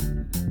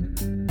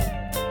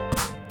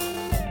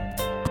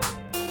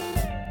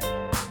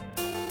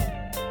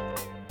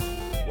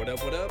What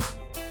up, what up?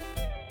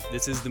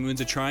 This is The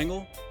Moon's a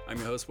Triangle. I'm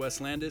your host, Wes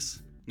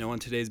Landis. Now on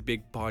today's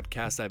big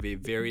podcast, I have a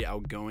very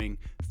outgoing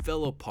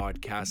fellow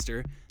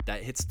podcaster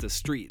that hits the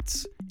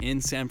streets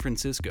in San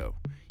Francisco.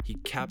 He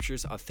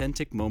captures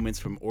authentic moments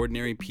from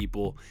ordinary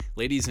people.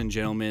 Ladies and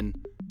gentlemen,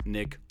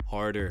 Nik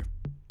Harter.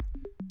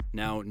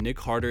 Now, Nik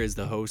Harter is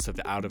the host of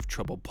the Out of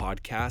Trouble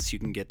podcast. You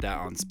can get that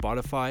on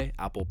Spotify,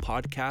 Apple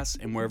Podcasts,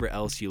 and wherever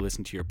else you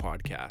listen to your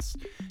podcasts.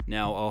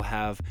 Now, I'll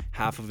have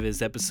half of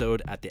his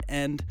episode at the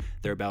end.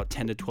 They're about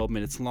 10 to 12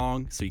 minutes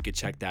long, so you can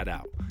check that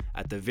out.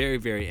 At the very,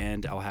 very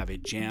end, I'll have a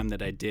jam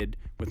that I did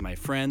with my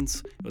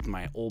friends, with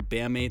my old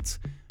bandmates.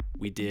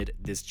 We did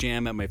this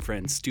jam at my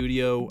friend's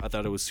studio. I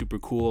thought it was super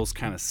cool. I was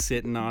kind of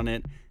sitting on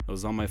it. It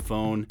was on my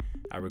phone.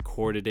 I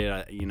recorded it.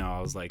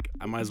 I was like,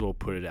 I might as well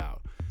put it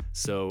out.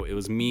 So it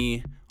was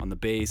me on the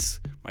bass,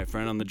 my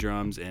friend on the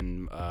drums,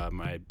 and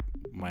my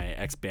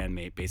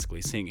ex-bandmate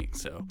basically singing.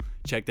 So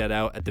check that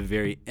out at the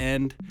very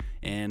end.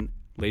 And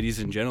ladies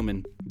and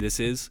gentlemen,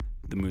 this is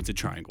The Moon's a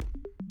Triangle.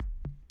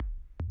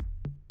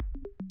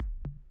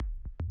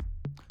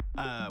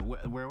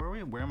 Where were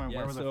we? Where am I?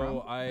 Where was I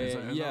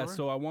from?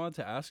 So I wanted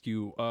to ask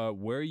you,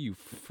 where are you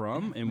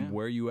from and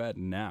where are you at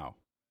now?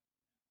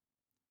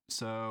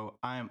 So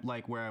I'm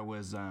like where I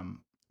was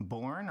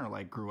born or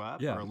like grew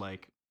up or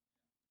like.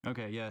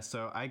 Okay, yeah.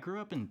 So I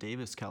grew up in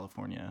Davis,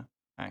 California,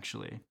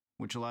 actually,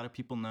 which a lot of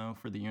people know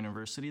for the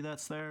university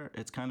that's there.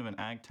 It's kind of an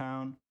ag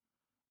town,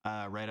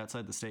 right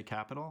outside the state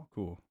capital.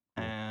 Cool.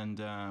 And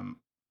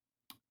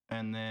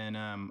then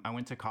I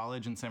went to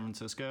college in San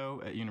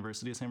Francisco at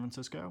University of San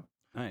Francisco.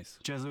 Nice.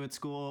 Jesuit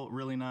school,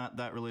 really not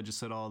that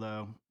religious at all,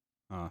 though,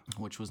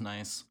 which was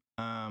nice.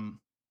 I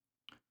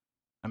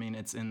mean,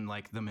 it's in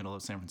like the middle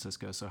of San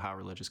Francisco, so how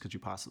religious could you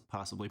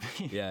possibly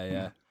be?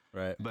 Yeah,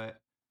 right.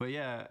 But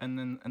yeah, and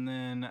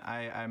then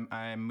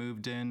I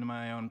moved into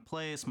my own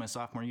place my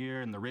sophomore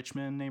year in the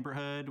Richmond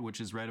neighborhood, which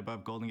is right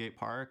above Golden Gate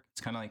Park. It's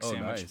kind of like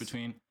sandwiched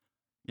between,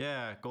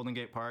 Golden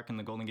Gate Park and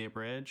the Golden Gate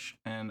Bridge.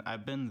 And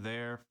I've been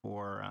there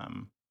for I've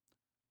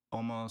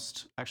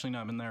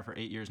been there for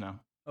 8 years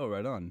now. Oh,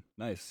 right on.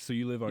 Nice. So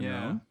you live on your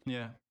own?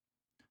 Yeah.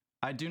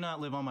 I do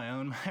not live on my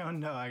own.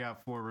 No, I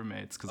got 4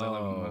 roommates because I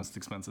live in the most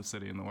expensive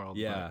city in the world.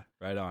 Yeah,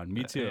 right on.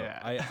 Me too. Yeah.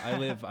 I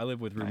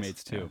live with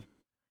roommates too.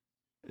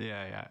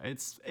 Yeah.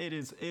 It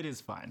is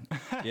fine.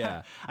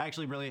 Yeah. I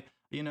actually really,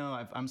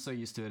 I'm so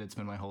used to it. It's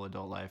been my whole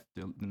adult life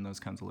in those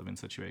kinds of living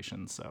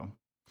situations. So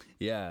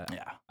yeah.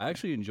 I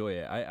actually enjoy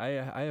it.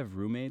 I have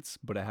roommates,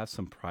 but I have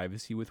some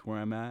privacy with where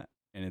I'm at,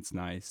 and it's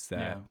nice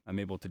that I'm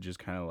able to just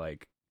kind of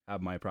like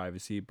have my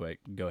privacy, but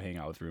go hang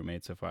out with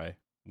roommates if I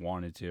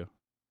wanted to.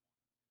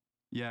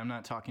 Yeah, I'm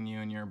not talking to you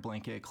in your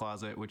blanket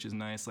closet, which is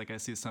nice. Like I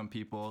see some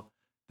people,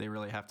 they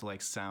really have to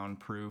like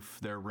soundproof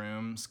their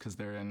rooms because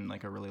they're in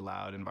like a really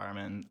loud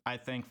environment. And I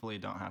thankfully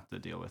don't have to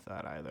deal with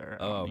that either.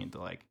 I don't need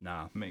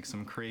to make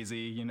some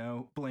crazy,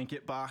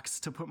 blanket box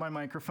to put my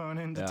microphone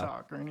in to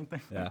talk or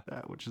anything like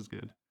that, which is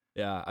good.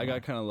 Yeah, I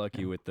got kind of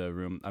lucky with the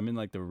room. I'm in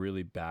like the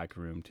really back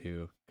room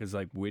too, because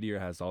like Whittier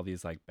has all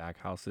these like back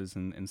houses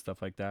and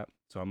stuff like that.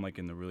 So I'm like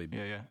in the really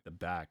the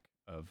back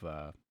of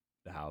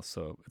the house.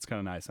 So it's kind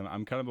of nice.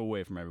 I'm kind of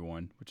away from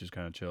everyone, which is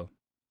kind of chill.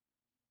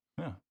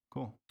 Yeah,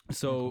 cool.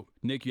 So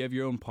Nik, you have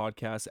your own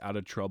podcast, Out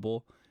of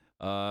Trouble,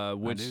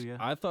 which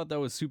I thought that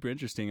was super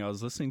interesting. I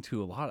was listening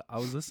to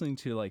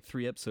like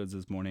 3 episodes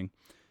this morning,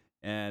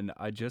 and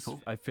I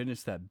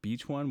finished that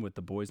beach one with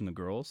the boys and the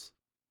girls.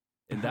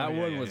 And that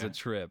one was a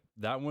trip.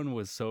 That one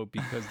was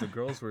because the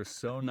girls were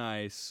so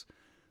nice.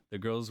 The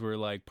girls were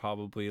like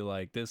probably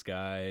like this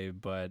guy,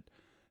 but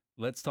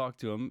let's talk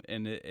to him.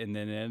 And then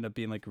it ended up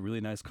being like a really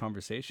nice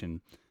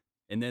conversation.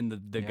 And then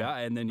the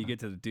guy, and then you get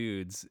to the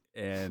dudes.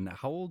 And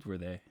how old were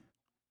they?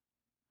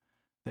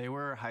 They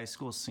were high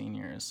school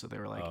seniors, so they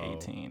were like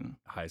 18.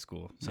 High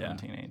school.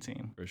 17,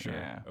 18. For sure.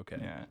 Yeah. Okay.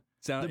 Yeah.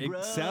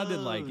 It sounded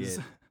like it.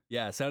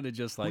 Yeah, it sounded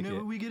just like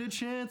Whenever we get a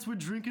chance, we're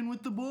drinking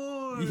with the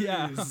boys.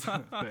 Yeah.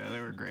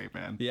 They were great,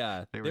 man.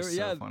 Yeah. They were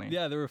so funny.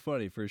 Yeah, they were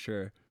funny for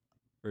sure.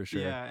 For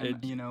sure. Yeah,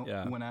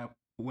 and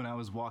when I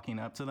was walking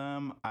up to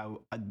them,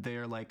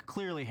 they're like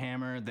clearly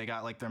hammered. They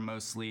got like their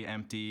mostly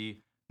empty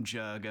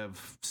jug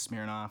of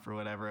Smirnoff or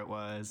whatever it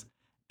was.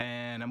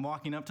 And I'm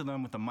walking up to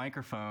them with a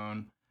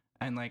microphone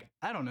and like,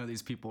 I don't know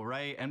these people,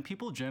 right? And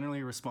people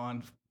generally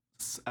respond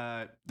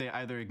they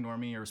either ignore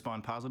me or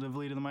respond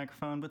positively to the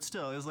microphone, but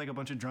still, it was like a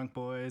bunch of drunk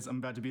boys. I'm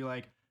about to be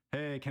like,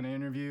 hey, can I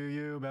interview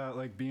you about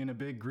like being a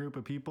big group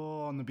of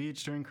people on the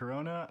beach during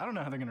Corona? I don't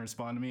know how they're going to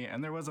respond to me.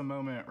 And there was a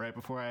moment right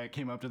before I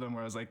came up to them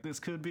where I was like, this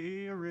could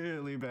be a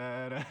really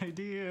bad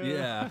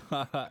idea.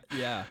 Yeah.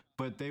 Yeah.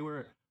 But they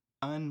were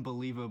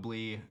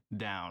unbelievably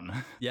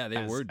down. Yeah,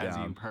 they were down. As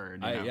you've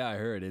heard. I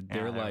heard it.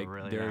 They're like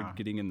they're down.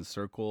 getting in the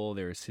circle.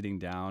 They were sitting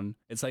down.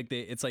 It's like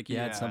you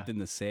had something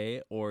to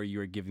say, or you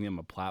were giving them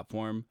a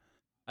platform.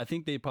 I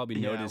think they probably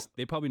noticed.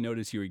 They probably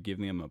noticed you were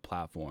giving them a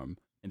platform,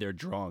 and they're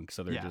drunk,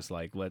 so they're just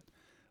like,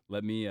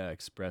 let me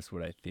express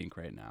what I think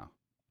right now.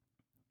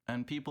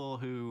 And people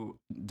who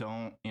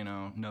don't,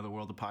 know the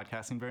world of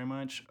podcasting very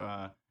much,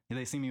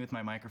 they see me with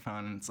my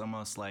microphone, and it's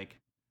almost like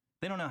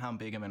they don't know how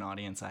big of an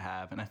audience I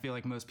have. And I feel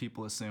like most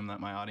people assume that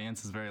my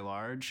audience is very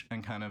large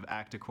and kind of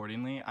act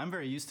accordingly. I'm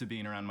very used to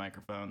being around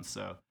microphones,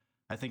 so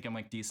I think I'm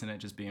like decent at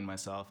just being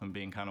myself and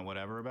being kind of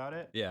whatever about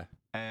it. Yeah.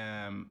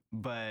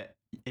 But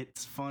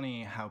it's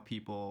funny how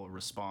people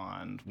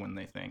respond when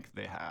they think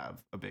they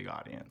have a big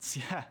audience.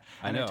 Yeah.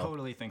 And I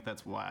totally think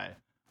that's why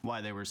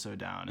they were so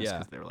down. Is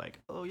because they were like,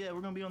 oh yeah,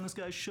 we're gonna be on this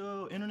guy's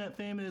show, internet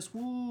famous,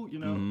 woo, you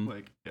know,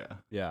 like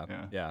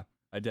yeah.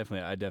 I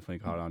definitely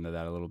caught on to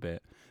that a little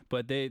bit,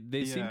 but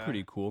they seem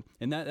pretty cool,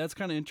 and that's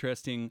kind of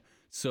interesting.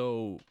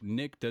 So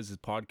Nick does his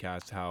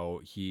podcast,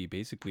 how he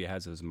basically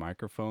has his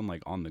microphone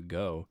like on the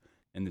go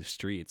in the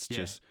streets,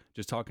 just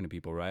talking to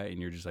people, right? And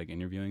you're just like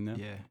interviewing them.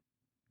 Yeah.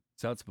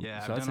 So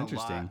that's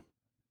interesting.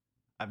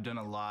 I've done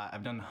a lot.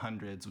 I've done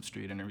hundreds of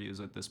street interviews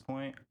at this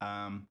point.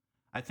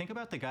 I think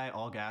about the guy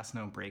All Gas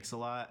No Brakes a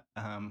lot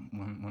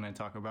when I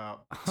talk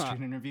about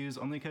street interviews,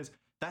 only because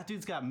that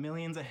dude's got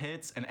millions of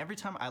hits, and every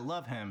time I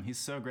love him. He's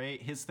so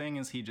great. His thing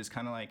is he just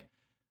kind of like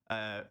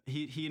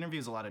he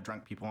interviews a lot of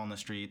drunk people on the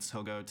streets.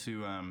 He'll go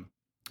to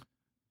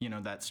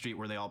that street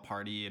where they all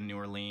party in New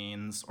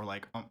Orleans, or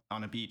like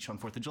on a beach on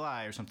 4th of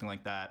July or something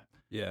like that.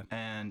 Yeah.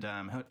 And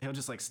he'll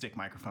just like stick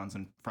microphones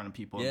in front of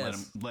people and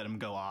let him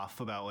go off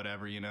about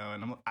whatever, and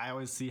I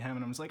always see him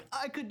and I'm just like,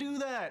 I could do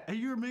that. Hey,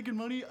 you're making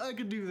money, I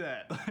could do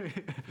that.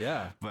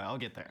 Yeah. But I'll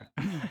get there.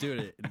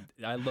 Dude,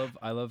 I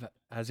love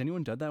has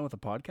anyone done that with a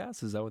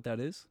podcast? Is that what that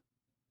is?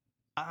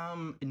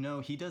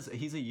 No, he does.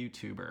 He's a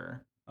YouTuber.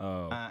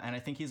 Oh. And I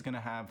think he's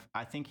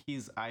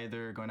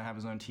either going to have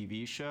his own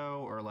TV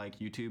show, or like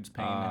YouTube's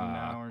paying him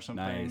now or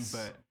something. Nice.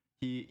 But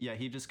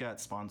he just got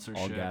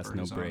sponsorship All gas, or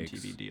no his breaks. own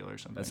TV deal or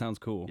something. That sounds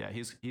cool. Yeah,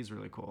 he's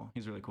really cool.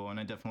 He's really cool, and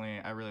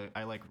I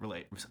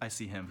relate. I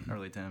see him, I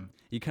relate to him.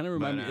 You kind of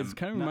remind me. It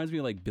kind of reminds me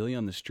of like Billy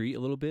on the Street a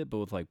little bit, but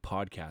with like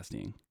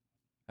podcasting.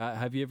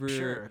 Have you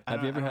ever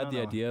had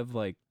the idea of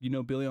like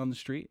Billy on the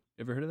Street?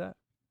 Ever heard of that?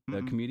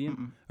 The comedian.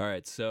 Mm-mm. All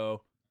right,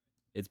 so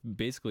it's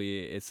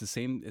basically the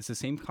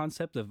same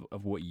concept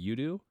of what you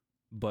do,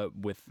 but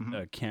with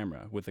a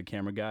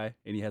camera guy,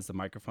 and he has the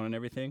microphone and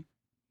everything.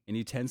 And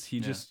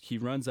he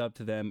runs up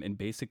to them and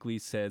basically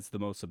says the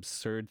most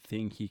absurd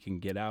thing he can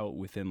get out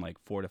within like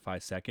 4 to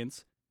 5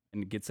 seconds,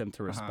 and it gets them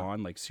to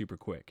respond like super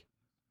quick.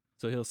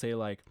 So he'll say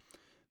like,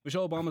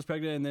 Michelle Obama's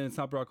pregnant, and then it's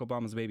not Barack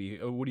Obama's baby.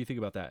 What do you think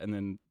about that?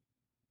 And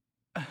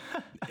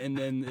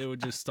then it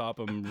would just stop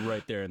them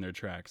right there in their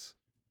tracks.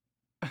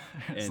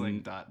 It's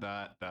like ...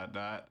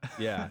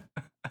 Yeah.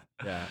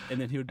 Yeah.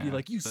 And then he would be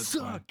like, you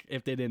suck, fun.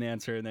 If they didn't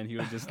answer, and then he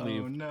would just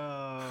leave. Oh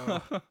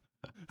no.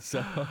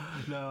 So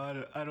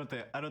no, I don't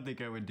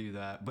think I would do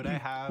that. But I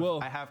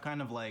have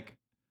kind of like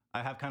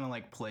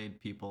played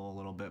people a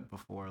little bit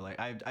before. Like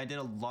I did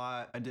a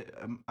lot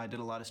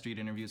of street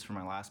interviews for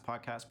my last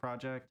podcast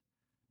project,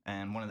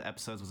 and one of the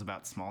episodes was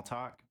about small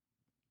talk.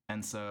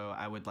 And so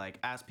I would like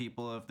ask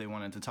people if they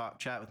wanted to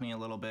chat with me a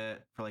little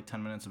bit for like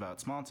 10 minutes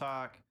about small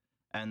talk.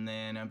 And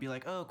then I'd be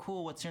like, oh,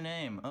 cool. What's your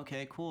name?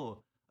 Okay,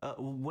 cool.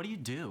 What do you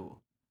do?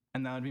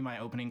 And that would be my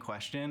opening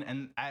question.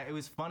 And it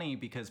was funny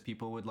because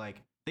people would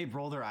like, they'd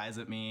roll their eyes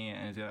at me,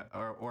 and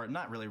or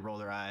not really roll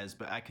their eyes,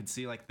 but I could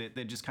see like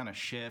they'd just kind of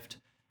shift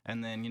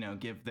and then,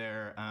 give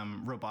their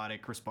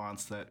robotic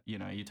response that,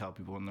 you tell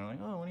people, and they're like,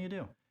 oh, what do you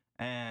do?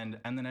 And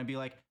then I'd be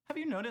like, have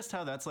you noticed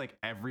how that's like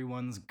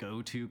everyone's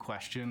go-to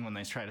question when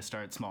they try to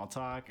start small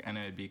talk? And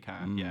it'd be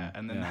kind of,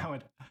 And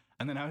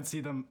then I would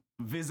see them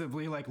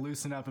visibly like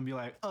loosen up and be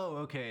like, oh,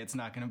 okay, it's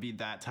not going to be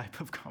that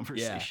type of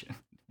conversation.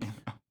 Yeah.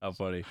 How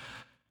funny.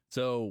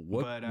 So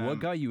what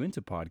got you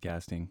into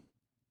podcasting?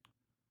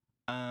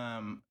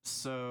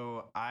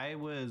 So I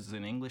was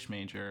an English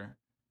major,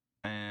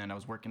 and I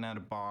was working at a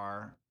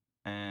bar,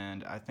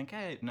 and I think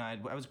I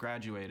was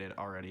graduated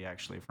already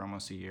actually for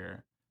almost a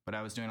year, but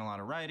I was doing a lot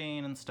of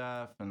writing and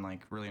stuff, and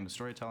like really into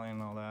storytelling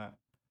and all that.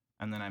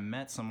 And then I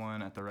met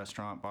someone at the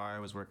restaurant bar I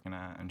was working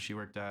at, and she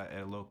worked at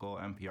a local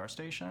NPR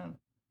station.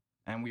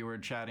 And we were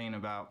chatting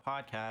about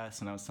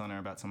podcasts, and I was telling her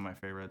about some of my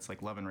favorites,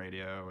 like Love and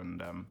Radio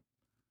and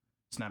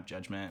Snap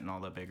Judgment and all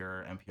the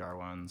bigger NPR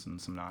ones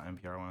and some not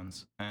NPR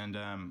ones. And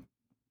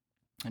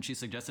she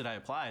suggested I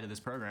apply to this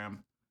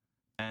program.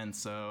 And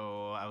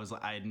so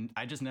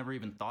I just never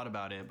even thought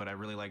about it, but I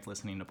really liked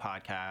listening to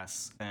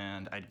podcasts,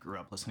 and I grew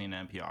up listening to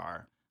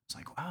NPR. It's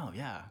like, wow,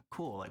 yeah,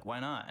 cool. Like, why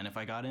not? And if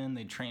I got in,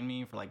 they'd train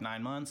me for like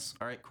 9 months.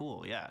 All right,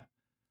 cool. Yeah.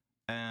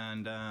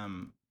 And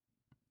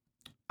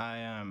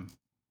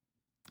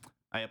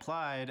I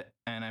applied,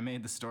 and I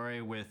made the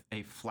story with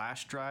a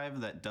flash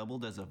drive that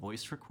doubled as a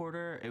voice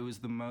recorder. It was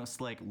the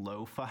most like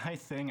lo-fi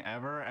thing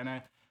ever.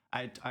 And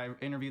I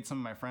interviewed some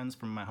of my friends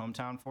from my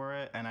hometown for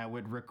it, and I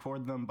would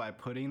record them by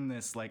putting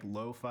this like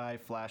lo-fi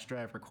flash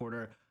drive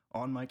recorder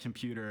on my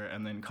computer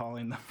and then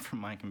calling them from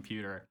my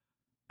computer.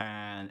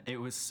 And it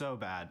was so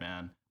bad,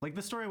 man. Like,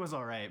 the story was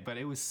all right, but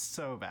it was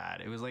so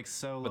bad. It was like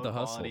so low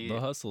quality. The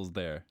hustle's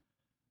there.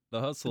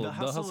 The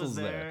hustle's was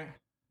there.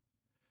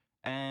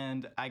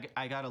 And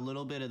I got a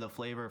little bit of the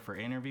flavor for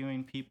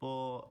interviewing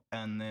people,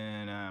 and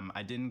then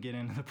I didn't get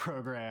into the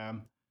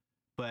program,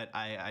 but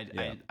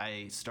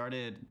I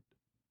started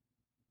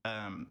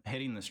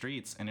hitting the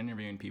streets and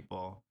interviewing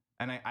people.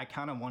 And I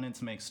kind of wanted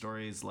to make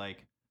stories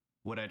like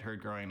what I'd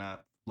heard growing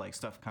up, like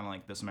stuff kind of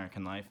like This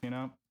American Life, you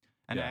know?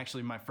 And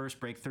actually, my first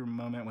breakthrough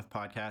moment with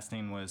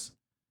podcasting was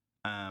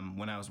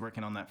when I was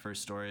working on that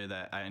first story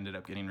that I ended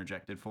up getting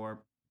rejected for.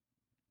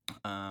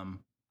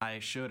 I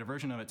showed a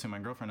version of it to my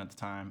girlfriend at the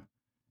time,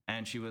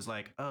 and she was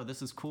like, "Oh,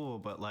 this is cool,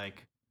 but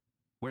like,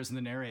 where's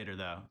the narrator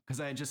though?"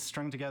 Because I had just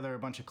strung together a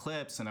bunch of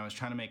clips and I was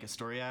trying to make a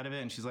story out of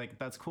it. And she's like,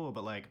 "That's cool,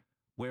 but like,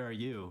 where are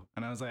you?"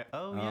 And I was like,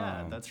 "Oh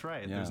yeah, that's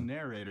right. Yeah. There's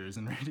narrators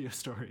in radio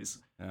stories."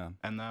 Yeah.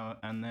 And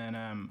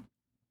then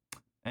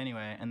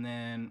anyway, and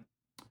then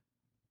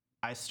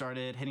I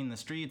started hitting the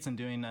streets and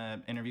doing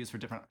interviews for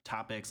different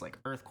topics like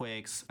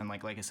earthquakes and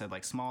like I said,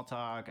 like small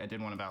talk. I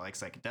did one about like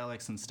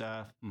psychedelics and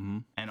stuff. Mm-hmm.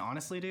 And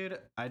honestly, dude,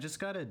 I just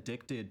got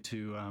addicted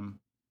to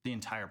the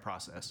entire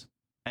process.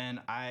 And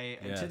I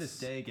to this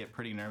day get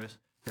pretty nervous.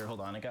 Here,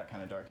 hold on. It got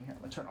kind of dark in here.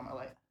 Let me turn on my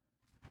light.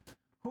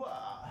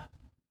 Hooah!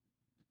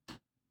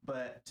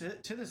 But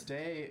to this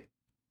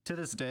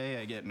day,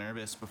 I get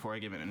nervous before I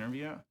give an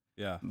interview.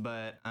 Yeah.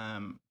 But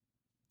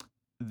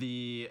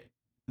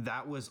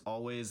that was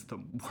always the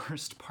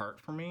worst part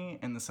for me,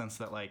 in the sense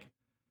that like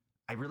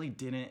I really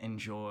didn't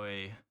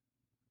enjoy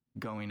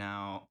going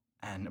out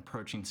and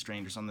approaching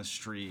strangers on the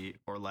street,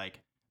 or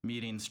like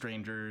meeting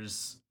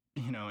strangers,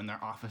 you know, in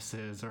their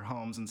offices or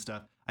homes and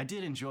stuff. I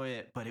did enjoy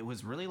it, but it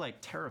was really like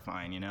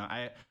terrifying, you know.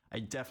 I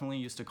definitely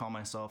used to call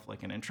myself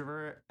like an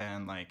introvert,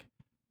 and like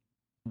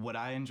what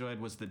I enjoyed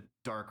was the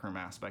darkroom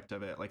aspect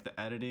of it, like the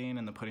editing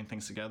and the putting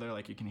things together,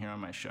 like you can hear on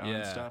my show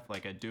and stuff.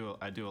 Like I do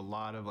a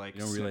lot of like,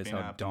 you don't realize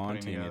how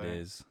daunting it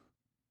is.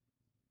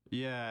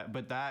 Yeah,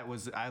 but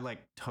I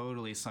like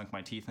totally sunk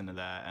my teeth into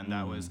that, and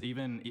that was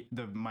even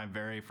my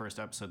very first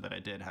episode that I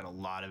did had a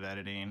lot of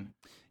editing.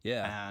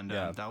 Yeah, and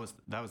that was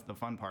the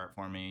fun part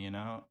for me, you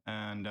know.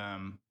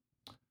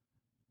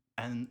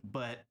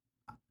 But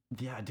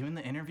yeah, doing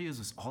the interviews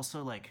was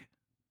also like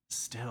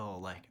still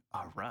like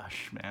a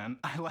rush, man.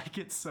 I like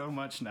it so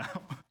much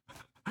now.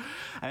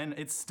 And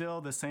it's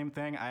still the same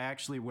thing. I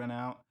actually went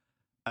out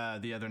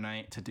the other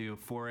night to do a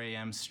 4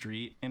 a.m.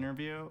 street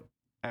interview.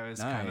 I was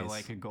kind of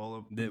like a goal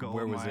of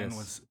mine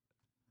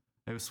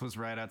was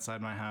right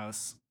outside my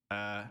house.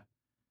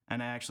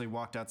 And I actually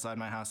walked outside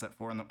my house at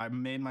 4 I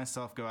made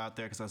myself go out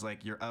there because I was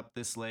like, you're up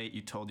this late.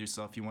 You told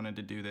yourself you wanted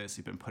to do this.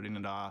 You've been putting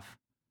it off.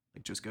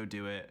 Like, just go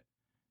do it.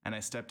 And I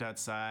stepped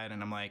outside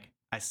and I'm like,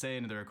 I say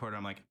into the recorder,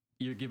 I'm like,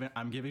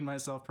 I'm giving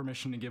myself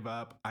permission to give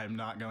up. I'm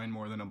not going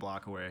more than a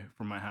block away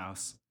from my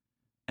house.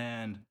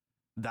 And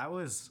that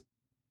was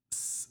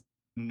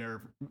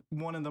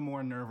one of the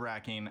more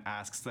nerve-wracking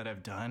asks that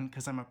I've done,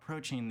 because I'm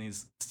approaching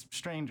these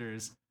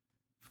strangers.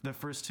 The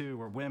first two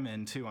were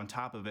women too, on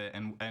top of it,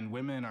 and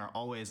women are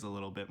always a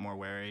little bit more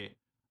wary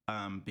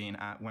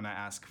when I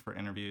ask for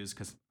interviews,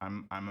 because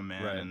I'm a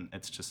man, right, and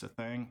it's just a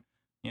thing,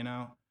 you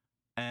know.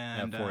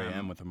 And at 4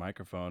 a.m. with a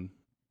microphone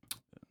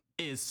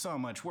is so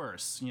much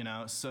worse, you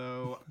know.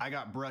 So I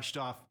got brushed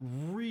off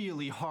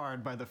really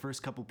hard by the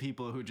first couple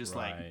people who just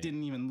like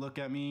didn't even look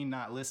at me,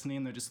 not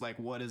listening. They're just like,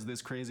 what is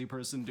this crazy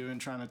person doing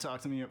trying to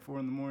talk to me at 4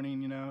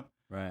 a.m, you know?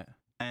 Right.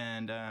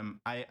 And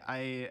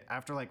I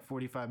after like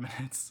 45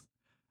 minutes,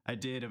 I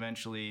did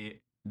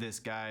eventually, this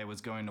guy was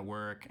going to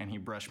work and he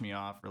brushed me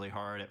off really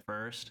hard at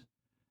first.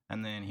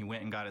 And then he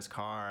went and got his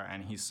car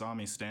and he saw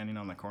me standing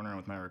on the corner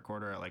with my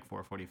recorder at like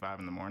 4:45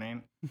 in the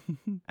morning.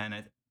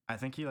 And I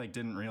think he like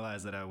didn't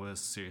realize that I was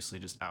seriously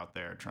just out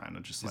there trying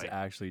to just like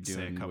actually doing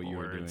say a couple what you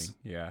were words.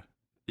 doing. Yeah.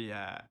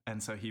 Yeah.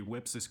 And so he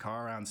whips his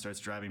car around, starts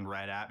driving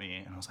right at me.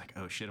 And I was like,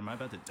 oh shit, am I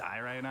about to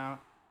die right now?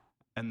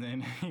 And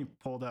then he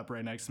pulled up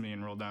right next to me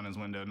and rolled down his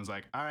window and was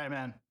like, all right,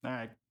 man. All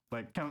right.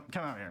 Like, come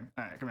out here.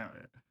 All right, come out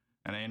here.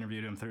 And I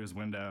interviewed him through his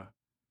window.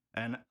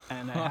 And I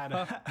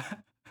had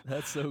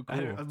That's so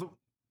cool.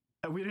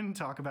 We didn't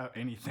talk about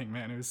anything,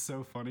 man. It was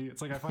so funny.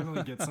 It's like I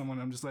finally get someone.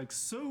 I'm just like,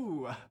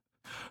 so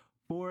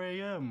 4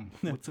 a.m.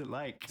 What's it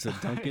like? So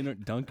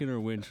Duncan or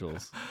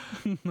Winchell's?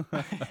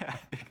 Yeah,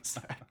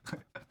 exactly.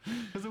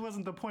 Because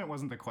the point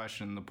wasn't the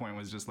question. The point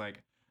was just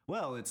like,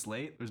 well, it's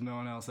late. There's no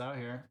one else out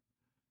here.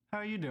 How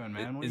are you doing,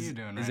 man? What are you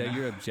doing right now? Is that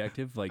your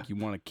objective? Like, you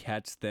want to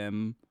catch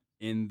them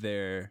in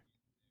their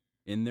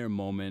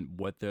moment,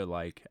 what they're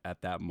like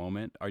at that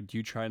moment? Or do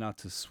you try not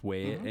to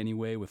sway it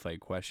anyway with like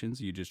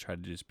questions? You just try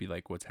to just be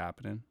like, what's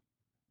happening?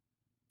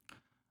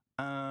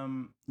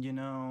 You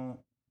know,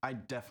 I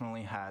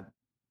definitely had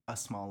a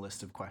small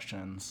list of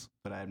questions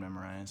that I had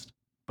memorized,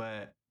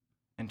 but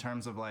in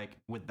terms of like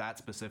with that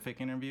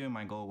specific interview,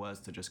 my goal was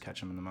to just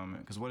catch them in the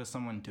moment. Because what is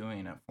someone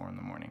doing at 4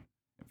 a.m?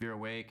 If you're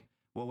awake,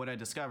 well, what I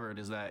discovered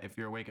is that if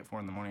you're awake at 4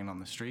 a.m. on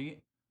the street,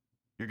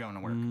 you're going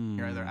to work.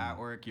 You're either at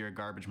work, you're a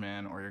garbage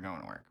man, or you're going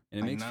to work.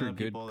 And it makes for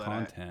good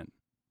content.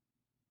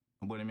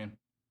 What do you mean?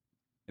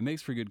 It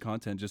makes for good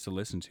content just to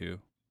listen to.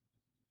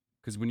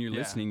 Because when you're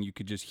listening, you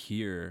could just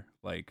hear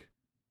like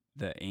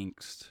the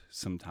angst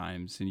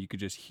sometimes, and you could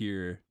just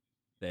hear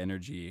the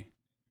energy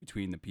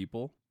between the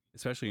people,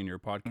 especially in your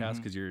podcast,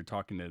 because you're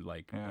talking to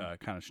like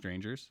kind of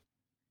strangers.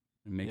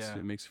 It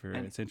makes for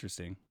it's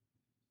interesting.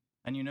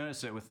 And you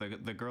notice it with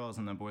the girls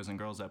in the Boys and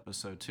Girls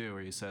episode too,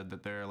 where you said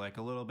that they're like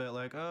a little bit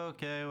like, oh,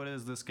 okay, what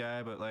is this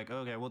guy? But like,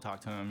 okay, we'll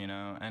talk to him, you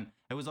know. And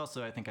it was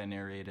also, I think I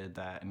narrated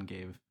that and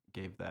gave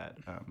that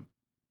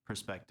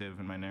perspective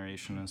in my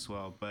narration as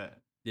well. But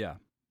yeah,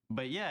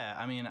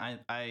 I mean,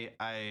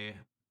 I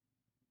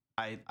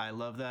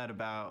love that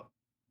about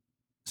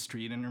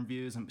street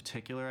interviews in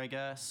particular, I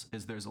guess,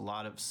 is there's a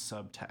lot of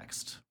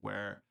subtext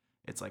where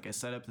it's like I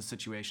set up the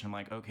situation. I'm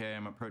like, okay,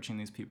 I'm approaching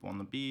these people on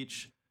the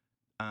beach.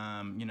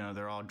 You know,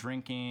 they're all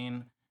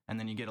drinking, and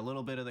then you get a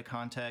little bit of the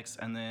context,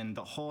 and then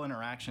the whole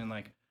interaction,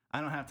 like, I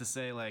don't have to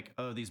say, like,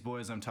 oh, these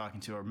boys I'm talking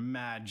to are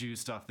mad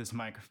juiced off this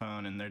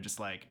microphone, and they're just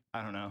like,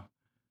 I don't know.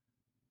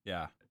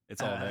 Yeah,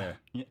 it's all there.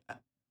 Yeah,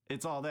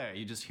 it's all there.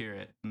 You just hear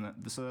it. And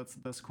so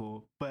that's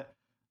cool. But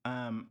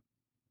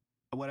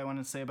what I want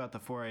to say about the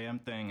 4 a.m.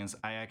 thing is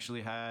I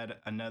actually had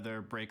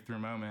another breakthrough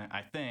moment,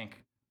 I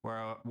think,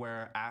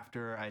 where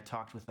after I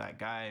talked with that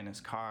guy in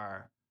his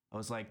car, I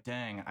was like,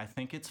 dang, I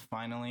think it's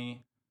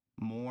finally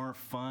more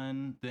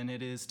fun than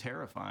it is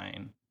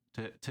terrifying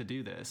to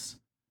do this.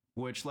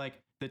 Which, like,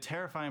 the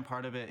terrifying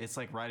part of it, it's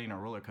like riding a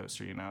roller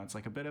coaster, you know? It's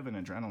like a bit of an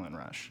adrenaline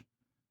rush.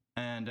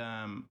 And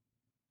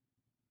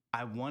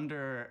I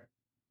wonder,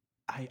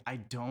 I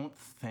don't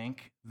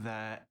think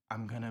that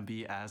I'm going to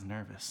be as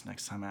nervous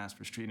next time I ask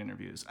for street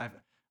interviews.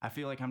 I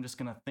feel like I'm just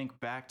going to think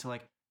back to,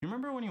 like, you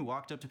remember when you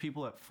walked up to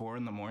people at 4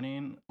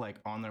 a.m, like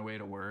on their way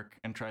to work,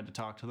 and tried to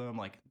talk to them?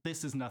 Like,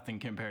 this is nothing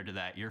compared to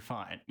that. You're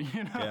fine,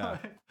 you know? Yeah.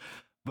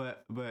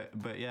 But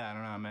yeah, I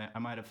don't know. I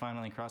might have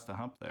finally crossed the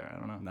hump there. I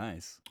don't know.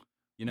 Nice.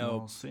 You know,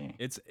 we'll see.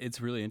 It's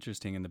really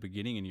interesting in the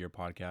beginning in your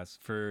podcast.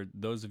 For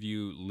those of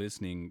you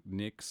listening,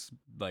 Nick's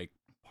like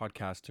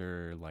podcasts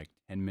are like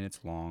 10 minutes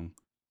long,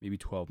 maybe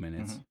 12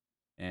 minutes,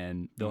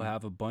 and they'll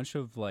have a bunch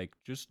of like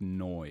just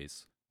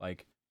noise.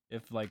 Like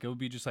if like it would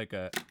be just like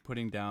a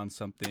putting down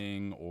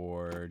something,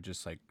 or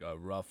just like a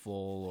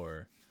ruffle,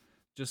 or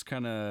just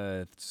kind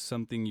of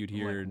something you'd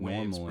hear like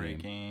waves normally.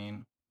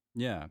 Breaking.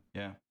 Yeah.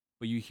 Yeah.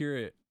 But you hear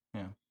it.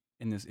 Yeah.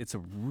 In this, it's a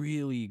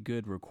really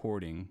good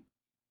recording.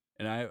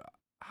 And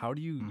how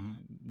do you,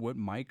 what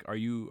mic are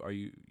you,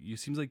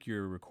 seems like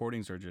your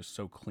recordings are just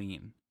so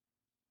clean.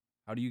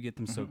 How do you get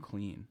them so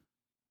clean?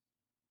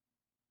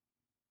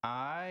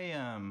 I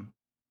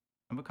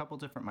have a couple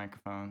different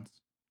microphones,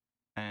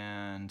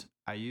 and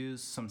I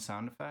use some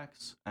sound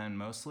effects, and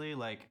mostly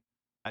like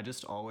I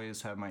just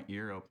always have my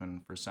ear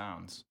open for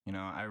sounds. You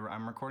know,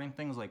 I'm recording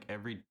things like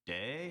every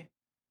day,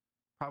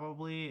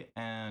 probably,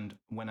 and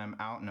when I'm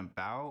out and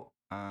about,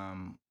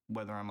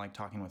 whether I'm like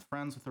talking with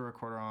friends with the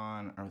recorder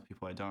on or with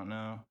people I don't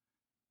know,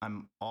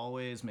 I'm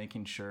always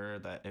making sure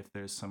that if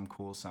there's some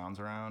cool sounds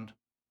around,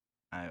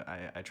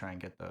 I try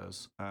and get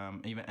those.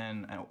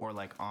 Even or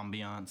like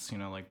ambiance, you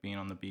know, like being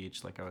on the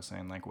beach, like I was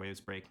saying, like waves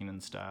breaking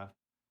and stuff.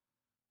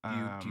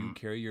 Do you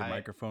carry your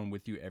microphone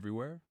with you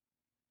everywhere?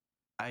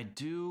 I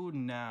do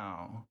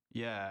now,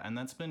 yeah, and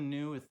that's been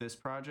new with this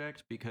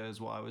project,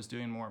 because while I was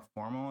doing more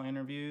formal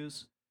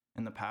interviews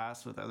in the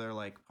past with other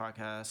like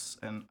podcasts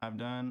and I've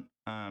done,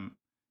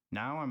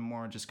 now I'm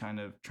more just kind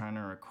of trying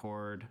to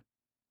record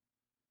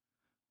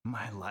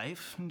my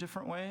life in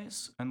different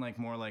ways, and like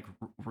more like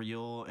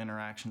real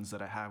interactions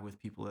that I have with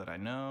people that I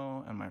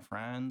know and my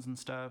friends and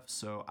stuff.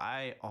 So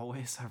I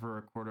always have a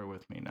recorder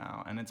with me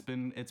now, and it's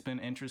been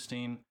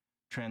interesting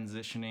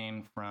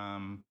transitioning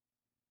from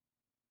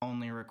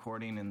only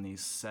recording in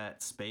these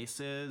set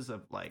spaces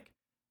of like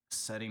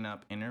setting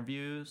up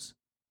interviews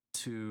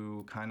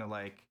to kind of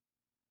like,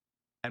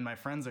 and my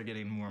friends are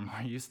getting more and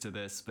more used to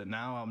this, but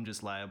now I'm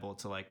just liable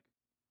to like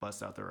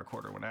bust out the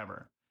recorder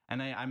whenever.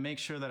 And I make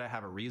sure that I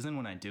have a reason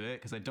when I do it,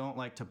 because I don't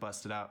like to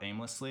bust it out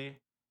aimlessly.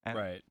 And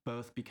right.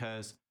 Both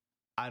because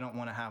I don't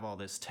want to have all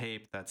this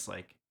tape that's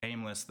like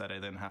aimless that I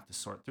then have to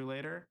sort through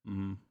later.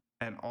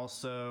 And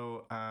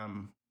also, I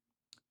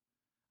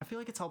feel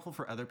like it's helpful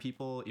for other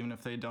people, even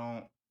if they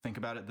don't think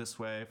about it this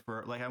way.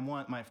 For like, I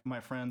want my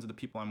friends or the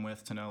people I'm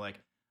with to know, like,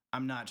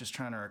 I'm not just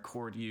trying to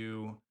record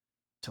you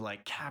to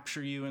like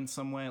capture you in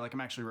some way. Like,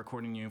 I'm actually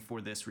recording you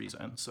for this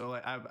reason. So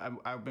like,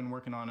 I've been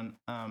working on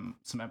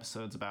some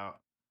episodes about,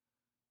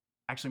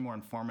 actually more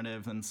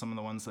informative than some of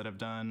the ones that I've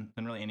done,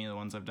 than really any of the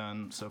ones I've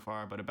done so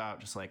far, but about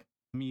just like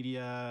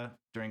media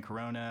during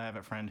Corona. I have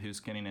a friend who's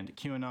getting into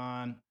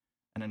QAnon,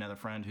 and another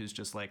friend who's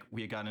just like,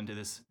 we got into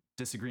this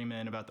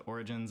disagreement about the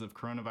origins of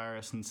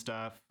coronavirus and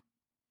stuff.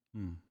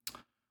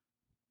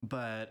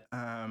 But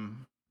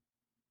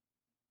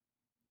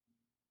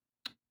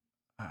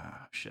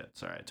shit,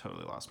 sorry, I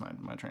totally lost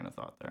my train of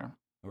thought there.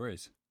 No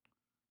worries.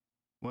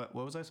 What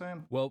was I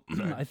saying? Well,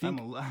 I think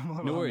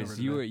I'm no worries.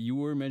 You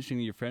were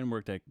mentioning your friend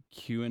worked at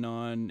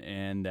QAnon,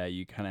 and that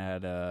you kind of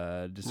had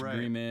a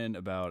disagreement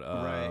about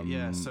right.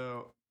 Yeah.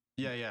 So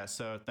yeah.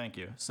 So thank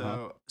you.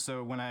 So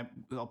when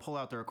I'll pull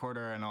out the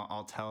recorder and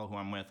I'll tell who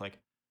I'm with, like,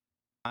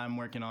 I'm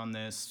working on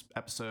this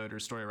episode or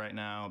story right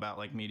now about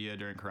like media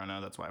during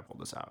Corona. That's why I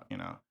pulled this out, you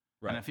know?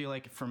 Right. And I feel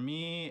like for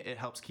me, it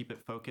helps keep it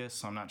focused,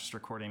 so I'm not just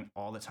recording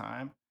all the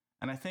time.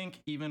 And I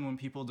think even when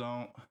people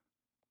don't,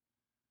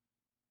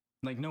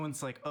 like no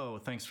one's like, oh,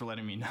 thanks for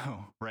letting me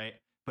know, right?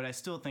 But I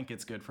still think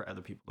it's good for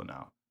other people to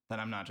know that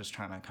I'm not just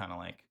trying to kind of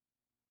like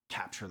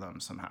capture them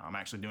somehow. I'm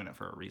actually doing it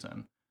for a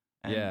reason.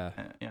 Yeah.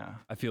 Yeah.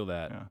 I feel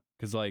that. Yeah.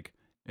 Cause like,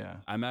 Yeah.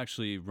 I'm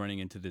actually running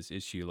into this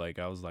issue. Like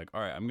I was like,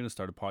 all right, I'm going to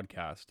start a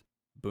podcast.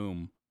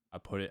 Boom. I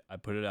put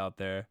it out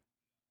there,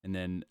 and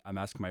then I'm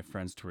asking my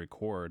friends to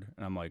record,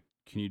 and I'm like,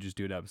 can you just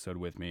do an episode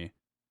with me?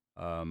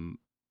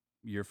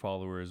 Your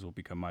followers will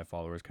become my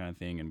followers kind of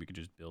thing, and we could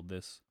just build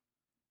this.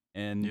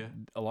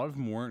 And a lot of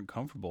them weren't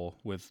comfortable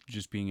with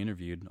just being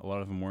interviewed. A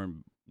lot of them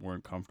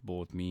weren't comfortable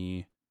with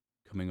me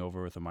coming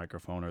over with a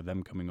microphone or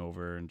them coming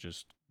over and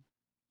just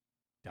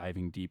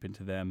diving deep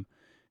into them.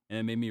 And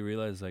it made me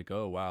realize like,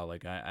 oh wow,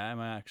 like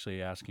I'm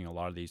actually asking a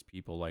lot of these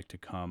people like to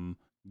come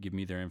give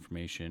me their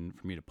information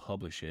for me to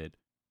publish it,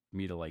 for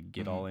me to like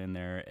get all in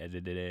there,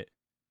 edited it,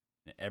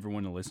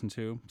 everyone to listen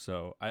to.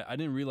 So I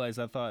didn't realize,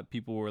 I thought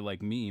people were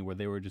like me, where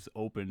they were just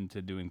open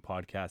to doing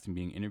podcasts and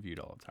being interviewed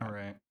all the time. All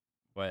right.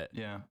 But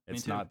yeah,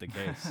 it's not the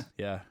case.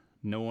 Yeah.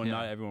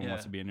 Not everyone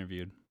wants to be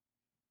interviewed.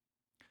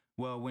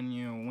 Well, when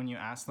you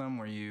ask them,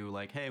 were you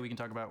like, hey, we can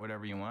talk about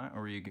whatever you want?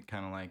 Or were you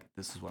kind of like,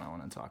 this is what I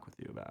want to talk with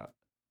you about?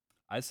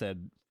 I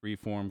said free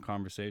form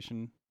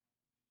conversation.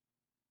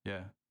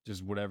 Yeah.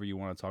 Just whatever you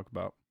want to talk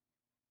about.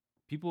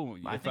 People,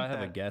 if I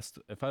have a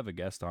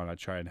guest on, I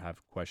try and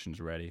have questions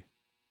ready.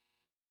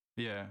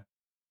 Yeah.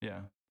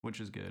 Yeah.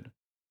 Which is good.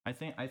 I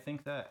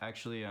think that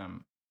actually,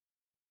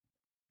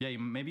 yeah,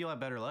 maybe you'll have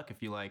better luck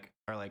if you like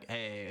are like,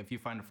 hey, if you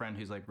find a friend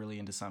who's like really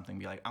into something,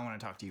 be like, I want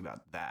to talk to you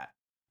about that.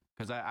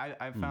 Because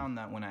I've found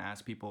that when I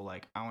ask people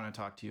like, I want to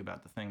talk to you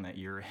about the thing that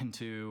you're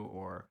into,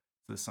 or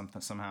this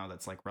something somehow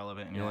that's like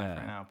relevant in your life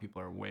right now,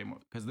 people are way more,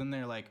 because then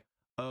they're like,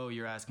 oh,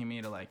 you're asking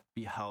me to like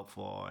be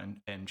helpful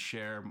and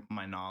share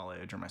my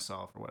knowledge or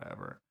myself or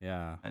whatever.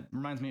 Yeah. It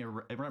reminds me of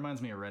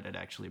Reddit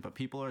actually, but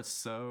people are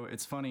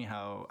it's funny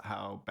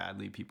how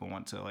badly people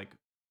want to like,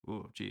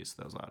 ooh, geez,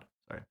 that was loud.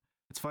 Sorry.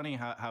 It's funny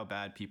how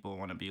bad people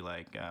want to be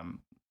like,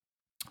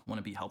 want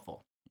to be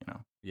helpful, you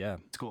know? Yeah.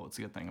 It's cool. It's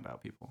a good thing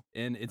about people.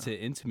 And it's an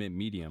intimate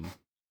medium.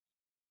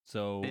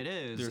 So it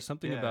is. There's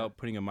something about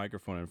putting a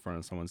microphone in front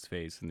of someone's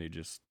face and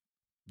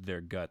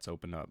their guts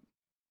open up.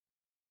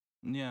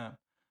 Yeah.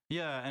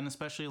 Yeah. And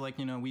especially like,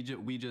 you know, we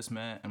just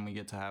met and we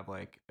get to have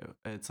like,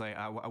 it's like,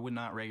 I would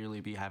not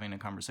regularly be having a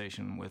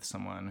conversation with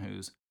someone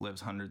who's lives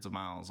hundreds of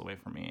miles away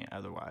from me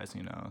otherwise,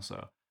 you know?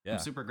 So I'm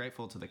super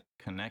grateful to the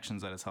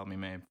connections that it's helped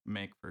me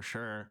make for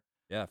sure.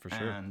 Yeah, for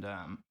sure.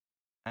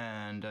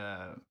 And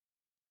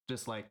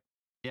just like,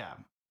 yeah,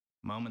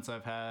 moments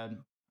I've had.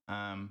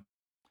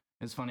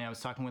 It's funny. I was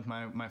talking with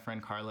my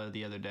friend Carla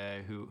the other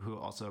day, who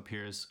also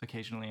appears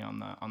occasionally on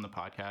the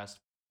podcast,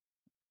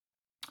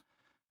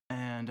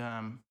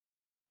 and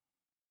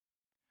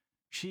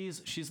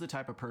she's the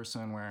type of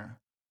person where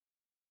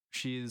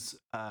she's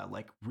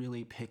like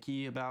really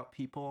picky about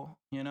people,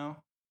 you know,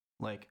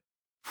 like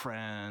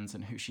friends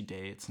and who she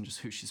dates and just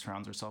who she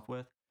surrounds herself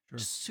with. Sure.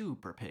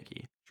 Super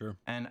picky. Sure.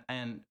 And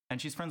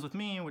she's friends with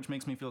me, which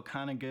makes me feel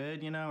kind of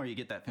good, you know, or you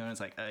get that feeling. It's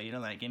like, you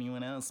don't like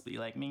anyone else, but you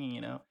like me,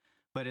 you know.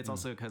 But it's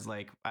also because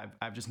like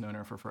I've just known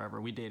her for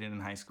forever. We dated in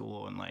high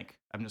school, and like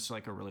I'm just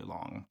like a really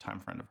long time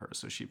friend of hers,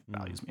 so she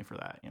values me for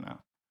that, you know.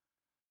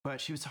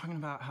 But she was talking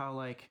about how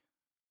like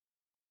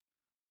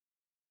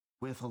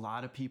with a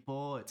lot of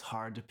people, it's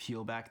hard to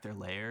peel back their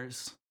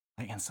layers.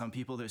 Like, and some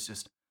people, there's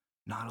just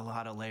not a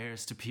lot of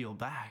layers to peel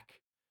back,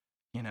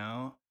 you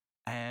know.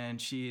 And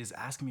she is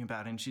asking me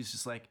about it, and she's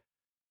just like,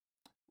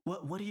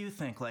 what do you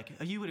think? Like,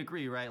 you would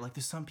agree, right? Like,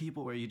 there's some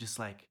people where you just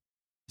like,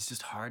 it's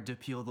just hard to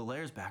peel the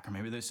layers back, or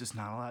maybe there's just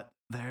not a lot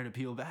there to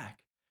peel back.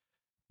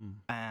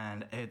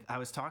 And I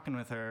was talking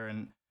with her,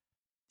 and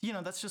you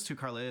know, that's just who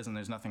Carla is, and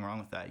there's nothing wrong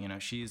with that. You know,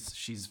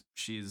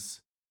 she's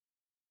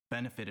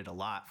benefited a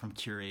lot from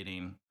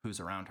curating who's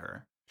around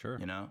her. Sure.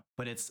 You know,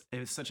 but it's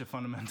such a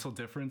fundamental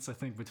difference, I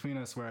think, between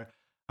us, where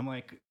I'm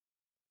like,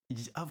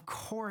 of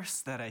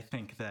course that I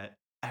think that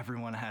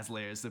everyone has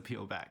layers to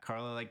peel back,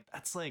 Carla. Like,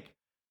 that's like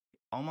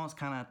almost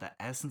kind of at the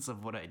essence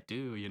of what I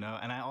do, you know.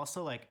 And I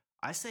also like,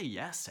 I say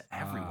yes to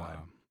everyone,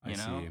 you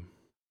know.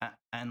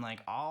 And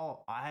like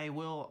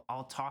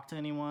I'll talk to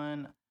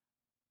anyone.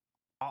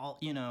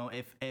 You know,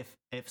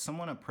 if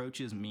someone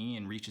approaches me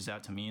and reaches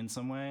out to me in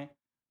some way,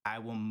 I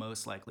will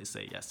most likely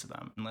say yes to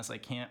them, unless I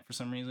can't for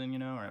some reason, you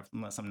know, or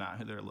unless I'm not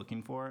who they're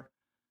looking for.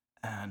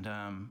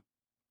 And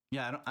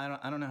yeah,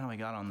 I don't know how I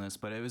got on this,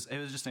 but it was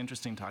just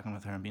interesting talking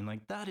with her and being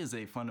like, that is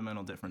a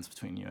fundamental difference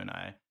between you and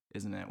I,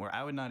 isn't it? Where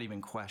I would not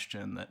even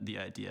question the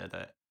idea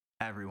that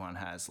everyone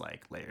has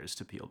like layers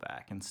to peel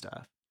back and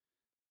stuff.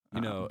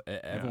 You know,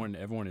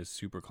 everyone is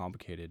super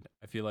complicated.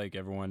 I feel like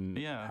everyone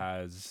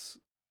has.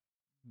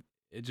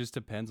 It just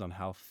depends on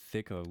how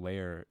thick a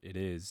layer it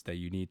is that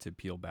you need to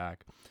peel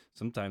back.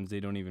 Sometimes they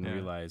don't even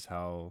realize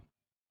how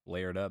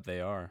layered up they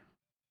are.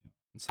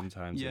 And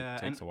sometimes it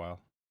takes a while.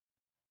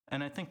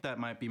 And I think that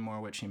might be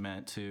more what she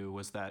meant too,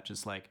 was that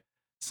just like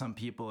some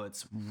people,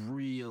 it's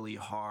really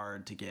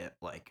hard to get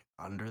like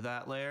under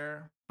that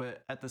layer.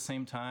 But at the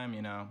same time,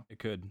 you know, it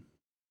could.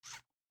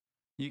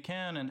 You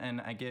can,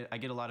 and I get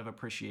a lot of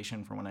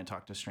appreciation for when I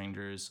talk to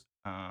strangers.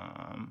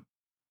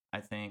 I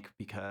think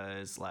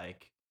because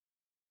like,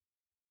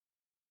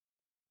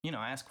 you know,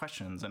 I ask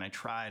questions and I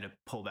try to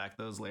pull back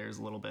those layers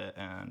a little bit,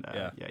 and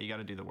yeah, you got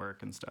to do the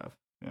work and stuff.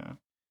 Yeah.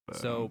 But,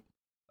 So,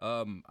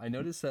 I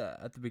noticed that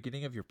at the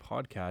beginning of your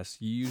podcast,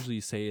 you usually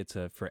say it's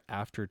a for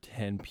after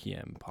 10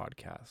 p.m.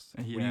 podcast.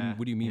 Yeah,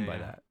 What do you mean by yeah.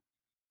 that?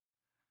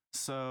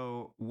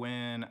 So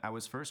when I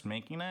was first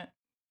making it,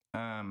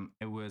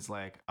 it was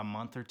like a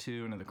month or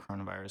two into the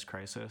coronavirus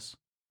crisis,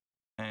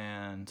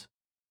 and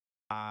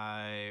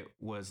I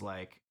was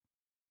like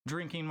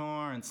drinking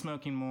more and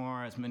smoking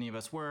more, as many of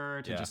us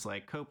were, to just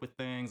like cope with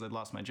things. I'd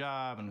lost my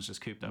job and was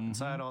just cooped up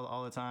inside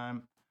all the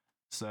time.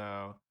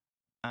 So,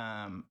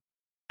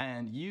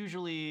 and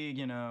usually,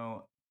 you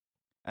know,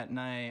 at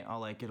night I'll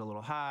like get a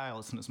little high, I'll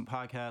listen to some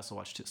podcasts, I'll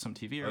watch some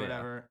TV or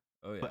whatever.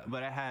 Oh yeah.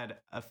 But I had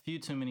a few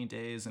too many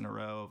days in a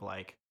row of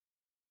like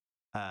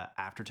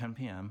after 10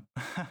 p.m.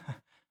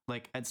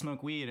 like I'd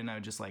smoke weed and I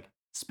would just like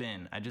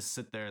spin. I'd just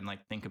sit there and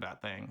like think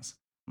about things.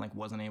 Like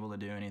wasn't able to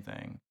do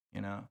anything,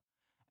 you know.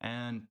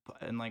 And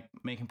like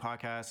making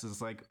podcasts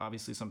is like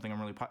obviously something I'm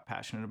really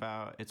passionate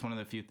about. It's one of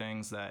the few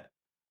things that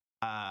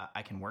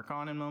I can work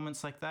on in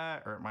moments like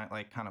that, or it might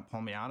like kind of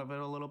pull me out of it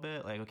a little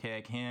bit. Like, okay,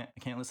 I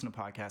can't listen to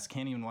podcasts,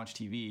 can't even watch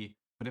TV.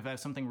 But if I have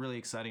something really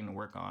exciting to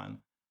work on,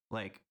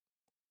 like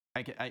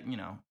I you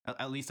know,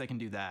 at least I can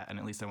do that, and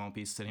at least I won't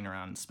be sitting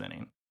around and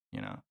spinning, you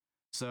know.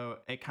 So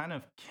it kind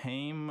of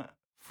came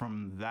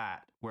from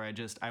that, where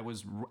I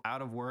was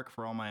out of work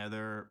for all my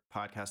other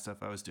podcast stuff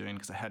I was doing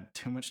because I had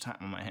too much time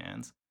on my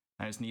hands.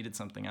 I just needed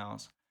something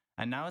else.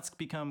 And now it's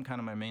become kind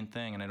of my main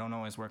thing, and I don't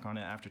always work on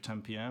it after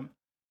 10 p.m.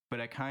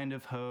 But I kind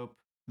of hope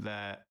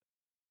that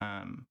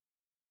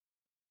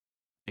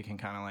it can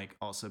kind of like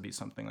also be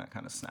something that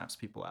kind of snaps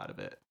people out of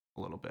it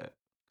a little bit,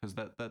 because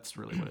that's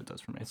really what it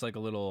does for me. It's like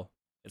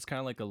it's kind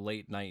of like a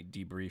late night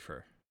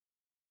debriefer.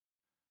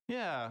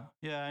 Yeah,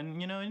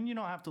 and you know, and you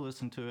don't have to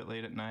listen to it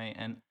late at night.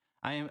 And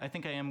I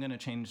think I am going to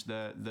change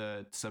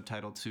the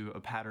subtitle to a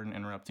pattern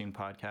interrupting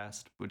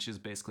podcast, which is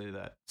basically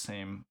that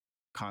same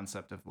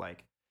concept of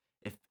like,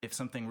 if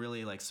something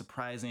really like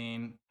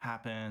surprising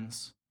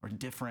happens or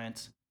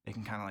different, it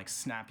can kind of like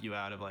snap you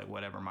out of like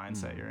whatever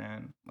mindset you're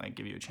in, like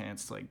give you a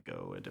chance to like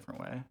go a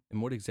different way.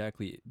 And what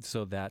exactly?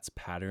 So that's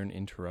pattern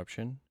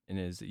interruption, and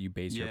is that you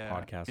base your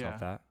podcast off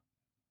that?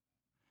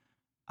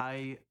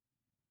 I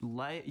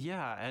like,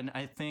 and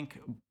I think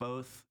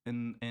both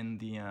in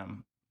the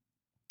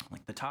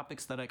like the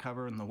topics that I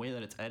cover and the way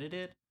that it's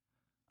edited.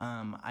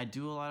 I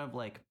do a lot of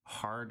like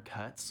hard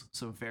cuts,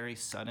 so very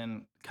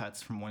sudden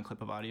cuts from one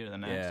clip of audio to the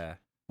next,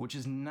 which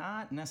is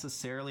not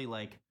necessarily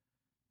like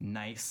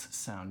nice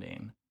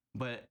sounding,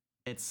 but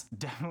it's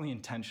definitely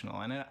intentional.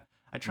 And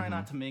I try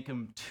not to make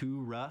them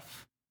too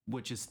rough,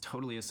 which is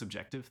totally a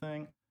subjective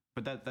thing,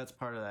 but that's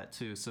part of that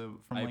too. So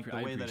from like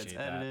the way that it's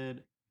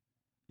edited,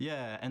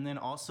 and then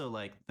also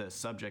like the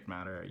subject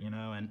matter, you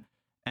know,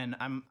 and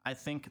I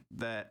think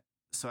that,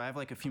 so I have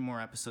like a few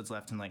more episodes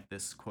left in like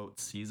this quote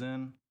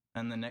season.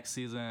 And the next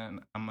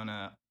season, I'm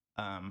gonna.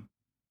 I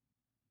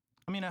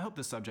mean, I hope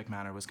the subject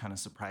matter was kind of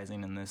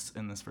surprising in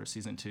this first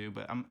season too.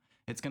 But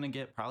it's gonna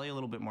get probably a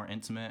little bit more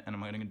intimate, and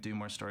I'm gonna do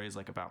more stories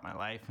like about my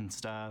life and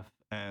stuff.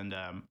 And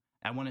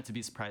I want it to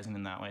be surprising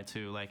in that way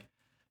too. Like,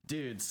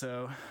 dude,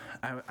 so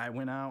I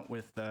went out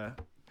with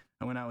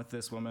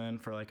this woman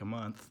for like a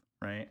month,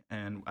 right?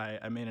 And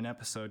I made an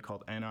episode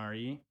called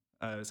NRE.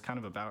 It was kind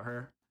of about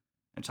her,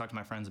 and talked to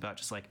my friends about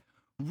just like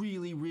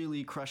really,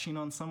 really crushing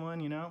on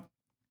someone, you know.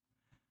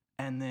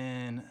 And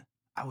then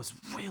I was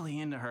really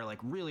into her, like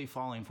really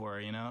falling for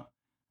her, you know?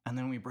 And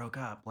then we broke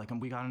up. Like,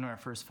 we got into our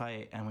first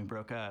fight and we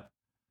broke up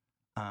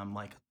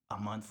like a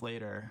month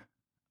later.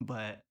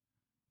 But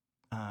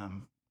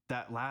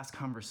that last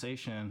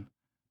conversation,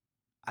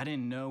 I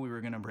didn't know we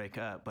were going to break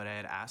up, but I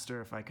had asked her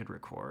if I could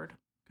record,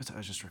 because I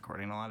was just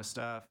recording a lot of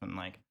stuff, and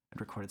like I'd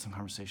recorded some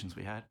conversations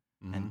we had.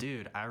 And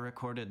dude, I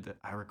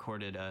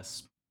recorded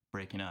us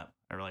breaking up.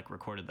 I like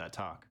recorded that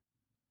talk.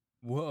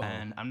 Whoa.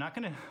 And I'm not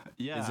gonna.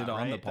 Yeah. Is it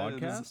on the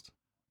podcast?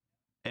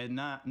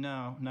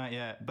 Not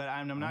yet. But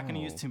I'm not gonna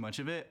use too much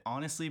of it,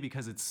 honestly,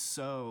 because it's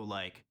so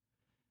like,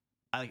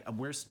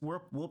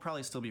 we'll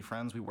probably still be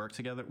friends. We worked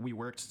together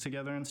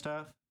and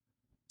stuff.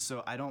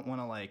 So I don't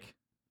want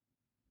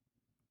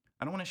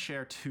to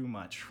share too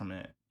much from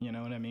it. You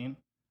know what I mean?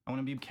 I want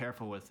to be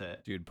careful with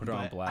it. Dude, put it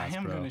on blast, I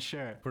am bro. gonna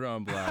share. Put it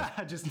on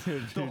blast.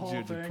 Dude,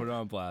 put it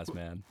on blast,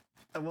 man.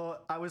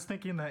 Well, I was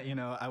thinking that, you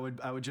know, I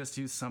would just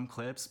use some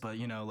clips, but,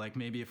 you know, like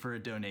maybe for a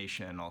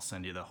donation, I'll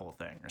send you the whole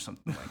thing or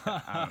something like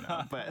that. I don't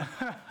know, but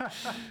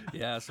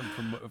yeah,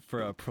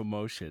 for a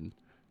promotional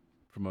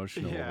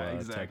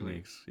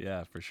techniques.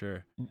 Yeah, for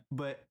sure.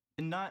 But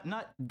I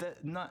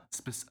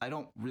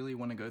don't really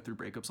want to go through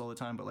breakups all the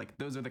time, but like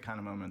those are the kind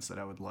of moments that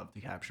I would love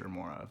to capture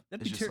more of.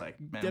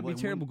 That'd be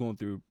terrible going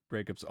through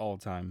breakups all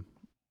the time.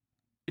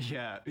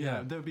 Yeah.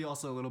 That'd be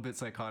also a little bit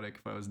psychotic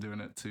if I was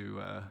doing it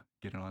to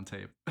get it on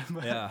tape.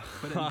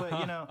 but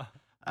you know,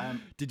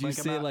 did you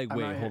say wait,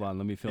 hold on,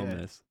 let me film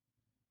this?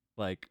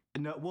 Like,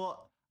 no,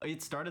 well,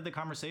 it started the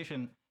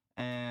conversation,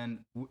 and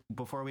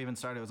before we even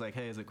started, it was like,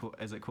 hey, is it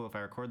cool if I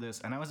record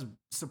this? And I was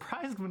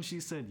surprised when she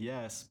said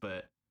yes,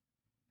 but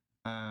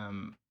you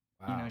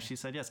know, she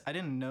said yes. I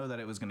didn't know that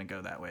it was going to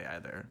go that way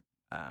either.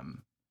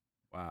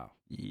 Wow.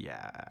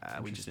 Yeah,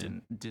 we just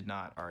did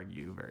not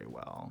argue very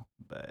well,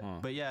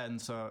 but yeah,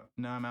 and so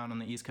now I'm out on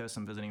the East Coast.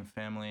 I'm visiting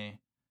family,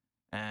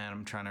 and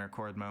I'm trying to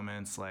record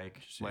moments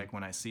like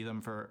when I see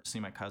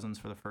my cousins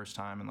for the first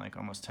time in like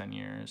almost 10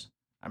 years.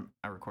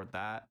 I record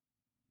that.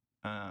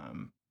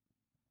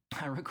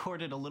 I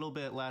recorded a little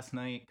bit last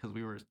night because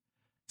we were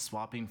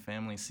swapping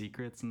family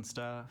secrets and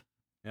stuff.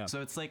 Yeah.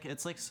 So it's like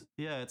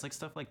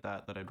stuff like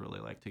that I'd really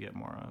like to get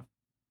more of.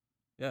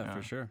 Yeah,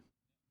 for sure.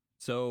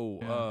 So,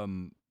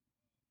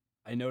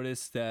 I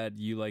noticed that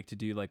you like to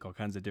do like all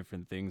kinds of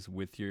different things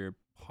with your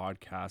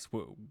podcast.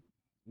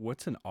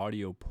 What's an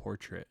audio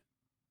portrait?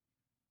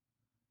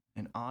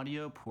 An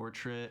audio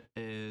portrait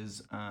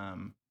is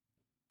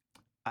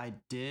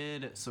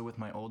with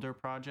my older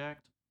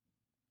project,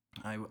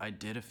 I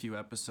did a few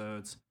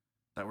episodes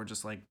that were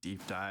just like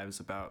deep dives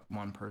about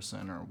one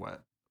person or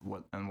what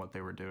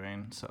they were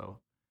doing. So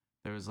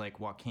there was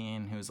like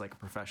Joaquin, who was like a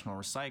professional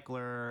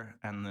recycler,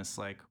 and this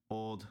like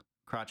old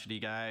crotchety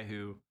guy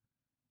who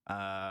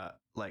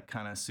like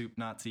kind of soup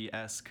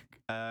Nazi-esque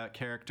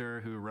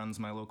character who runs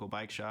my local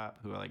bike shop,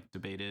 who I like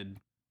debated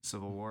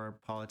Civil War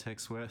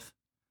politics with.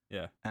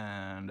 Yeah.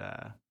 And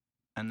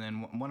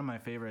then one of my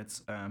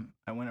favorites,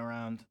 I went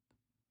around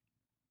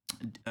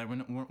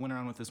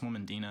with this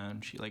woman, Dina,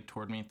 and she like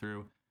toured me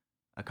through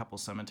a couple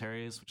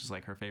cemeteries, which is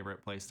like her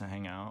favorite place to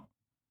hang out.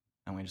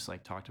 And we just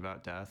like talked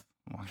about death,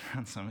 walked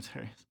around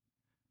cemeteries.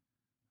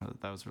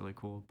 That was really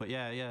cool. But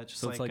yeah, just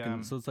so it's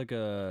like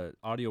a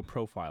audio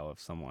profile of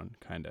someone,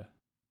 kind of.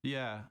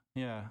 Yeah.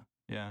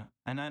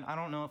 And I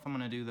don't know if I'm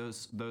gonna do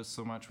those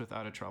so much with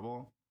Out of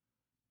Trouble,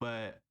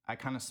 but I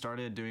kind of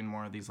started doing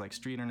more of these like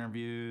street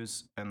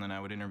interviews, and then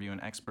I would interview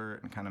an expert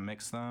and kind of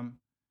mix them.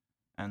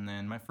 And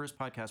then my first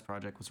podcast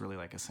project was really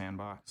like a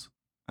sandbox.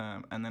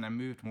 And then I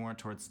moved more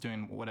towards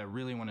doing what I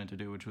really wanted to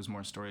do, which was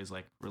more stories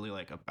like really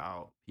like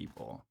about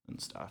people and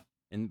stuff.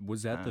 And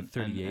was that the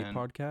 38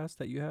 podcast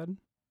that you had?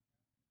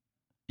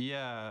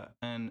 Yeah,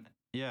 and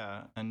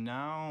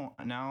now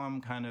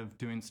I'm kind of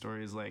doing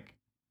stories like,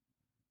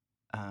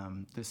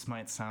 this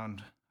might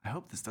sound, I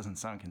hope this doesn't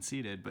sound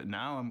conceited, but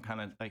now I'm kind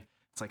of like,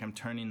 it's like I'm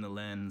turning the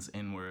lens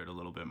inward a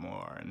little bit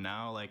more, and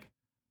now like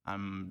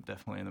I'm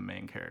definitely the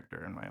main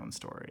character in my own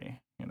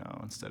story, you know,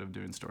 instead of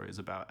doing stories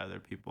about other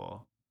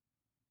people.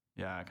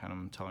 Yeah, I kind of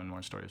am telling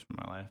more stories from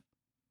my life.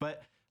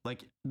 But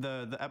like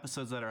the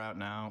episodes that are out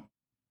now,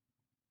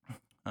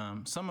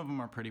 some of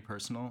them are pretty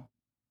personal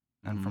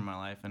and from my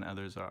life, and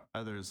others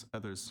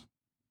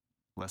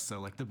less so.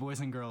 Like The Boys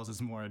and Girls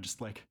is more just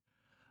like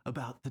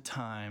about the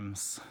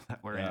times that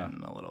we're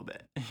in a little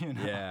bit, you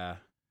know?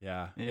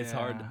 Yeah. It's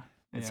hard.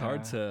 It's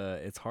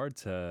hard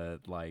to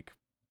like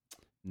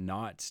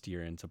not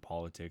steer into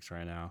politics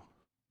right now.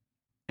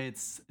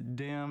 It's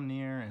damn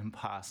near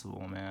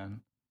impossible,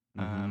 man.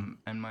 And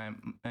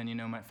you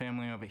know, my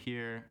family over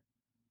here,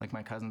 like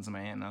my cousins and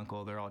my aunt and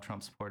uncle, they're all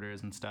Trump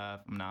supporters and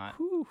stuff. I'm not.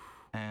 Whew.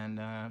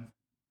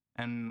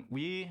 And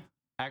we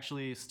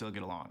actually still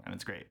get along, and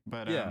it's great.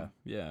 But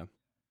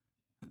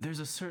there's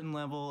a certain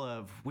level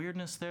of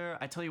weirdness there.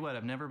 I tell you what,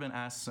 I've never been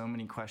asked so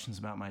many questions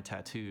about my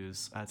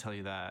tattoos. I tell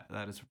you that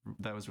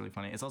was really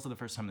funny. It's also the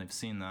first time they've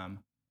seen them.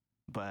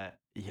 But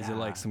yeah, is it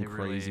like some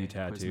crazy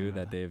tattoo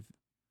that they've?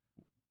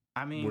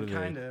 I mean,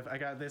 kind of. I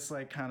got this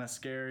like kind of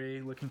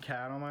scary looking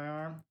cat on my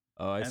arm.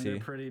 Oh, I see. They're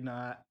pretty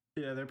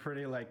they're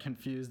pretty like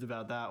confused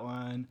about that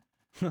one.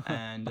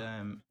 And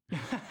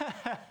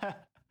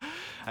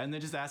and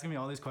they're just asking me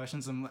all these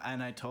questions, and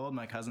I told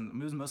my cousins,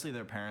 it was mostly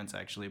their parents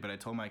actually, but I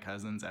told my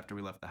cousins after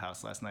we left the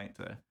house last night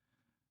to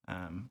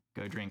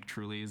go drink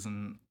Trulies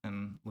and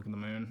look at the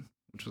moon,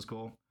 which was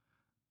cool.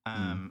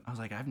 I was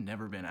like, I've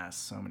never been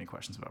asked so many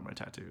questions about my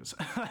tattoos.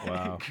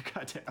 Wow.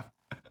 Goddamn.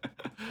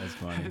 That's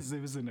funny.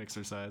 It was an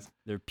exercise.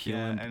 They're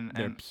peeling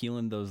they're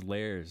peeling those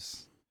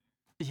layers.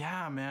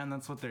 Yeah, man,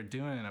 that's what they're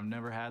doing. I've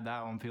never had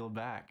that one peeled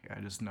back.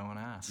 No one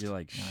asked. You're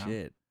like,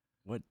 shit.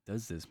 What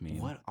does this mean?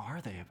 What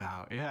are they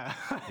about? Yeah.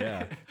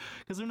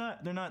 Because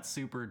they're not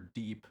super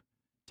deep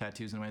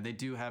tattoos in a way. They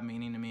do have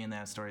meaning to me and they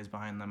have stories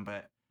behind them,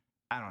 but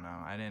I don't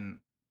know. I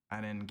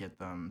didn't get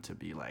them to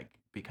be like,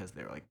 because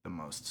they're like the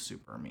most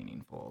super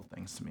meaningful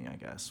things to me, I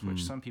guess,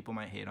 which some people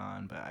might hate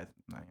on, but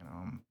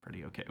I'm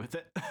pretty okay with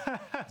it.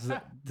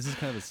 This is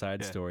kind of a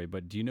side story,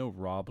 but do you know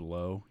Rob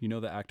Lowe? You know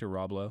the actor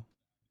Rob Lowe?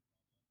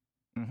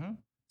 Mm-hmm.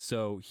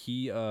 So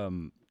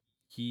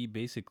he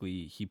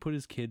basically put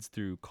his kids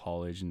through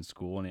college and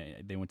school,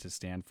 and they went to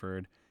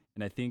Stanford,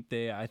 and I think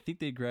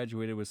they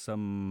graduated with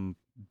some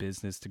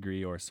business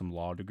degree or some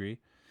law degree,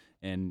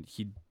 and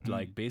he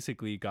like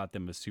basically got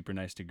them a super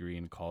nice degree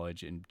in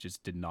college and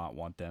just did not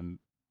want them.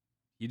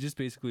 He just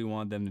basically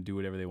wanted them to do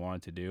whatever they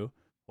wanted to do.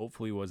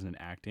 Hopefully it wasn't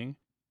acting.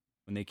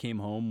 When they came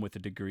home with a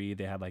degree,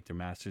 they had like their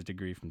master's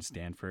degree from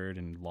Stanford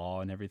and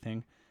law and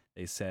everything.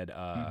 They said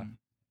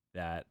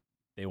that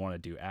they want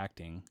to do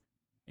acting,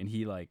 and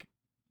he like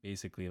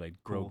basically like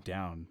Cool. broke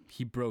down.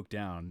 He broke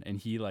down, and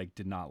he like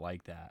did not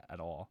like that at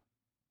all.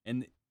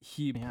 And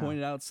he Yeah.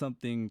 pointed out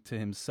something to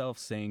himself,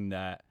 saying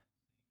that,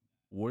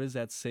 what does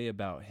that say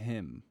about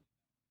him,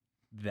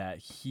 that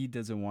he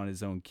doesn't want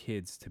his own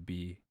kids to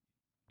be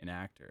an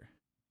actor?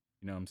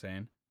 You know what I'm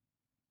saying?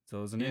 So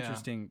it was an Yeah.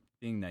 interesting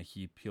thing that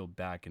he peeled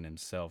back in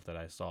himself that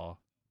I saw,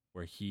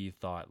 where he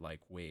thought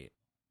like, wait,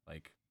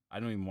 like I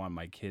don't even want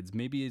my kids.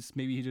 Maybe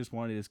he just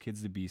wanted his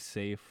kids to be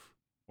safe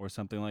or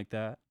something like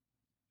that.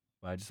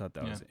 But I just thought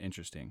that Yeah. was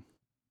interesting.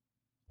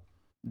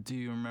 Do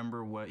you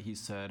remember what he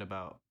said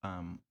about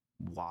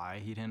why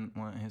he didn't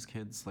want his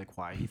kids? Like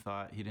why he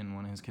thought he didn't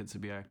want his kids to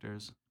be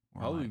actors?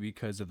 Or Probably like,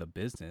 because of the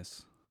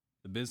business.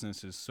 The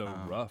business is so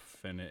Oh.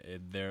 rough, and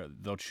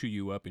they'll chew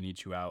you up and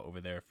eat you out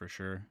over there for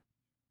sure.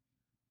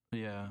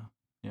 yeah,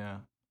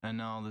 yeah.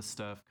 And all this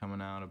stuff coming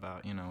out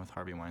about, you know, with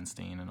Harvey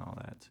Weinstein and all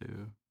that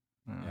too.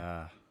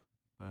 Yeah,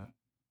 But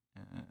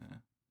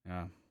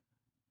yeah.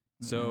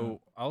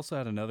 So I also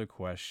had another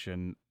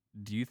question.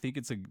 Do you think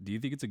it's a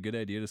good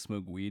idea to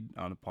smoke weed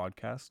on a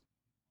podcast?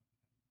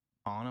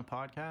 on a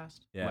podcast?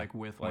 Yeah. Like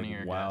with one of Like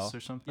your while- guests or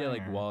something? Yeah,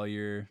 like or- while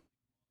you're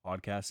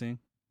podcasting.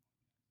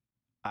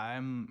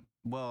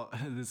 Well,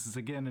 this is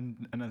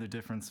again another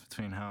difference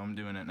between how I'm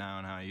doing it now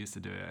and how I used to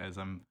do it, as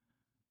I'm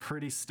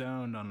pretty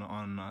stoned on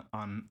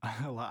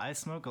a lot. I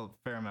smoke a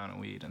fair amount of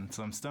weed, and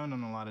so I'm stoned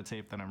on a lot of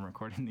tape that I'm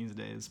recording these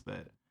days.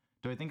 But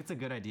do I think it's a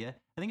good idea?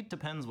 I think it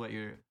depends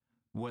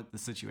what the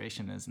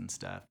situation is and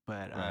stuff.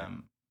 But Right.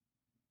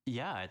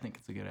 yeah, I think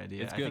it's a good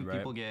idea. It's I good, think right?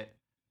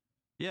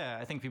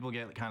 I think people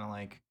get kind of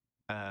like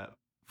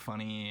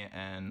funny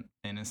and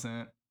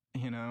innocent,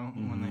 you know,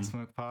 when they Mhm.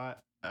 smoke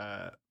pot.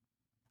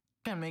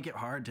 Can make it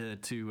hard to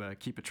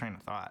keep a train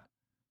of thought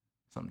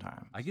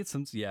sometimes. I get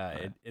some. Yeah,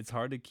 But- it's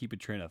hard to keep a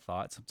train of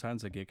thought.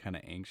 Sometimes I get kind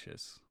of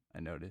anxious. I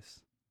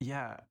notice.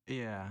 Yeah,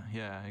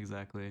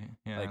 exactly.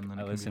 Yeah, Like, and then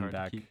I it can listen be hard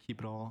back- to keep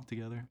it all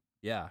together.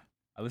 Yeah,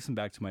 I listened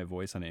back to my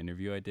voice on an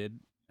interview I did.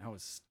 And I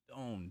was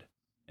stoned,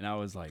 and I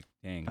was like,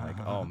 "Dang, like,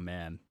 oh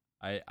man,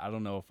 I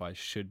don't know if I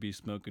should be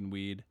smoking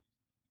weed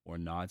or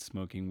not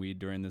smoking weed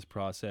during this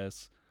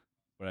process,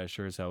 but I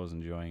sure as hell was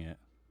enjoying it."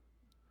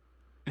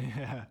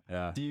 Yeah.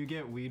 Yeah, Do you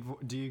get weed?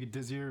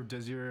 Does your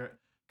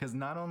because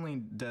not only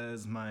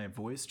does my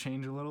voice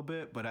change a little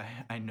bit, but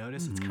I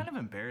notice it's Mhm. kind of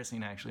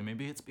embarrassing actually.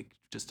 Maybe it's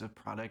just a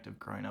product of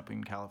growing up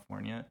in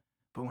California.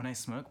 But when I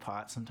smoke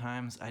pot,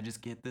 sometimes I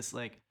just get this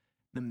like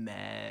the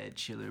mad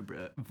chiller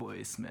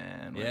voice,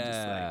 man. Where I just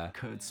Yeah. like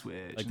code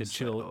switch. like and the just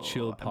chill oh,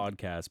 chill I'm-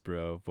 podcast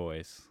bro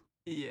voice.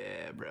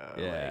 Yeah, bro.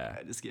 Yeah. Like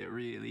I just get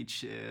really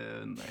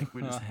chill and like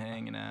we're just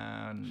hanging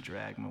out and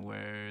drag my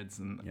words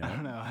and Yeah. I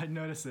don't know. I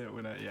notice it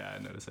when I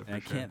notice it for And I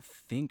sure. can't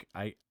think.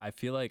 I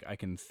feel like I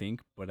can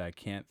think, but I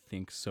can't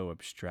think so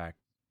abstract.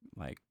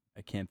 Like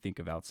I can't think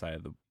of outside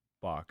of the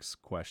box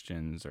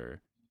questions,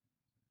 or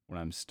when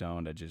I'm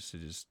stoned, it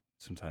just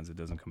sometimes it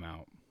doesn't come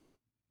out.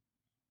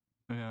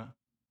 Yeah.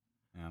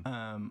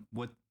 Yeah.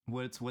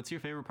 What's your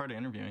favorite part of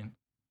interviewing?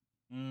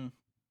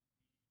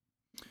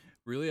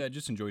 Really, I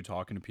just enjoy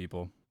talking to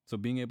people. So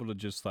being able to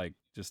just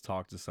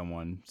talk to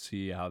someone,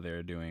 see how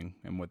they're doing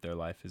and what their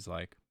life is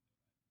like.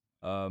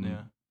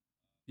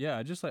 Yeah,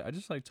 I just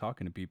like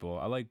talking to people.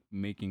 I like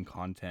making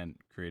content,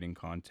 creating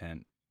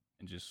content,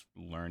 and just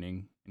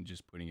learning and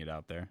just putting it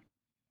out there.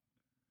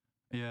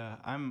 Yeah,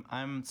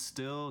 I'm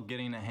still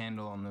getting a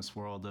handle on this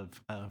world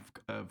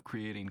of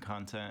creating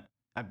content.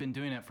 I've been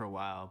doing it for a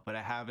while, but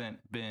I haven't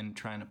been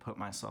trying to put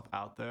myself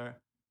out there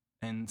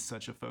in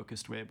such a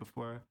focused way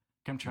before.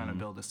 I'm trying to Mhm.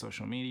 build a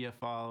social media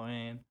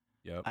following.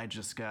 Yep. I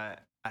just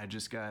got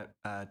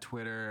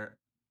Twitter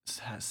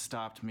has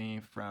stopped me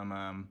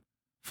from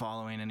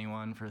following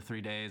anyone for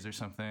 3 days or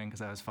something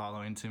because I was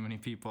following too many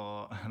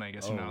people, and I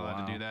guess you're Oh, not allowed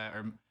to wow. do that,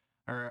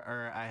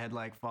 or I had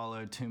like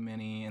followed too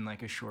many in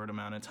like a short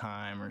amount of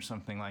time or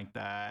something like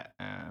that.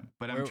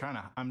 But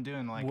I'm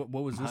doing like what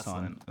was this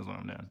on? hustling is what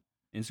I'm doing.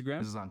 Instagram?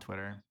 This is on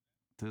Twitter.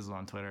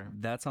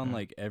 That's on Yeah.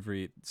 like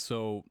every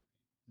so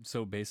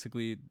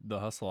basically the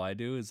hustle I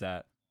do is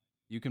that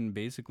you can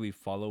basically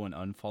follow and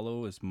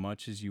unfollow as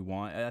much as you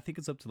want. I think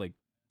it's up to like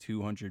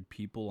 200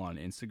 people on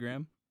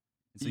Instagram.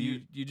 So you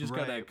just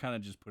gotta right. kind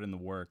of just put in the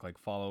work, like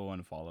follow,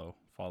 unfollow,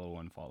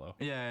 follow, unfollow.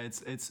 Yeah,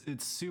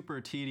 it's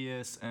super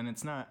tedious, and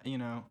it's not, you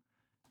know,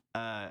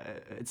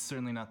 it's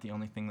certainly not the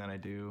only thing that I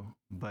do,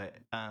 but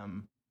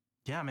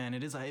yeah, man,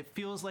 it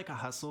feels like a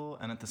hustle,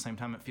 and at the same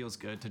time it feels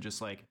good to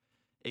just like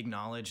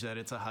acknowledge that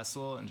it's a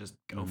hustle and just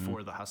go Mhm.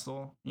 for the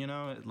hustle, you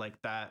know, like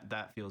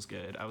that feels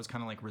good. I was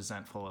kind of like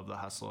resentful of the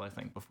hustle, I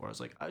think, before. I was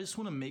like, I just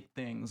want to make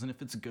things, and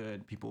if it's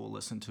good, people will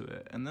listen to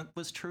it, and that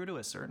was true to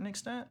a certain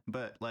extent,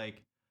 but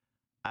like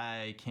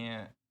I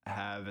can't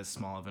have as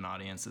small of an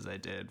audience as I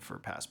did for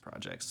past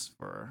projects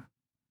for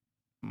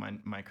my new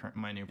And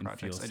feel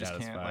projects. I just satisfied,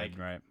 can't like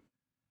right?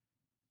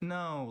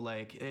 no,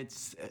 like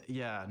it's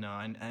yeah, no,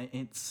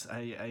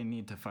 I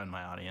need to find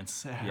my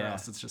audience, or Yeah.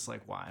 else it's just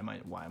like why am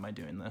I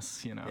doing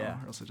this, you know?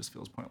 Yeah. Or else it just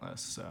feels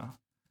pointless. So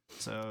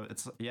it's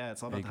all I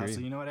about the agree.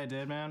 hustle. You know what I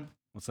did, man?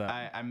 What's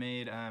that? I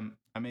made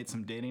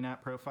some dating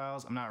app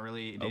profiles. I'm not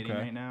really dating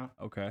right now,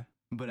 Okay.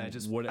 but I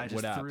just what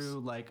apps? threw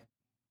like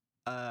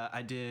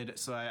I did.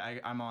 So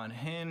I'm on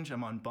Hinge,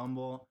 I'm on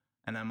Bumble,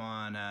 and I'm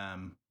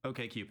on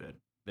OkCupid.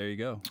 There you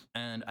go.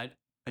 And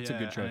That's a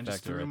good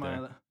trifecta right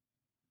there.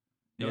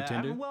 No Yeah,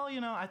 Tinder? well,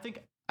 I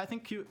think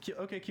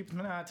OkCupid.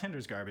 Nah,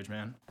 Tinder's garbage,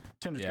 man.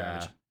 Tinder's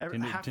Yeah.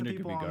 garbage. Half Tinder the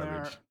could be people on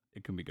garbage. there,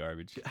 It can be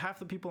garbage. half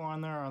the people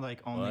on there are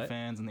like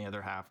OnlyFans, and the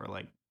other half are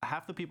like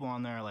half the people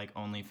on there are like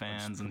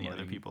OnlyFans, and the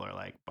other people are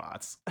like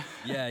bots.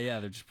 Yeah,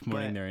 they're just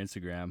promoting their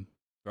Instagram.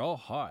 They're all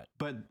hot.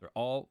 But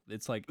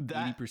It's like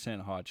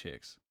 80% hot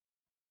chicks.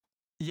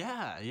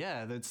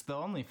 yeah, that's the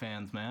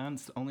OnlyFans, man.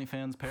 It's the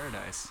OnlyFans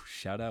paradise.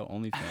 Shout out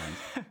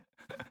OnlyFans.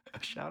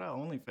 Shout out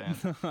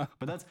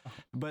OnlyFans.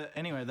 But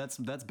anyway,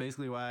 that's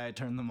basically why I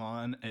turned them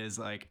on, is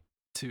like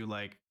to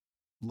like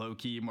low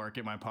key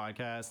market my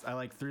podcast. I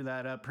like threw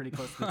that up pretty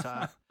close to the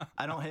top.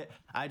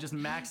 I just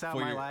max out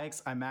my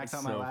likes. I max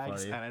out my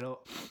likes, and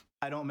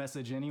I don't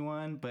message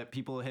anyone, but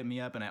people hit me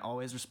up and I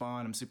always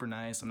respond. I'm super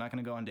nice. I'm not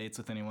going to go on dates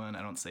with anyone.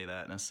 I don't say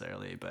that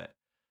necessarily, but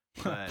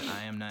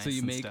I am nice.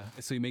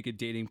 So you make a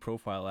dating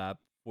profile app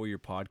for your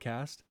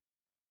podcast?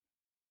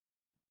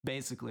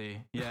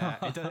 Basically, yeah.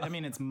 I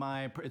mean, it's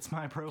my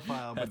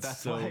profile, but that's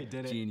so why I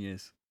did it.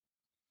 Genius.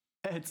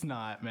 It's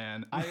not,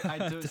 man.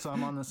 I do. So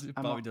I'm on this. It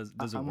probably does.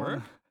 Does it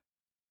work?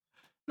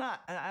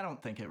 I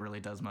don't think it really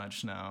does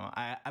much. No,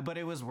 but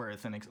it was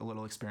worth a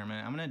little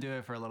experiment. I'm gonna do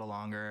it for a little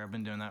longer. I've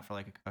been doing that for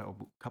like a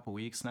couple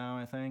weeks now,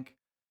 I think.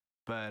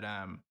 But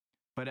I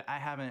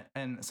haven't,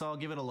 and so I'll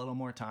give it a little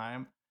more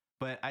time.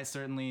 But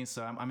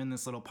I'm in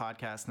this little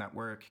podcast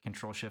network,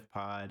 Control Shift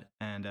Pod,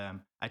 and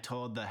I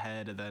told the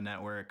head of the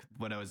network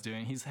what I was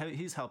doing. He's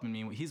helping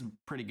me. He's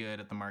pretty good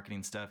at the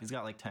marketing stuff. He's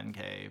got like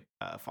 10K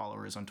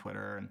followers on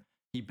Twitter, and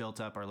he built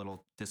up our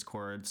little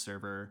Discord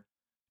server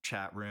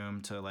chat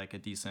room to like a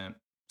decent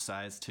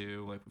size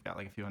too. Like we've got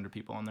like a few hundred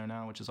people on there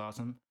now, which is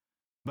awesome.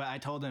 But I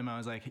told him, I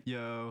was like,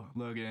 yo,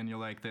 Logan,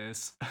 you'll like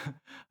this.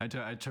 I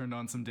turned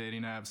on some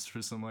dating apps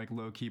for some like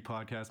low key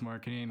podcast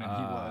marketing, and he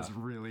was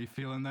really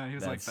feeling that. He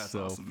was like, that's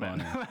so awesome,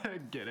 funny. Man. I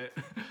get it.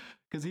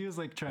 Because he was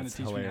like trying to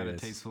teach me how to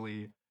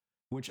tastefully,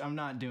 which I'm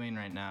not doing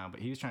right now, but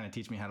he was trying to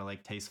teach me how to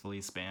like tastefully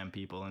spam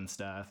people and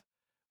stuff,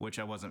 which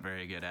I wasn't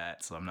very good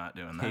at. So I'm not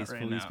doing that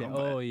right now.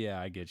 Oh, yeah,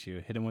 I get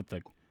you. Hit him with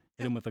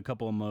a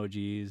couple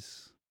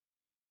emojis.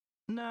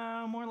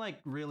 No, more like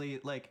really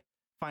like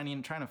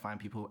trying to find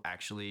people who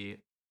actually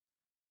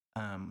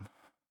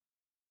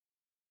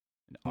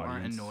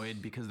aren't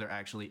annoyed because they're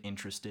actually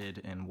interested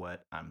in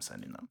what I'm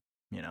sending them,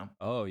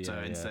 Oh yeah. So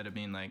instead of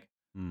being like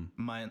we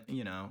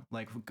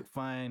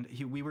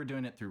were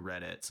doing it through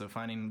Reddit, so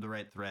finding the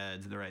right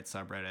threads, the right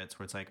subreddits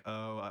where it's like,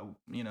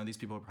 these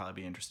people would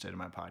probably be interested in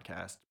my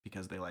podcast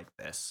because they like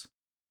this,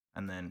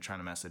 and then trying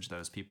to message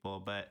those people.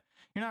 But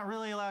you're not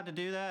really allowed to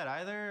do that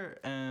either,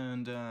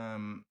 and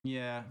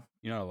yeah,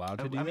 you're not allowed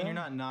to do that? I mean, you're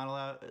not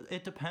allowed.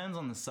 It depends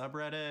on the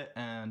subreddit,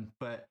 I'm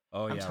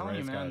telling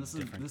you, man, this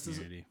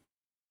is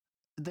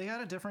they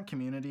got a different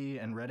community,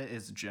 and Reddit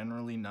is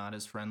generally not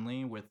as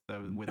friendly with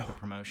the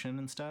promotion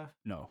and stuff.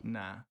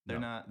 They're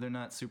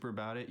not super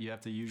about it. You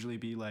have to usually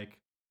be like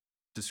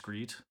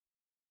discreet,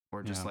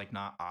 or just like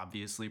not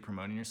obviously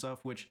promoting yourself,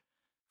 which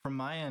from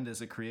my end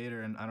as a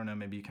creator, and I don't know,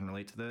 maybe you can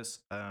relate to this,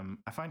 I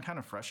find kind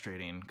of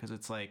frustrating, because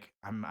it's like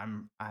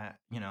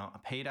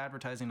paid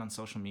advertising on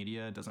social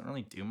media doesn't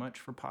really do much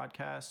for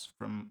podcasts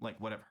from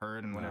like what I've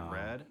heard and what I've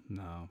read.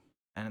 No.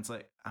 And it's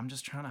like, I'm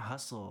just trying to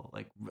hustle.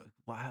 Like,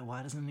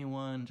 why doesn't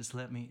anyone just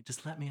let me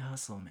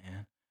hustle,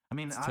 man? I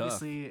mean,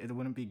 obviously it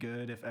wouldn't be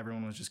good if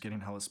everyone was just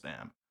getting hella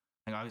spam.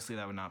 Like, obviously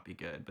that would not be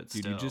good, but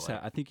dude, still,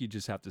 I think you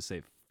just have to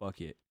say fuck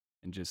it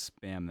and just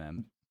spam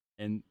them.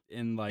 And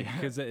like,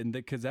 cause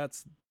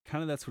that's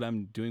what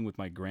I'm doing with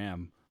my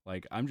gram.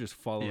 Like, I'm just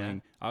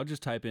following, I'll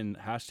just type in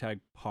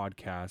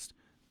 #podcast,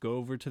 go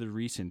over to the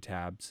recent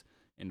tabs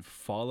and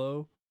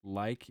follow,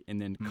 like,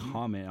 and then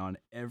comment on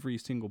every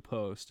single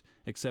post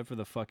except for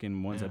the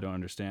fucking ones I don't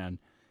understand,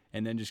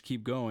 and then just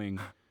keep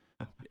going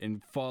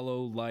and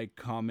follow, like,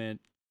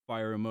 comment,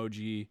 fire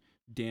emoji,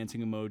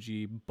 dancing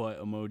emoji, butt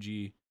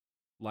emoji,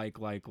 like,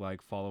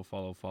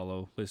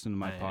 follow, listen to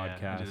my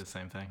podcast. I do the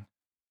same thing.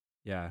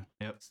 Yeah.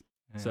 Yep.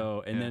 Yeah.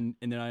 So and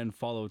then I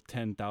unfollow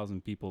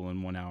 10,000 people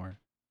in 1 hour.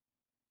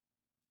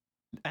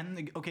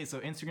 And so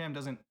Instagram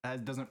doesn't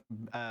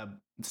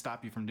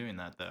stop you from doing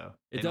that, though.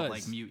 It does. Don't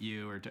like mute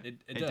you or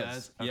it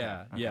does. Okay.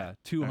 Yeah. Okay. Yeah.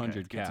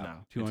 200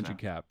 cap. 200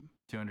 cap.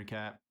 200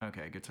 cap.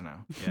 Okay, good to know.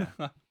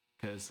 Yeah.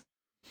 Because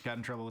got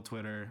in trouble with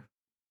Twitter.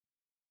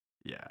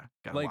 Yeah.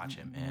 Gotta watch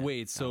it, man.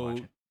 Wait, so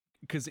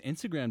because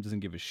Instagram doesn't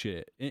give a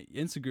shit.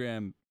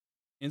 Instagram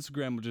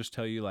will just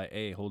tell you like,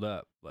 hey, hold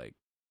up, like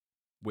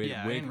wait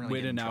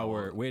an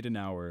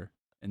hour,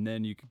 and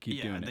then you can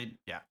keep doing it.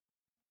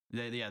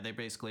 They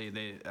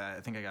basically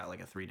I think I got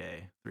like a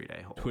 3-day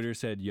hold. Twitter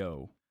said,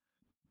 yo,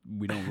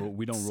 we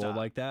don't roll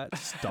like that.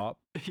 Stop.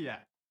 Yeah.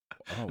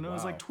 Oh, and I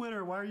was like,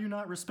 Twitter, why are you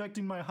not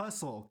respecting my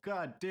hustle?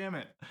 God damn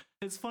it.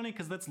 It's funny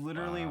because that's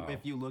literally,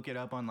 if you look it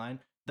up online,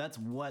 that's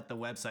what the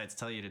websites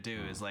tell you to do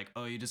is like,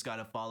 oh, you just got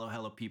to follow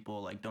hella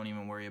people, like don't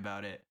even worry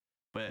about it.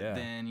 But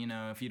then, you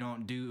know, if you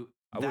don't do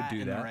that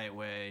in the right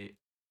way,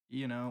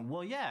 you know,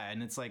 well, yeah.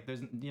 And it's like,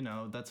 there's, you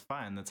know, that's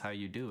fine. That's how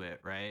you do it.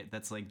 Right.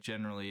 That's like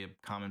generally a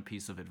common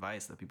piece of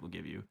advice that people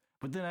give you.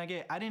 But then I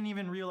didn't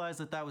even realize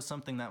that was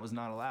something that was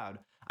not allowed.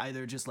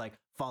 Either just like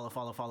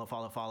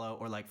follow,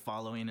 or like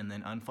following and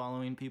then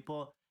unfollowing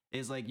people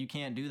is like, you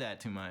can't do that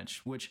too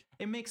much, which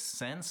it makes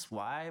sense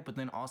why, but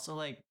then also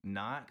like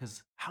not,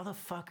 because how the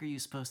fuck are you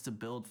supposed to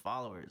build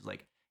followers?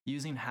 Like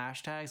using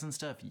hashtags and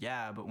stuff.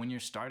 Yeah. But when you're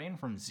starting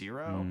from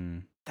zero,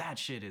 that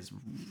shit is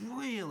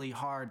really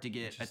hard to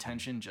get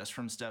attention just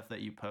from stuff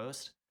that you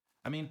post.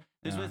 I mean,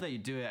 there's ways that you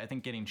do it. I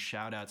think getting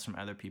shout outs from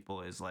other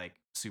people is like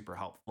super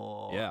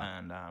helpful. Yeah.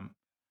 And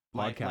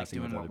like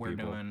doing what we're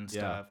doing and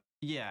stuff.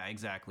 Yeah,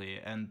 exactly.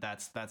 And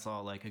that's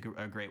all like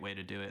a great way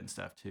to do it and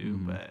stuff too.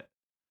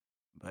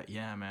 But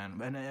yeah,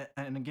 man.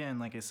 And again,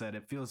 like I said,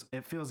 it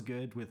feels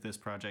good with this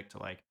project to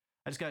like,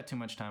 I just got too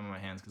much time on my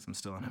hands because I'm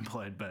still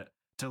unemployed, but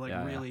to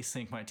like really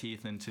sink my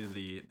teeth into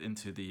the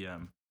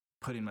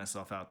putting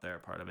myself out there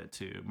part of it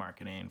too,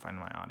 marketing,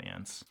 finding my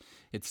audience.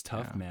 It's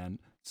tough, man.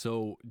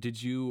 So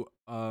did you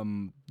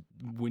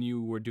when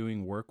you were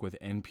doing work with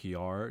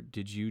NPR,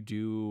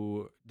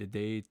 did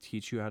they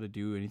teach you how to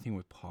do anything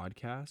with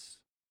podcasts?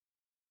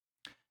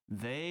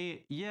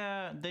 They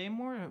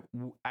more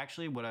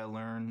actually what I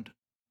learned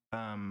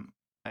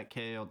at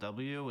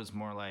KALW was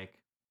more like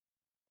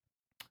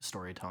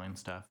storytelling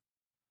stuff.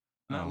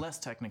 Not less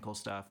technical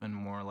stuff and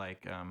more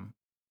like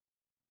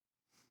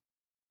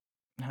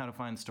how to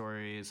find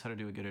stories, how to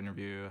do a good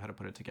interview, how to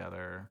put it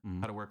together,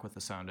 how to work with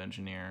a sound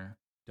engineer.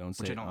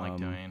 Which I don't like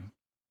doing.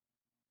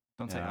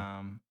 Don't say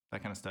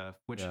that kind of stuff.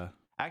 Which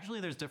actually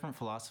there's different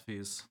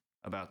philosophies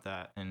about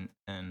that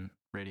in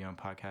radio and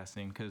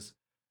podcasting, because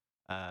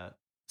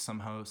some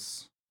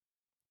hosts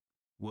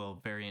will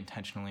very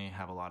intentionally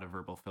have a lot of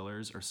verbal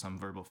fillers or some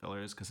verbal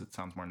fillers because it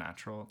sounds more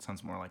natural. It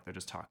sounds more like they're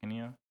just talking to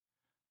you.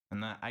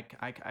 And that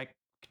I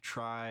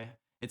try.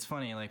 It's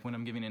funny, like when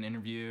I'm giving an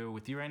interview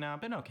with you right now,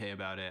 I've been okay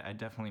about it. I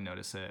definitely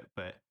notice it,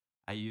 but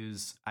I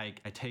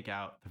take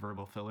out the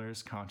verbal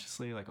fillers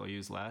consciously, like I'll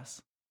use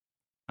less.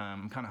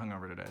 I'm kind of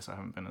hungover today, so I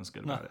haven't been as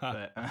good about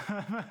it.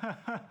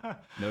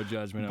 But no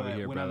judgment over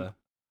here, brother.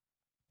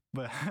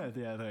 But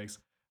yeah, thanks.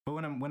 But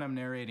when I'm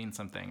narrating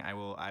something, I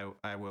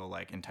will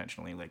like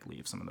intentionally like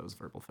leave some of those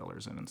verbal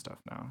fillers in and stuff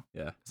now.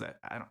 Yeah, because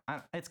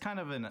it's kind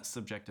of a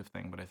subjective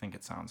thing, but I think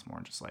it sounds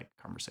more just like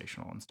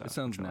conversational and stuff. It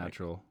sounds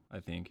natural, I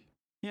think.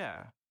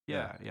 Yeah,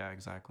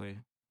 exactly.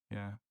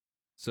 Yeah.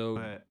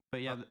 So,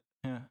 but yeah,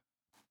 yeah.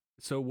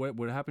 So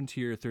what happened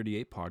to your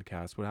 38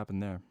 podcast? What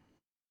happened there?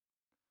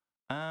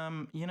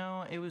 You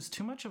know, it was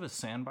too much of a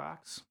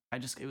sandbox.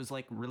 It was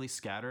like really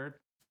scattered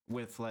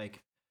with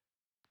like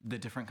the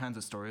different kinds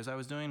of stories I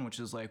was doing, which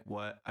is like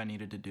what I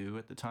needed to do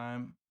at the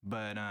time.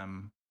 But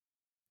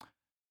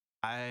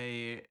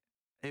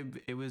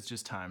it was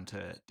just time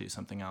to do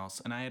something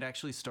else. And I had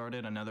actually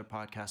started another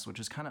podcast, which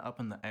is kind of up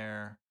in the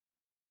air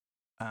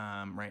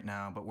right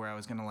now, but where I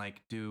was going to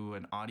like do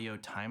an audio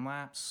time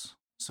lapse.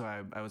 So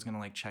I was going to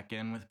like check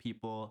in with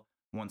people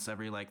once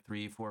every like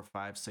 3, 4,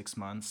 5, 6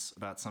 months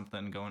about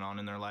something going on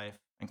in their life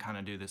and kind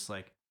of do this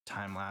like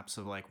time lapse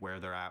of like where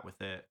they're at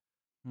with it.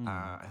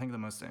 I think the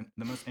most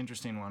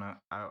interesting one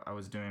I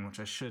was doing, which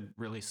I should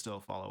really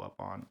still follow up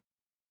on,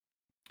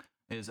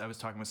 is I was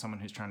talking with someone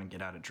who's trying to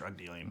get out of drug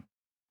dealing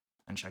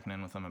and checking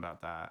in with them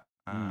about that.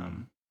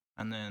 And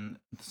then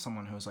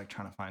someone who was like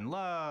trying to find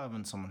love,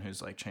 and someone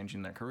who's like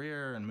changing their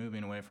career and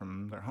moving away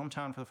from their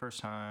hometown for the first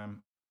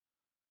time.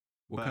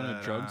 What kind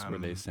of drugs were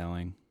they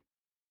selling?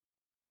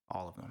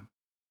 All of them.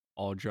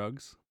 All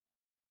drugs?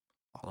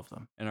 All of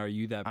them. And are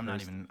you that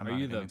person? I'm not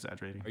even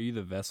exaggerating. Are you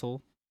the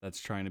vessel that's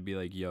trying to be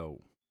like,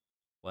 yo,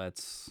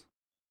 let's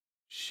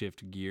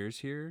shift gears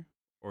here?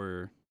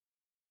 Or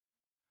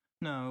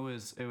no,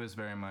 it was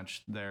very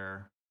much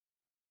their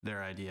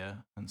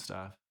idea and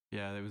stuff.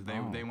 Yeah,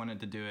 they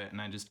wanted to do it,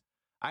 and I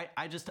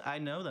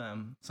know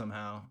them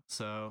somehow.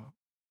 So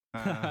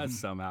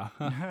somehow.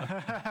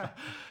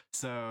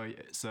 so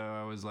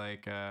I was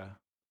like,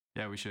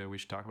 yeah, we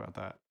should talk about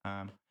that.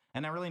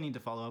 And I really need to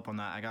follow up on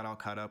that. I got all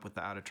caught up with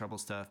the out of trouble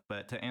stuff.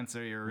 But to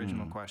answer your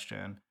original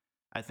question,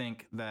 I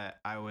think that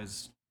I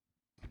was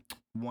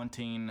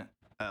wanting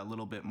a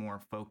little bit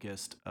more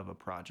focused of a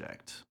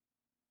project.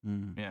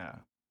 Yeah,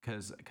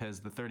 because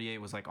the 38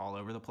 was like all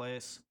over the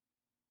place.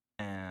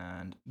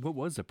 And what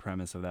was the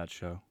premise of that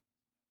show?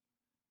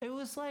 It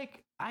was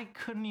like, I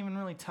couldn't even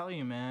really tell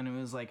you, man. It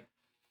was like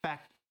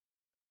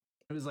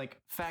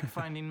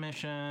fact-finding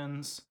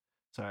missions.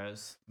 Sorry, I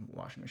was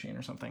washing machine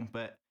or something,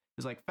 but it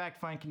was like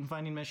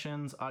fact-finding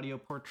missions, audio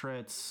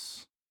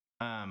portraits,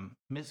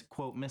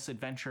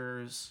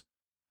 misadventures.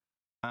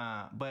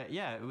 But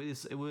yeah,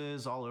 it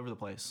was all over the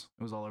place.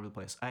 It was all over the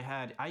place.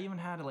 I even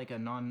had like a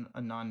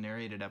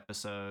non-narrated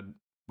episode,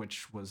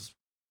 which was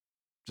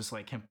just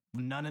like him.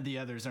 None of the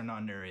others are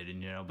non-narrated,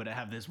 you know, but I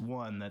have this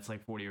one that's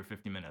like 40 or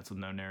 50 minutes with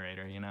no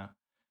narrator, you know.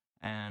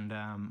 And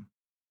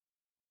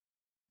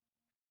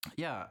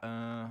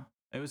yeah,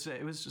 it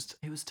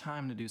was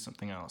time to do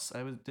something else.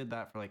 Did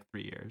that for like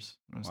 3 years.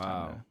 It was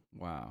time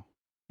Wow.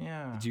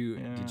 Wow. to,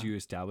 yeah. Did you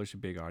establish a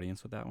big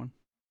audience with that one?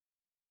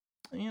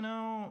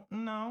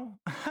 No.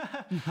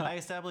 I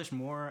established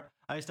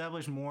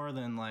more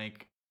than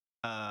like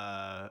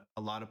a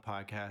lot of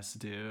podcasts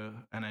do,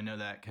 and I know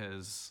that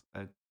because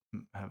I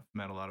have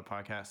met a lot of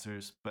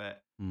podcasters.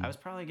 But I was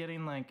probably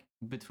getting like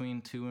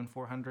between 200 and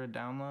 400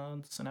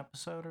 downloads an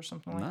episode or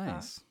something like that.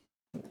 Nice.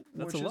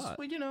 That's a lot.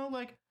 Well,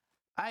 like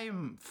I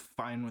am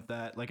fine with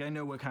that. Like I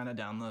know what kind of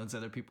downloads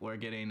other people are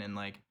getting, and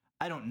like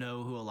I don't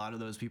know who a lot of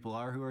those people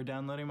are who are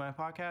downloading my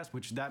podcast,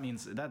 which that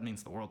means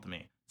the world to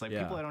me. It's like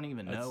people I don't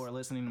even know are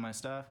listening to my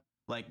stuff.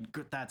 Like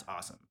that's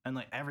awesome. And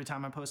like every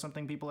time I post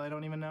something, people I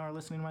don't even know are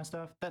listening to my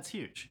stuff. That's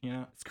huge, you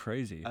know? It's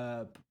crazy.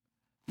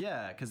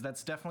 Yeah, because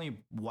that's definitely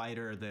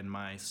wider than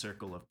my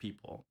circle of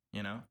people,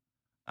 you know?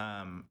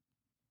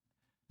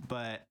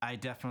 But I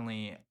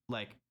definitely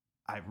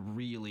I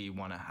really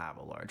want to have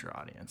a larger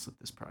audience with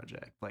this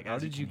project. Like, how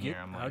did you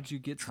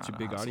get such a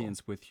big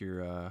audience with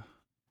your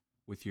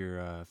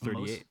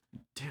 38?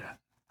 Dude,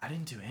 I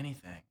didn't do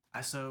anything.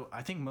 I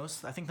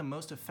think the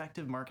most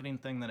effective marketing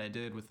thing that I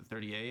did with the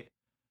 38,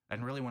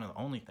 and really one of the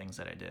only things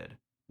that I did,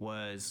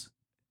 was,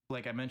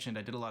 like I mentioned,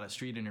 I did a lot of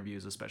street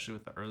interviews, especially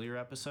with the earlier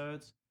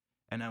episodes,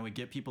 and I would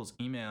get people's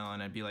email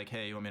and I'd be like,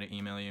 hey, you want me to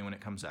email you when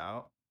it comes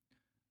out?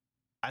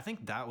 I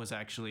think that was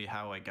actually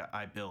how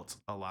I built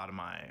a lot of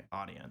my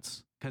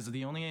audience, because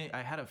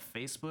I had a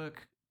Facebook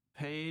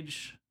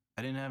page.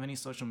 I didn't have any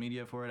social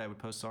media for it. I would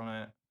post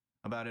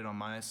about it on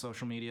my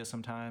social media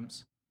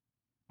sometimes,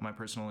 on my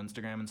personal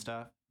Instagram and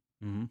stuff.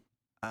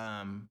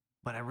 Mm-hmm.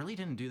 But I really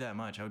didn't do that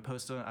much. I would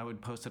post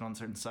it on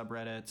certain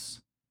subreddits.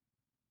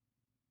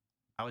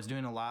 I was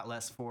doing a lot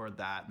less for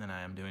that than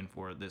I am doing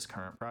for this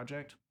current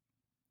project.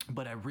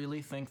 But I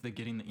really think that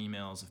getting the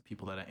emails of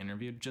people that I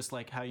interviewed, just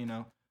like how,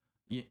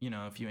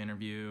 if you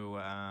interview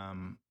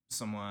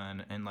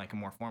someone in like a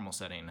more formal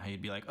setting, how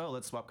you'd be like, oh,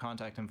 let's swap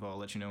contact info, I'll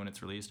let you know when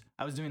it's released.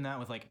 I was doing that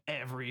with like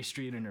every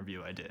street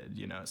interview I did,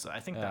 so I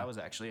think that was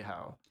actually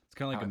how it's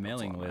kind of like a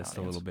mailing list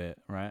a little bit,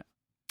 right?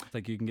 It's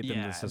like you can get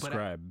them to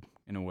subscribe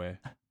in a way.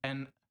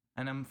 And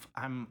I'm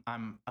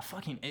a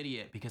fucking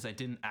idiot because I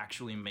didn't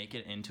actually make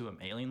it into a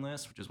mailing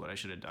list, which is what I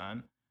should have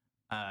done.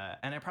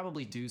 And I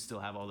probably do still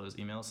have all those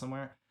emails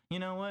somewhere. You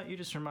know what? You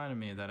just reminded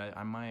me that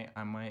I might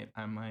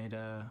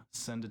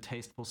send a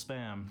tasteful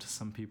spam to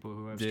some people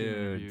who I've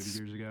interviewed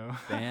years ago.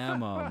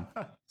 Spam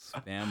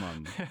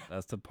them.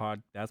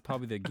 That's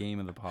probably the game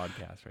of the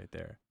podcast right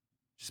there.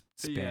 Just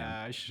spam.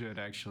 Yeah, I should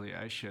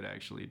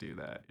actually do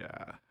that.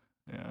 Yeah.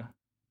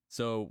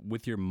 So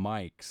with your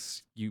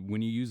mics,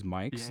 when you use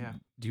mics,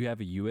 do you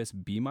have a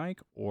USB mic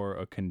or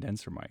a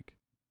condenser mic?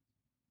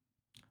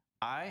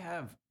 I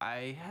have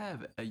a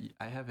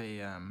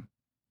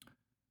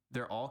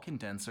they're all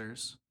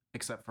condensers,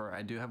 except for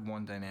I do have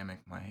one dynamic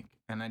mic,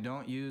 and I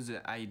don't use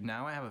it. I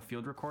have a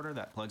field recorder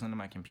that plugs into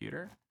my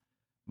computer,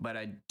 but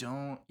I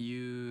don't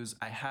use.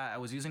 I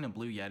was using a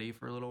Blue Yeti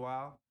for a little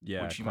while,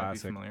 which you might be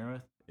familiar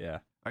with. Yeah.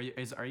 Are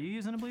you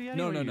using a Blue Yeti?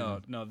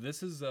 No.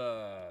 This is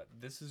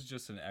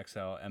just an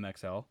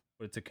MXL,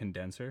 but it's a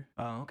condenser.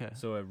 Oh, okay.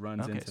 So it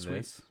runs into sweet.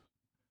 this.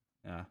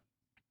 Yeah.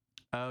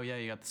 Oh yeah,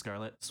 you got the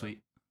Scarlett.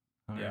 Sweet.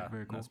 All right,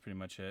 very cool. That's pretty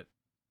much it.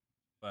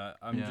 But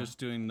I'm just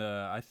doing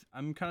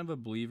I'm kind of a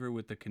believer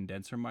with the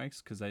condenser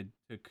mics because I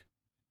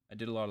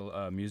did a lot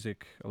of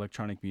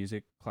electronic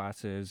music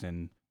classes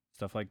and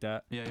stuff like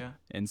that. Yeah.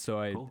 And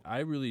so I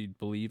really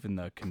believe in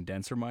the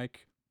condenser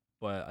mic.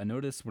 But I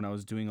noticed when I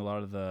was doing a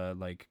lot of the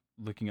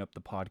looking up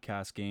the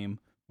podcast game,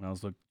 when I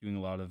was doing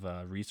a lot of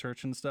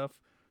research and stuff,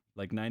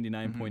 like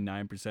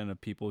 99.9% of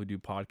people who do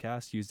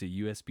podcasts use a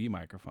USB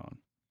microphone.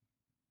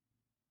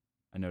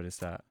 I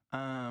noticed that.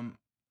 And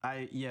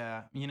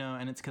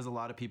it's because a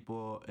lot of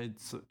people,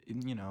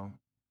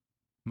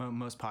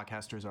 most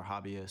podcasters are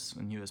hobbyists,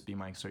 and USB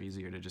mics are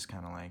easier to just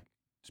kind of like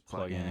just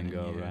plug in and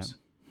go, use.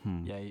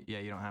 Right? Yeah.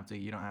 You don't have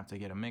to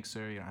get a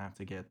mixer. You don't have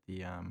to get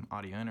the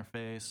audio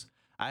interface.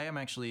 I am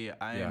a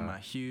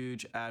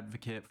huge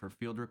advocate for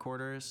field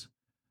recorders,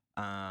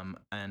 and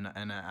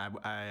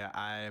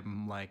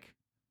I'm like,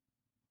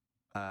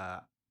 I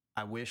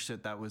wish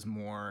that was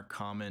more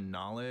common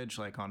knowledge,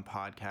 like on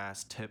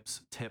podcast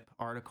tip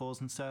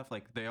articles and stuff.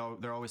 Like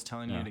they're always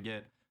telling you to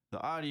get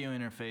the audio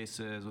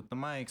interfaces with the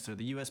mics or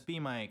the USB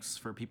mics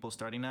for people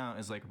starting out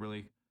is like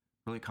really,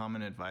 really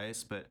common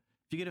advice. But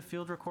if you get a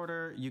field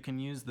recorder, you can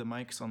use the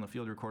mics on the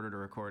field recorder to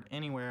record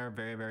anywhere,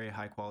 very, very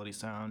high quality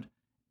sound.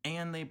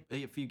 And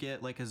if you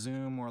get like a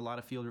Zoom or a lot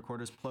of field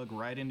recorders, plug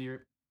right into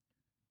your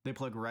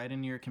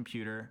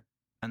computer,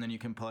 and then you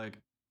can plug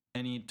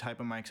any type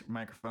of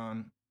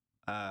microphone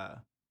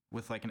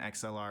with like an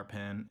XLR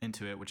pin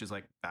into it, which is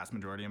like vast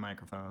majority of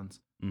microphones.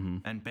 Mm-hmm.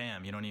 And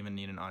bam, you don't even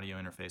need an audio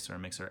interface or a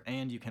mixer,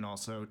 and you can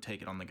also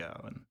take it on the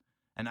go.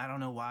 And I don't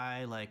know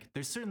why, like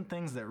there's certain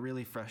things that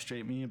really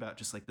frustrate me about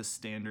just like the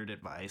standard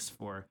advice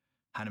for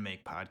how to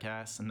make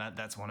podcasts, and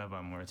that's one of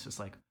them where it's just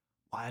like,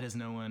 why does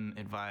no one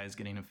advise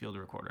getting a field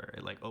recorder?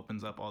 It like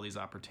opens up all these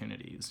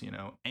opportunities, you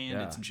know,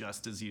 and it's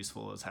just as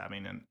useful as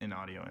having an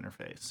audio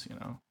interface, you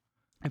know.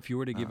 If you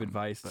were to give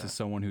advice to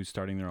someone who's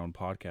starting their own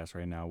podcast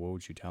right now, what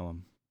would you tell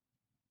them?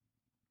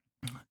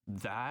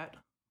 That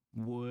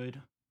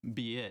would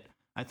be it.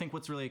 I think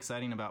what's really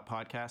exciting about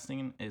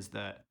podcasting is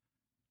that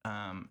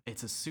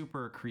it's a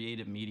super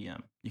creative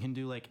medium. You can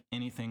do like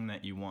anything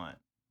that you want,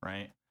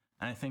 right?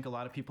 And I think a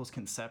lot of people's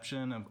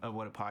conception of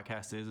what a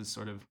podcast is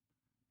sort of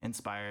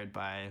inspired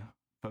by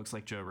folks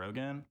like Joe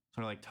Rogan,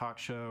 sort of like talk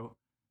show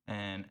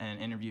and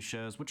interview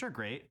shows, which are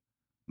great,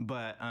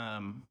 but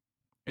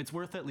it's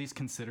worth at least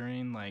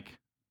considering like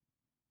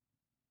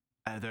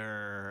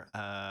other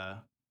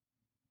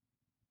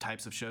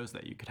types of shows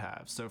that you could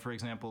have. So for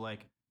example,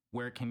 like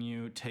where can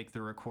you take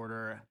the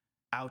recorder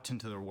out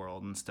into the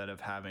world instead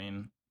of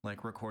having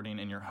like recording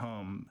in your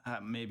home?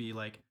 Maybe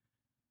like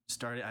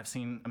I'm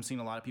seeing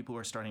a lot of people who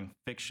are starting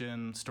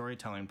fiction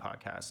storytelling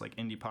podcasts, like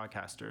indie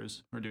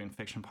podcasters who are doing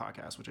fiction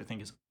podcasts, which I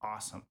think is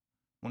awesome.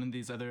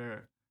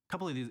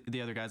 Couple of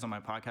the other guys on my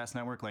podcast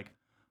network, like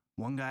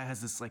one guy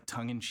has this like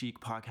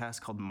tongue-in-cheek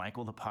podcast called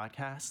Michael the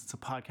Podcast. It's a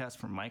podcast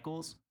for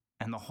Michaels,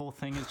 and the whole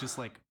thing is just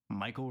like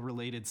Michael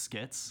related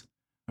skits.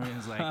 I mean,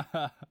 it's like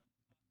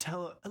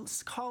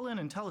let's call in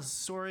and tell us a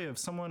story of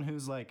someone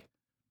who's like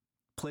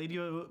played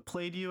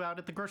you out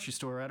at the grocery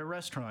store or at a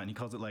restaurant. He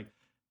calls it like,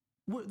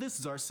 this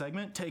is our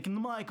segment, Taking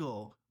the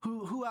Michael.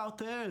 Who out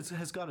there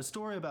has got a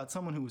story about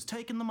someone who was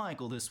taking the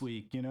Michael this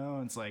week, you know?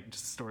 And it's like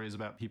just stories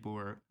about people who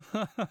are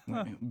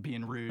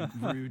being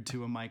rude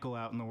to a Michael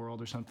out in the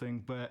world or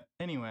something. But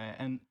anyway,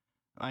 and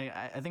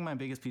I think my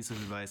biggest piece of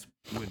advice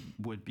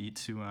would be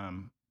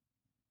to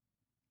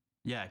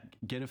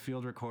get a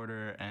field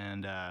recorder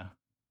and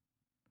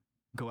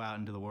go out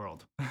into the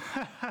world.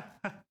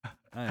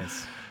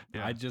 Nice.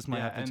 Yeah. I just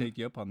might have to take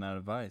you up on that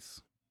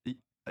advice.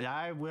 Yeah,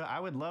 I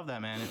would love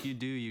that, man. If you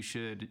do, you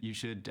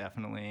should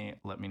definitely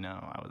let me know.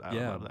 I would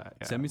love that.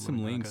 Yeah, send me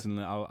some links and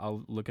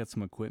I'll look at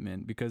some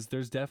equipment, because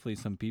there's definitely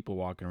some people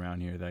walking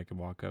around here that I could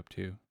walk up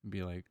to and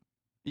be like,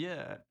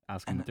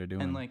 ask them what they're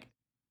doing. And like,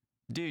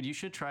 dude, you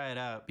should try it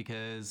out,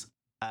 because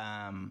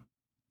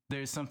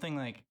there's something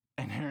like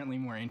inherently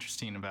more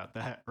interesting about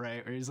that,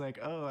 right? Where he's like,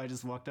 oh, I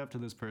just walked up to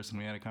this person,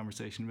 we had a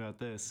conversation about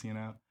this, you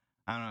know?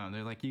 I don't know.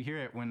 They're like, you hear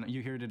it when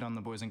you heard it on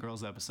the Boys and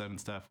Girls episode and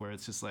stuff, where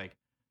it's just like,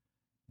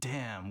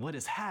 damn, what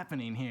is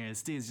happening here?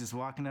 This dude's just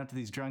walking up to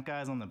these drunk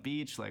guys on the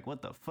beach, like,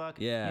 what the fuck?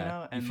 Yeah, you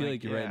know? And you feel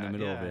like you're right in the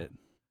middle of it.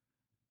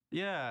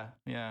 Yeah.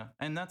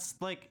 And that's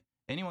like,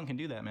 anyone can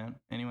do that, man.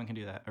 Anyone can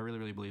do that. I really,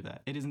 really believe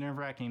that. It is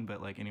nerve-wracking,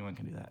 but like anyone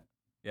can do that.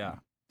 Yeah.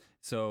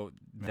 So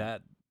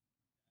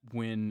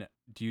do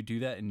you do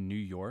that in New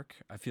York?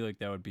 I feel like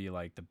that would be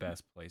like the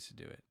best place to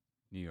do it.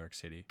 New York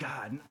City.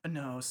 God,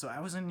 no. So I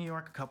was in New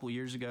York a couple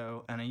years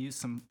ago, and I used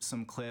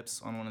some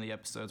clips on one of the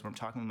episodes where I'm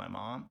talking with my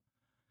mom.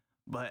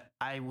 But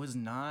I was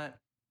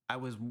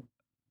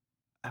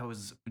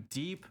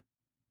deep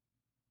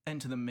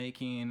into the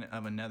making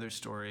of another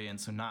story, and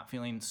so not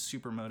feeling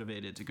super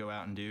motivated to go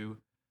out and do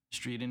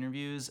street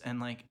interviews. And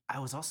like, I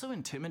was also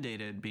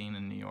intimidated being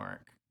in New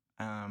York,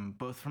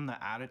 both from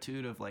the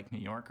attitude of like New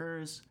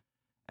Yorkers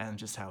and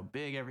just how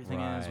big everything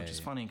is, which is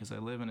funny because I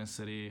live in a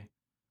city.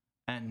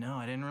 And no,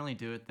 I didn't really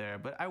do it there,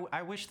 but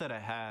I wish that I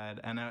had.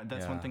 And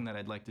that's one thing that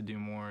I'd like to do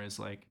more, is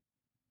like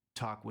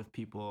talk with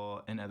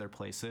people in other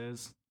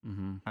places.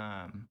 Mm-hmm.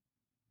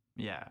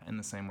 In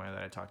the same way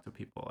that I talk to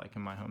people like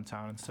in my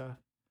hometown and stuff.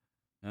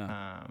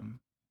 But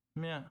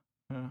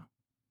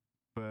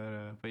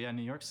yeah,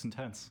 New York's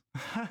intense.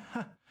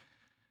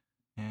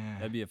 Yeah,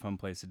 that'd be a fun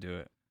place to do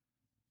it.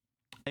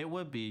 It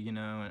would be, you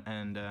know.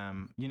 And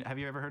have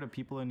you ever heard of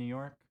People in New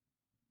York?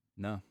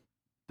 No.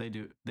 They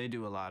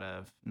do a lot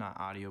of, not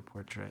audio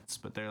portraits,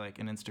 but they're like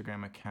an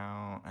Instagram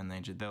account, and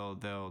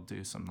they'll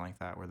do something like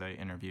that where they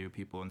interview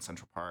people in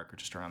Central Park or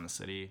just around the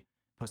city,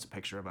 post a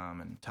picture of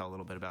them and tell a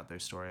little bit about their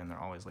story, and they're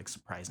always like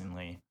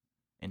surprisingly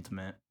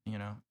intimate, you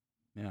know?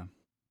 Yeah.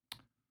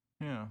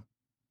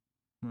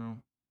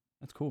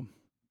 That's cool.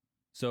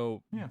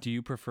 So do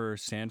you prefer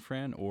San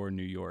Fran or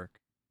New York?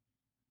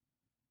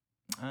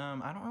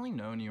 I don't really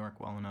know New York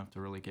well enough to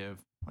really give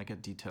like a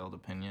detailed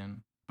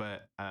opinion,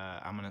 but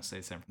I'm gonna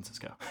say San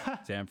Francisco.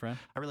 San Fran?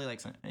 I really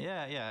like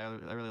I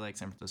really like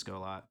San Francisco a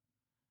lot.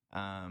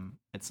 I'm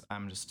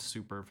just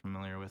super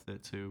familiar with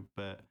it too,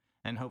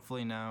 and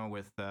hopefully now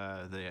with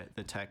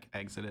the tech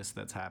exodus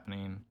that's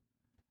happening,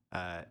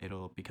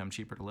 it'll become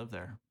cheaper to live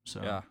there.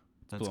 So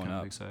that's kind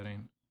of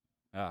exciting.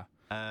 Yeah,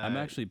 I'm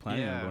actually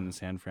planning on going to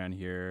San Fran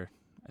here.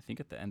 I think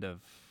at the end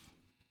of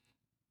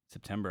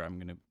September, I'm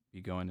gonna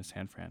be going to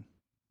San Fran.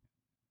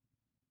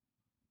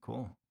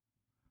 Cool.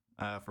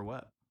 For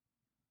what?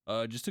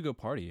 Just to go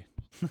party,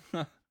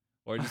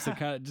 or just to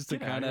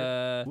kind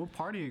of. What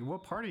party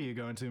are you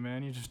going to,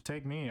 man? You just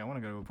take me. I want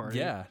to go to a party.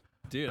 Yeah,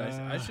 dude.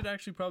 I should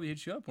actually probably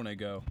hit you up when I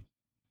go.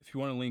 If you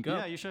want to link up.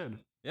 Yeah, you should.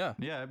 Yeah.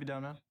 Yeah, I'd be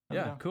down, man.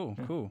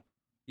 Cool.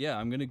 Yeah,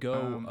 I'm gonna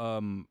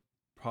go.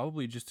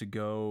 Probably just to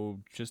go.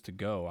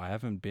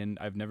 I've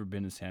never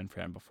been to San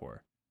Fran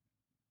before,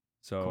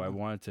 so cool. I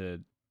wanted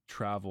to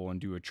travel and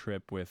do a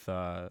trip with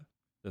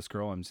this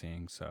girl I'm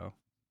seeing. So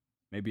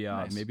maybe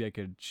Nice. maybe I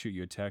could shoot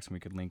you a text and we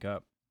could link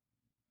up.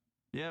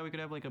 Yeah, we could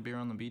have like a beer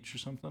on the beach or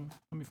something.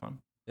 That'd be fun.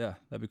 Yeah,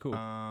 that'd be cool.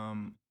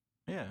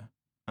 Yeah.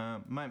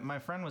 My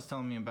friend was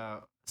telling me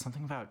about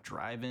something about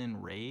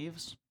drive-in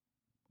raves.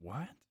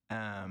 What?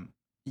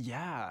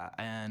 Yeah,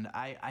 and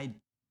I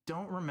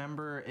don't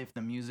remember if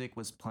the music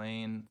was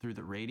playing through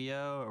the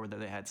radio or whether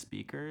they had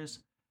speakers,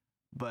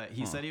 but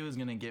he said he was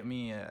gonna get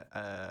me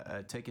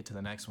a ticket to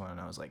the next one, and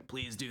I was like,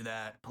 please do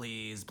that,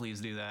 please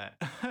do that.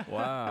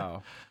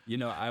 Wow. I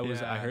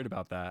Yeah. heard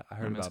about that. I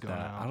heard miss about going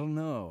that. out. I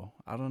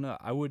don't know.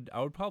 I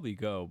would probably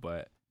go,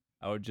 but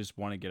I would just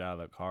want to get out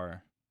of the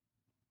car.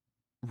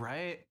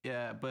 Right?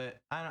 Yeah, but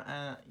I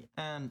don't,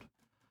 and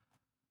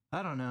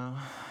I don't know.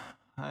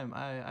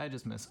 I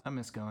just miss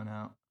going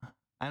out.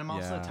 And I'm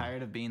also Yeah.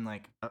 tired of being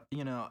like,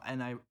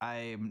 and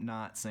I'm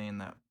not saying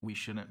that we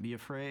shouldn't be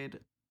afraid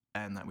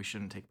and that we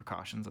shouldn't take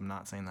precautions. I'm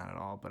not saying that at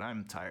all, but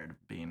I'm tired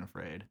of being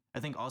afraid. I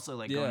think also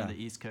like going Yeah. to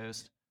the East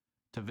Coast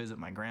to visit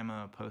my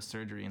grandma post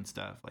surgery and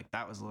stuff, like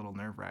that was a little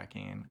nerve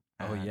wracking.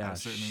 Oh yeah,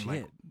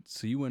 shit.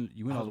 So you went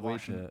I all was the way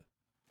watching- to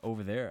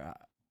over there.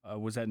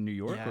 Was that New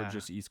York or Yeah.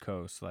 just East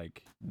Coast?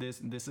 Like,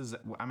 this is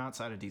I'm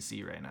outside of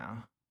DC right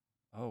now.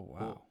 oh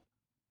wow.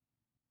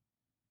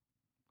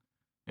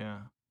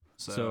 Yeah.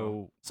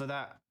 So So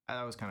that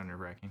was kind of nerve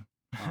wracking.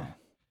 oh.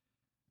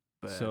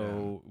 But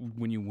So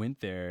when you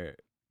went there,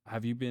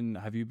 have you been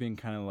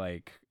kind of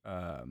like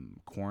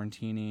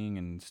quarantining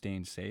and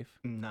staying safe?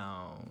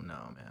 no,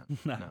 man,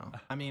 no.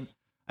 I mean,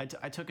 I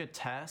took a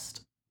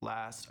test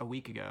a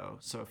week ago.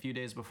 So a few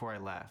days before I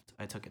left,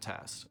 I took a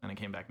test and it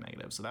came back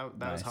negative. So that was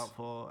Nice.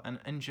 helpful. And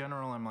in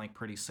general, I'm like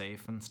pretty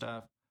safe and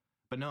stuff.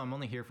 But no, I'm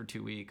only here for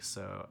 2 weeks.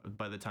 So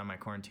by the time my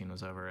quarantine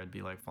was over, I'd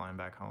be like flying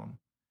back home.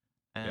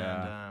 And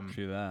Yeah,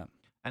 true that.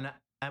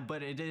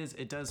 but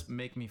it does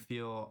make me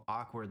feel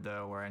awkward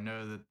though, where I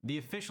know that the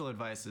official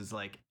advice is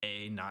like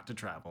A, not to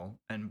travel,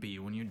 and B,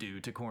 when you do,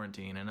 to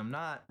quarantine. And I'm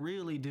not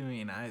really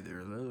doing either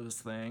of those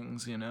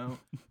things,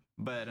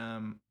 But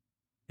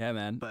Yeah,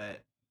 man.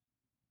 but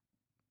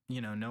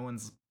no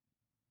one's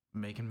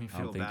making me I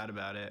don't feel think- bad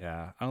about it.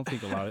 Yeah, I don't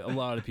think a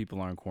lot of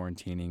people aren't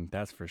quarantining.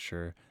 That's for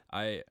sure.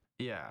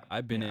 Yeah.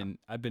 I've been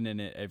in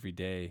it every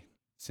day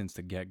since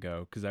the get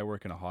go because I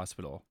work in a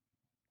hospital.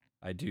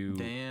 I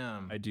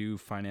do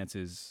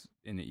finances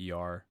in the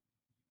ER,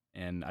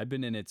 and I've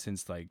been in it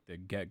since like the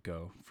get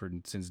go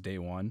since day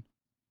one.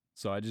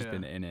 So I just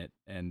been in it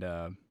and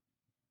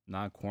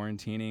not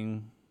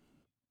quarantining,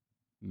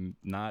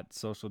 not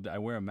social. I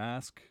wear a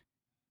mask,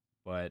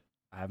 but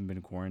I haven't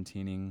been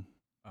quarantining.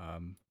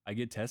 I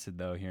get tested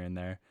though here and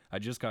there. I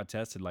just got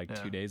tested like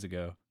 2 days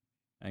ago,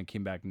 and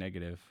came back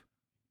negative.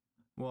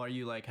 Well, are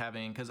you like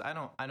having? Because I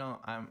don't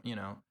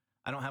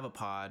have a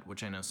pod,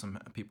 which I know some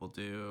people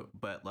do,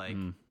 but like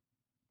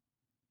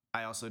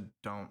I also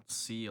don't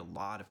see a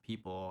lot of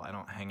people. I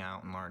don't hang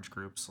out in large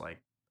groups like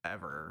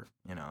ever,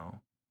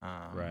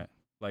 Right,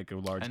 like a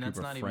large and group that's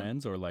of not even-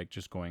 friends, or like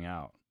just going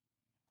out.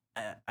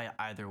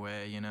 Either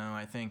way,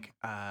 I think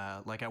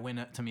like I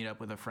went to meet up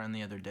with a friend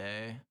the other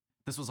day.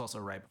 This was also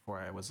right before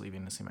I was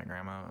leaving to see my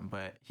grandma,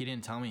 but he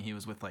didn't tell me he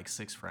was with like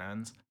 6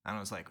 friends. And I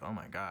was like, oh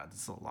my God,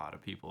 this is a lot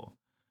of people.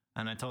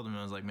 And I told him,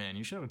 I was like, man,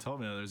 you should have told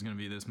me that there's going to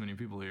be this many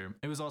people here.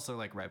 It was also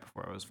like right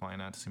before I was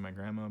flying out to see my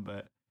grandma.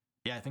 But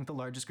yeah, I think the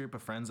largest group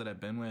of friends that I've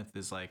been with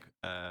is like,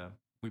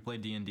 we play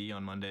D&D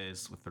on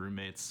Mondays with the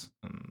roommates,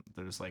 and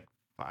there's like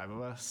 5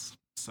 of us.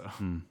 So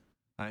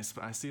I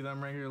see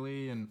them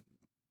regularly.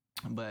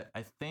 But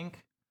I think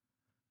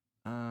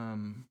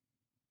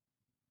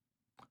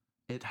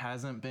it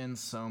hasn't been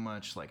so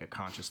much like a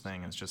conscious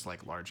thing. It's just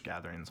like large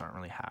gatherings aren't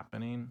really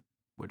happening,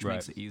 which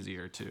makes it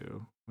easier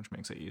to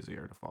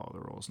follow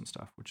the rules and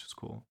stuff, which is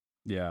cool.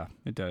 Yeah,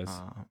 it does.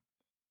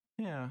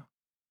 Yeah,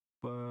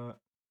 but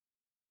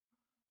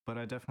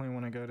I definitely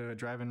want to go to a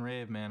drive-in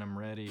rave, man. I'm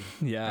ready.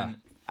 Yeah. And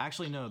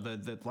actually, no,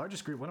 the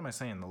largest group. What am I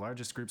saying? The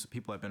largest groups of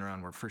people I've been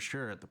around were for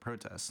sure at the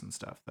protests and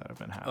stuff that have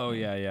been happening. Oh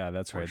yeah,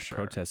 that's For right. sure.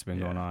 Protests have been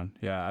going on.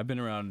 Yeah, I've been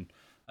around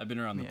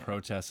the Yeah.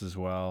 protests as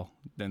well.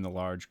 Then the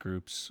large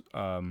groups.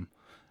 Yeah.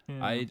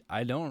 I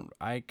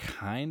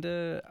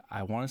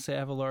want to say I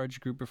have a large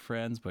group of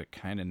friends, but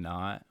kind of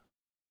not.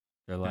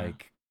 They're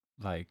like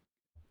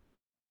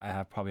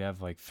I probably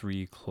have like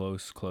 3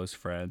 close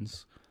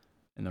friends,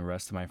 and the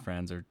rest of my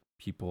friends are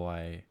people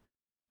I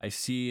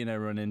see and I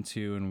run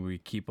into, and we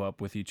keep up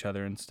with each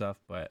other and stuff.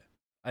 But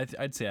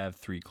I'd say I have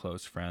 3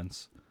 close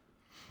friends.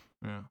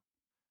 Yeah.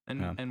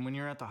 And when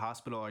you're at the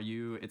hospital,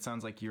 it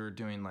sounds like you're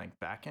doing like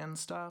back end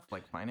stuff,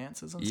 like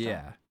finances and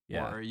stuff.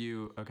 Yeah. Or are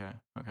you okay?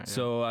 Yeah.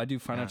 So I do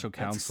financial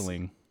that's-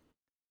 counseling.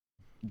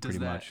 Does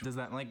pretty much. Does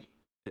that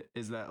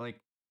is that like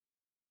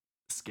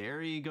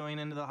scary going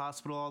into the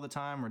hospital all the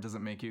time, or does it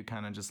make you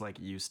kind of just like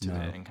used to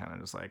No. it and kind of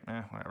just like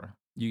whatever?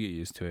 You get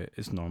used to it.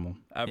 It's normal.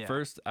 At Yeah.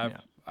 first,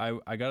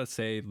 I gotta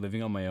say,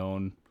 living on my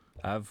own,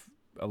 I have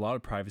a lot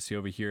of privacy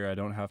over here. I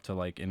don't have to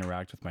like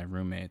interact with my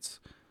roommates,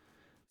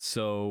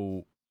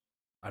 so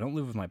I don't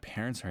live with my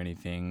parents or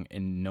anything,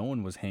 and no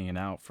one was hanging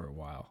out for a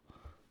while.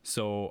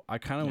 So I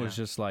kind of was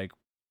Yeah. just like,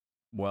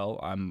 well,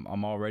 I'm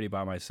already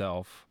by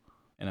myself,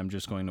 and I'm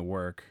just going to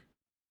work.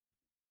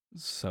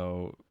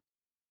 So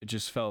it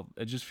just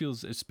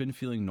feels, it's been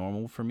feeling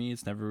normal for me.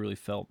 It's never really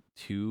felt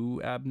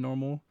too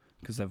abnormal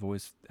because I've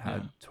always Yeah.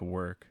 had to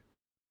work.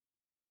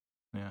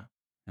 Yeah.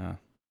 Yeah.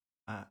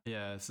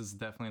 Yeah, this is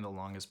definitely the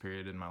longest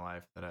period in my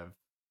life that I've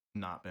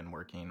not been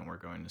working or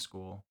going to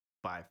school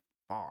by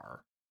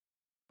far.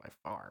 By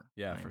far.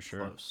 Yeah, Not for even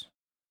sure. close.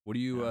 What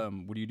Yeah.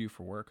 do you do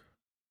for work?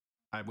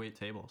 I wait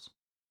tables.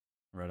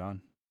 Right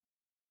on.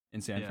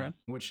 In San Yeah, Fran?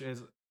 which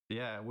was it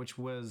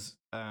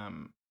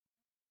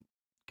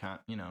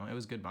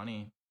was good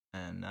money,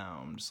 and now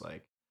I'm just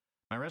like,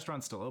 my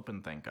restaurant's still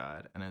open, thank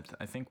God, and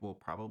I think we'll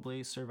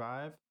probably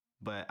survive,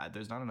 but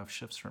there's not enough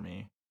shifts for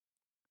me,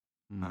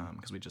 Mm.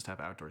 because we just have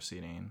outdoor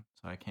seating,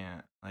 so I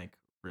can't like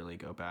really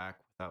go back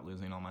without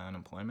losing all my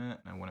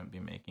unemployment, and I wouldn't be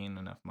making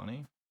enough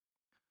money.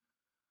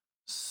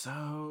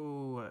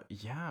 So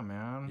yeah,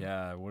 man.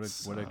 Yeah, what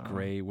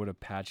a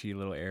patchy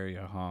little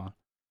area, huh?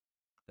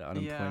 The Yeah,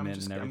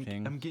 unemployment and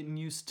everything. I'm getting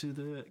used to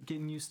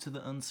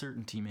the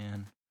uncertainty,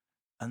 man.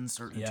 Yeah.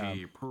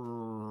 Uncertainty.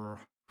 Purr.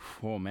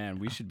 Oh man,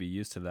 we should be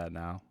used to that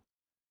now.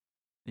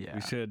 We Yeah.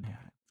 should. Yeah.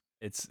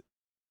 It's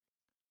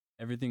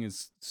everything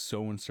is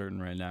so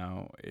uncertain right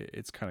now.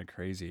 It's kind of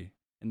crazy.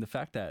 And the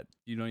fact that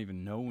you don't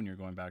even know when you're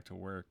going back to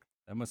work,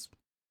 that must,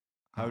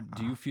 how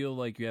do Uh-uh. you feel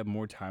like you have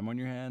more time on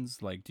your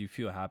hands? Like, do you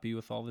feel happy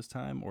with all this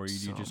time, or do you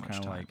So just much kind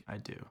of time. like, I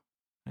do.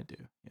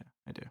 Yeah,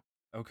 I do.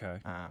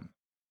 okay,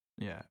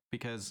 Yeah,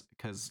 because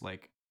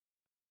like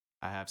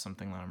I have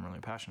something that I'm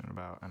really passionate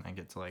about, and I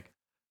get to like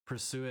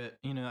pursue it.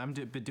 I'm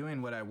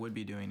doing what I would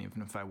be doing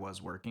even if I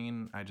was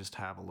working. I just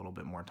have a little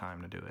bit more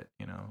time to do it.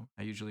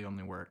 I usually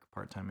only work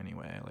part time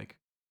anyway, like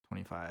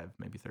 25,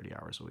 maybe 30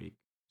 hours a week.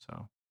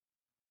 So,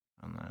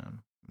 and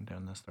then I'm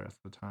doing this the rest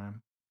of the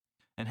time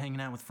and hanging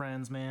out with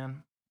friends,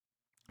 man.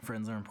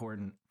 Friends are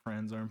important.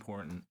 Friends are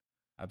important.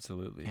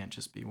 absolutely, Can't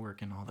just be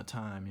working all the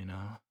time.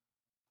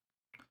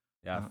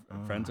 yeah.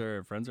 Friends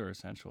are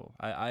essential.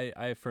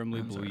 I firmly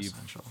Friends are believe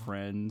essential.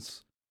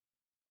 friends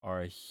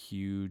are a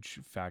huge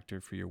factor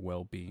for your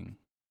well being,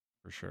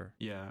 for sure.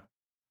 Yeah.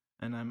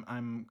 And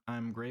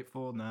I'm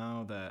grateful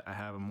now that I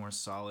have a more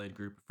solid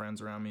group of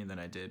friends around me than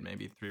I did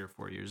maybe 3 or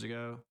 4 years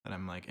ago that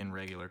I'm like in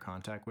regular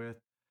contact with.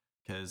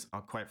 Because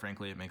quite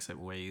frankly, it makes it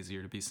way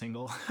easier to be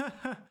single.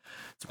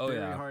 It's Oh very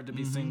yeah, hard to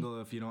be single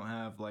if you don't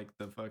have like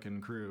the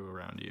fucking crew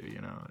around you.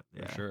 for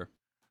Yeah. sure.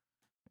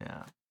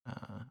 Yeah.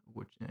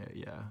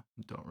 Yeah,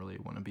 don't really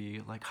want to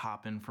be like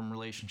hopping from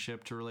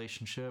relationship to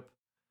relationship,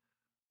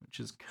 which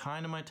is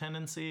kind of my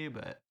tendency,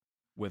 but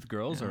With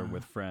girls or yeah,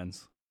 with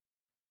friends?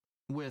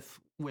 with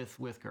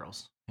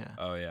girls. Yeah.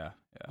 Oh yeah,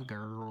 yeah.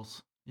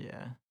 Girls.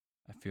 Yeah.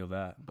 I feel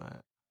that.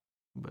 But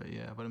but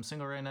I'm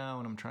single right now,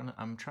 and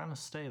I'm trying to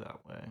stay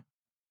that way.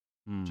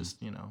 Hmm.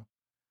 Just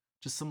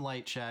just some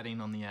light chatting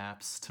on the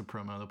apps to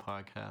promo the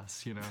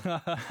podcast.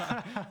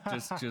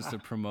 just to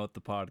promote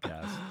the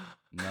podcast.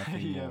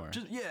 Nothing Yeah, more.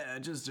 yeah.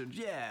 Just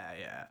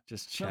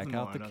Nothing check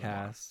out more, the nothing more.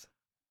 cast.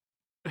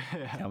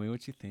 Yeah. Tell me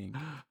what you think.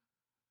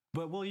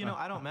 But well,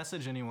 I don't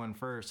message anyone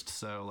first,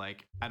 so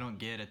like I don't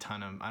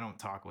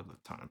talk with a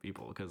ton of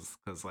people because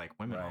like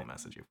women Right. all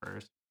message you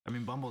first. I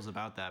mean, Bumble's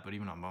about that, but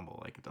even on Bumble,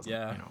 like it doesn't.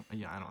 Yeah.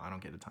 I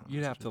don't get a ton of.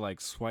 You'd have messages. to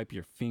like swipe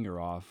your finger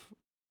off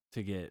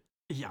to get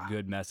Yeah. a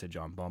good message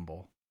on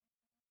Bumble.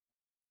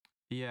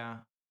 Yeah.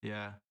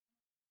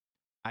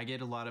 I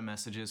get a lot of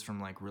messages from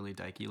like really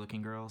dykey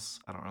looking girls.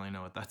 I don't really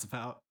know what that's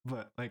about,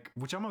 but like,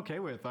 which I'm okay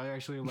with. I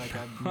actually like,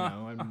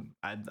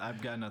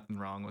 I've got nothing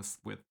wrong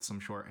with some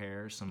short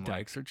hair, some like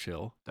Dykes are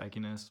chill.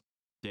 dykiness.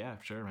 Yeah,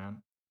 sure,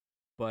 man.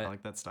 But I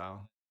like that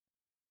style.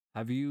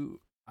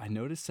 I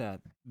noticed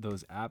that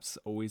those apps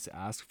always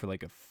ask for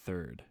like a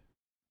third.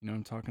 You know what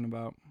I'm talking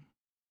about?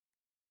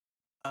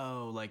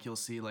 Oh, like you'll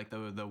see like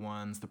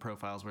the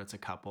profiles where it's a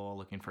couple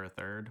looking for a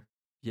third.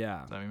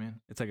 Yeah. Is that what you mean?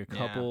 It's like a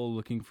couple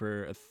looking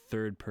for a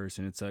third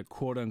person. It's a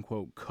quote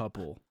unquote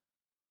couple.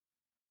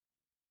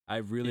 I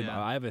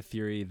have a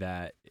theory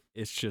that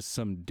it's just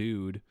some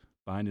dude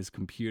behind his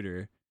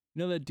computer.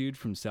 You know that dude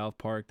from South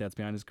Park that's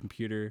behind his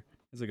computer?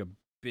 He's like a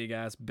big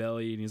ass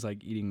belly and he's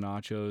like eating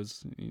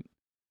nachos.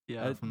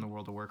 Yeah, from the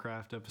World of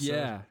Warcraft episode.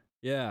 Yeah.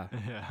 Yeah.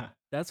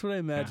 That's what I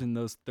imagine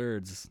those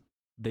thirds.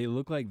 They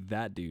look like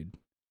that dude.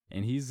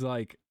 And he's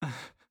like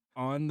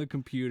on the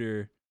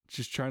computer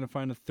just trying to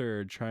find a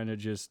third, trying to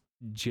just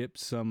gyp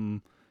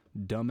some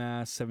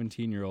dumbass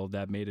 17-year-old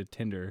that made a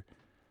Tinder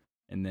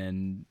and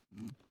then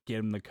get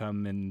him to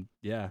come and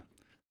yeah.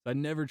 I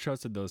never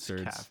trusted those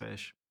thirds.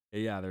 Catfish.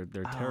 Yeah, they're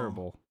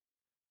terrible.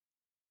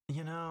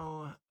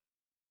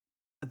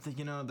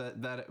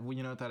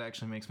 That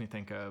actually makes me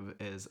think of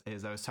is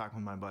I was talking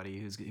with my buddy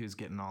who's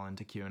getting all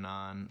into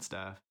QAnon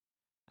stuff,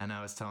 and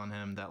I was telling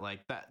him that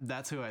like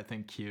that's who I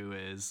think Q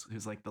is,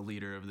 who's like the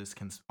leader of this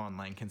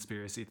online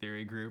conspiracy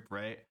theory group,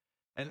 right?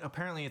 And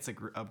apparently it's a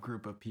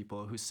group of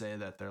people who say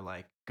that they're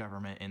like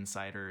government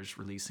insiders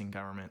releasing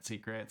government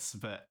secrets,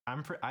 but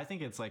I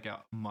think it's like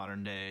a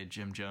modern day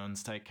Jim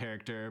Jones type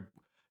character,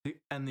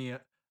 and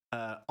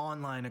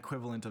online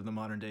equivalent of the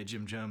modern day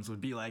Jim Jones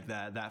would be like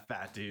that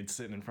fat dude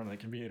sitting in front of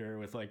the computer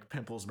with like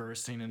pimples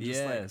bursting and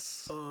just like,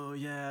 oh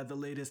yeah, the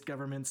latest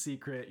government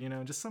secret,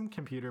 just some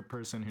computer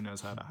person who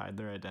knows how to hide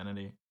their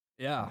identity.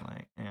 Yeah.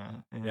 Like,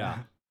 yeah.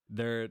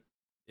 They're,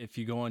 if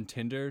you go on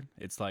Tinder,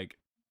 it's like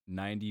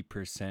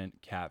 90%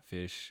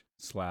 catfish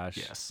 /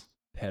 Yes.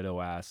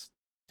 pedo ass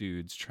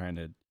dudes trying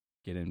to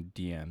get in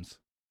DMs.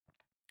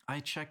 I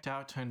checked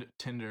out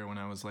Tinder when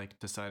I was like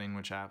deciding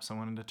which apps I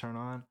wanted to turn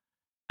on,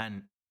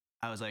 and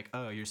I was like,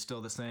 oh, you're still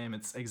the same.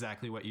 It's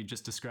exactly what you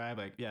just described.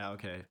 Like, yeah,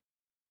 okay,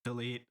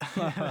 delete.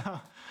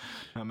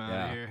 I'm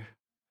out of here.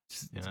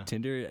 Yeah.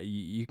 Tinder,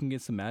 you can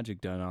get some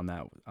magic done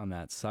on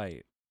that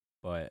site,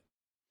 but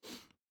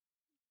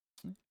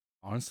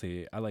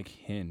honestly, I like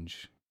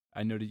Hinge.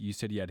 I know that you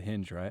said you had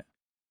Hinge, right?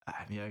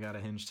 Yeah, I got a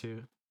Hinge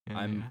too.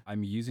 Yeah,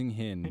 I'm using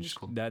Hinge. Hinge is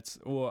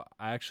cool.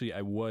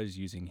 I was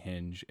using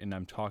Hinge, and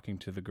I'm talking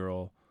to the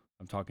girl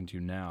I'm talking to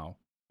now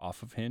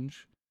off of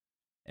Hinge,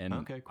 and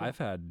okay, cool. I've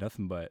had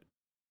nothing but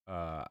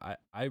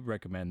I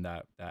recommend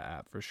that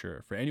app for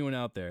sure for anyone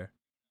out there,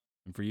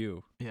 and for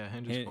you. Yeah,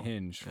 Hinge is cool.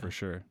 Hinge for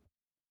sure.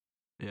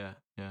 Yeah,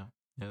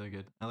 they're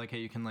good. I like how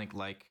you can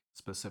like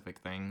specific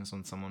things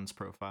on someone's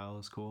profile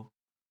is cool.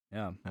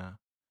 Yeah.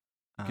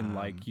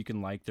 You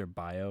can like their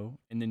bio,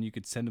 and then you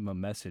could send them a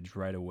message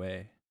right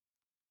away.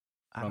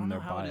 I don't know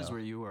how it is where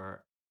you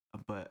are,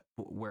 but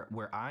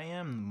where I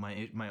am,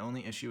 my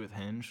only issue with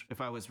Hinge,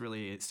 if I was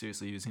really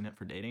seriously using it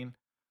for dating,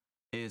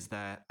 is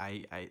that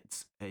I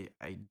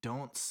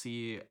don't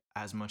see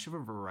as much of a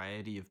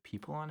variety of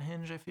people on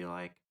Hinge. I feel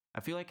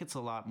like it's a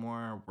lot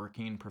more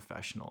working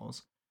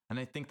professionals, and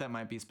I think that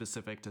might be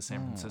specific to San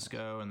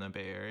Francisco and the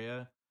Bay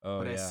Area.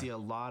 But I see a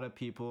lot of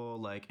people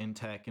like in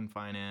tech and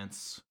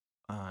finance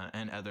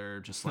and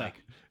other just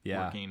like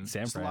working.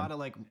 Just a lot of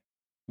like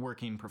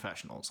working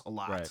professionals, a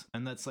lot. Right.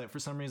 And that's like, for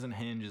some reason,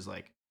 Hinge is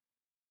like,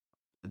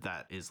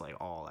 that is like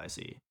all I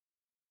see.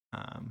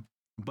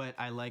 But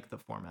I like the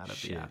format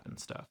of the app and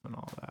stuff and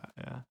all that.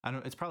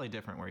 Yeah. It's probably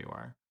different where you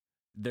are.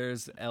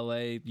 There's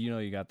LA,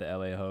 you got the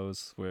LA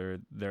hosts where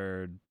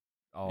they're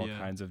all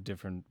kinds of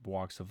different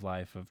walks of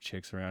life of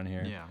chicks around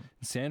here. Yeah.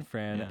 San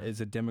Fran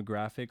is a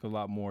demographic a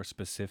lot more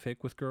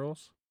specific with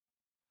girls.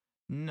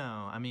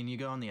 No, I mean, you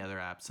go on the other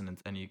apps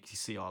and you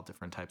see all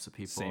different types of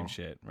people. Same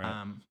shit,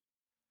 right?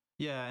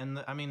 Yeah, and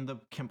the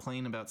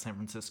complaint about San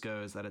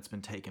Francisco is that it's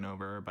been taken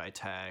over by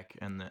tech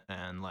and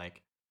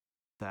like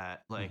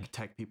that, like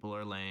tech people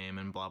are lame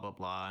and blah blah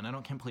blah. And I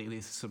don't completely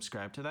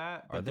subscribe to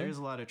that, but there's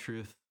a lot of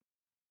truth.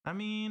 I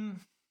mean,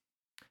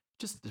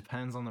 just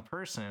depends on the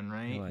person,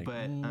 right? Like,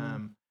 but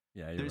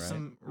yeah, there's right.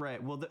 some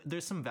right. Well,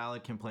 there's some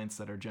valid complaints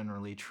that are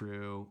generally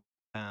true,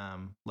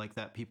 like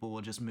that people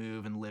will just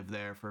move and live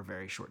there for a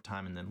very short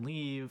time and then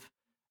leave,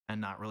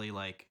 and not really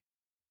like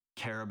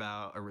care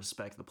about or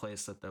respect the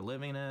place that they're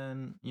living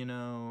in.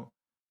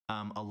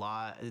 A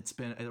lot. It's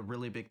been a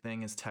really big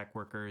thing is tech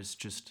workers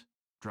just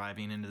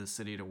driving into the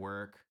city to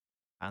work,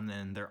 and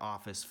then their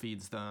office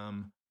feeds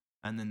them,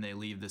 and then they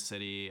leave the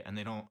city and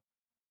they don't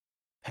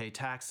pay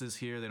taxes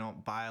here. They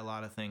don't buy a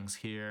lot of things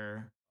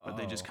here, but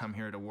they just come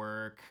here to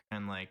work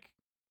and like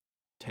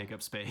take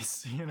up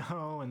space,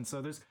 And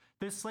so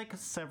there's like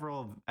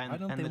several, and why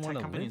don't they the want tech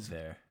to companies live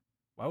there?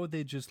 Why would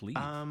they just leave?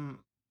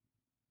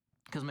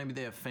 Because maybe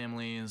they have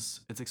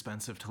families. It's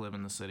expensive to live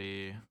in the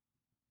city.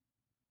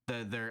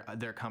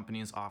 Their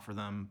companies offer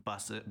them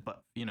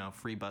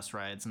free bus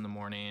rides in the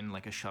morning,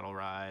 like a shuttle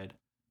ride.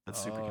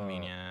 That's super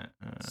convenient.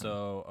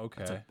 So okay,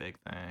 that's a big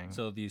thing.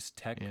 So these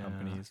tech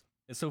companies.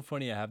 It's so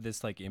funny. I have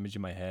this like image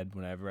in my head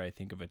whenever I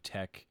think of a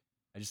tech.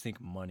 I just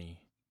think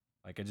money.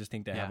 Like I just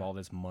think they have all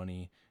this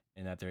money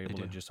and that they're able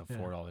to just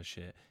afford all this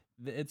shit.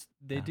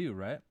 They do,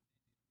 right?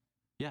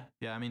 Yeah.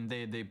 I mean,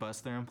 they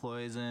bust their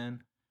employees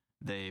in.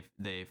 They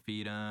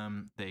feed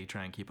them. They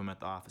try and keep them at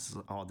the office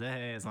all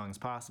day as long as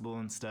possible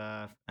and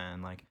stuff.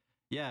 And like,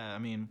 I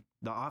mean,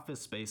 the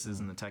office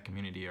spaces in the tech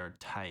community are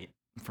tight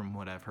from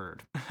what I've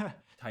heard.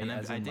 Tight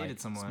as in, I dated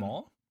someone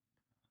small.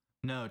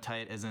 No,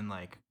 tight as in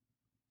like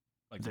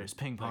there's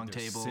ping pong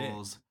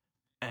tables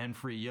and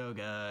free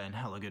yoga and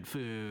hella good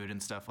food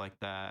and stuff like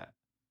that.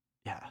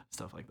 Yeah,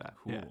 stuff like that.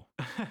 Cool.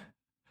 Yeah.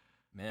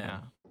 Man,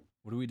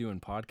 what are we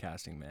doing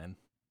podcasting, man?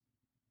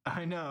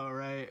 I know,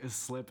 right? It's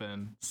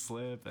slipping.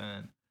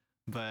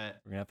 But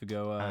we're gonna have to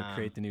go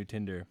create the new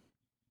Tinder.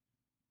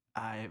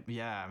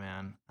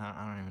 Man.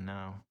 I don't even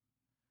know.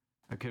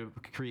 I could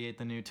create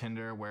the new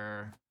Tinder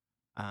where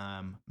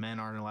men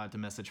aren't allowed to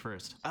message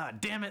first.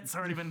 Damn it! It's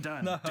already been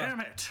done. No.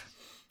 Damn it!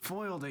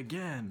 Foiled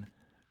again.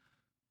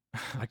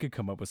 I could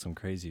come up with some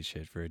crazy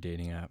shit for a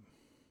dating app.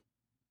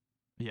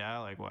 Yeah,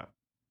 like what?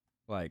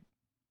 Like,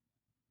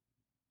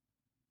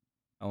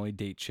 I only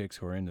date chicks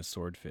who are into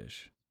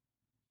swordfish.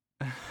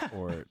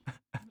 Or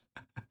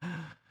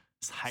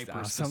it's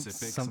hyper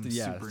specific, something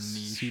super niche,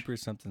 super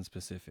something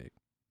specific.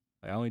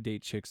 Like, I only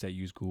date chicks that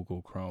use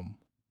Google Chrome.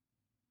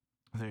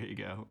 There you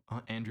go.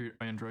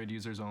 Android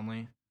users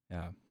only.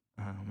 Yeah.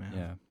 Oh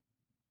man.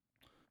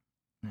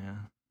 Yeah.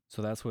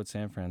 So that's what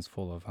San Fran's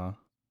full of, huh?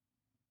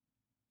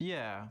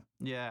 Yeah,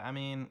 yeah. I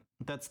mean,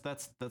 that's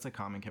a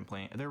common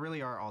complaint. There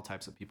really are all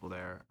types of people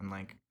there, and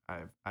like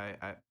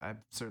I've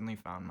certainly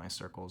found my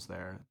circles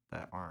there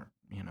that aren't,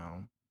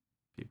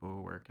 people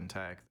who work in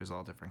tech. There's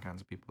all different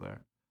kinds of people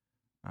there.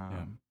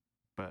 Yeah.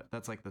 But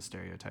that's like the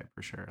stereotype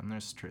for sure, and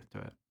there's truth to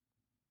it.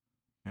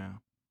 Yeah.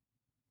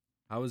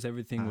 How is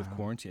everything with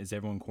quarantine? Is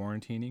everyone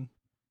quarantining?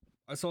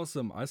 I saw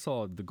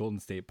the Golden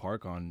State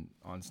Park on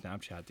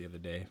Snapchat the other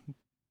day,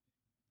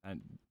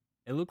 and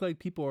it looked like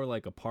people are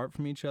like apart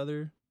from each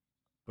other,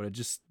 but it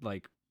just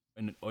like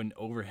an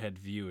overhead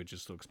view, it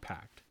just looks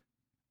packed.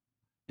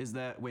 Is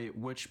that wait?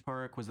 Which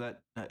park was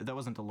that? That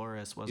wasn't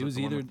Dolores, was it? It was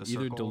the one either with the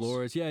circles?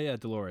 Dolores, yeah,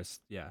 Dolores,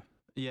 yeah.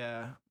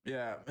 Yeah,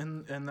 yeah,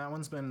 and that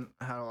one's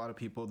had a lot of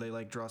people. They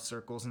like draw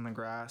circles in the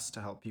grass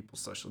to help people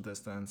social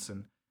distance,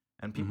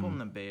 and people in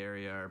the Bay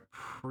Area are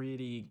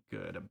pretty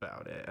good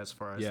about it as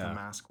far as the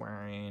mask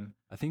wearing.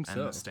 I think and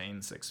so. the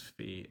staying 6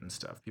 feet and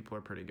stuff. People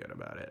are pretty good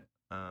about it.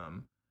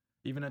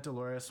 Even at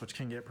Dolores, which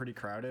can get pretty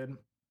crowded.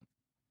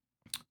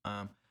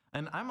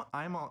 And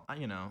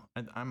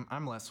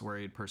I'm less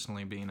worried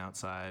personally being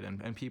outside,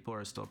 and people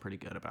are still pretty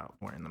good about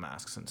wearing the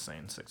masks and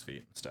staying 6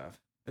 feet and stuff.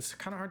 It's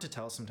kind of hard to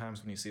tell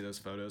sometimes when you see those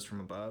photos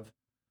from above,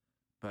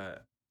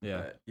 but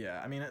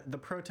I mean, the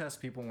protest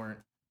people weren't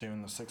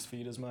doing the 6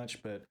 feet as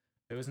much, but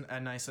it was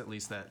nice at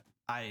least that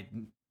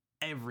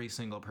every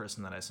single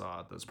person that I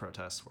saw at those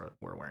protests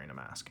were wearing a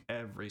mask,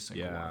 every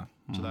single one.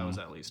 So that was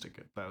at least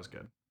that was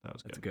good.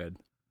 That's good.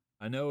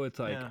 I know it's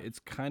like it's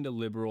kind of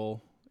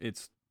liberal.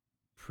 It's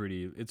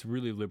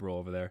really liberal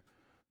over there,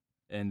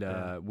 and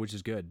which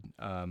is good.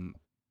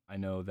 I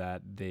know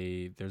that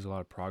there's a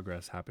lot of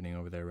progress happening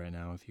over there right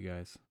now with you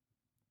guys.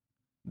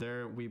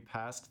 We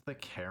passed the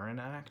Karen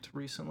Act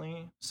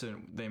recently, so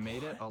they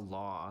made it a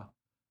law.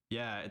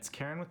 Yeah, it's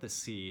Karen with a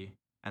C,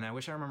 and I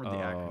wish I remembered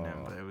the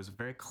acronym, but it was a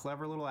very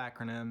clever little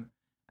acronym,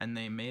 and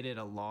they made it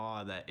a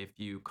law that if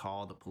you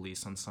call the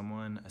police on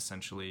someone,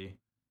 essentially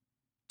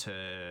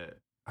to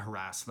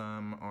harass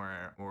them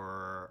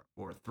or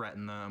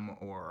threaten them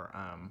or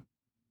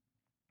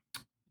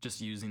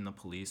just using the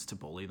police to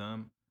bully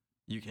them,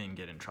 you can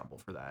get in trouble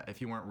for that.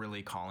 If you weren't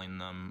really calling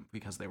them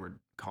because they were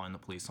calling the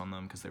police on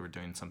them because they were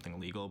doing something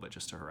illegal, but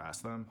just to harass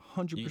them,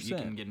 100%. You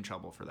can get in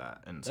trouble for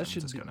that in San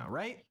Francisco now,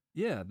 right?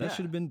 Yeah, that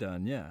should have been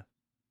done. Yeah,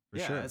 for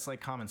sure. It's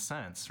like common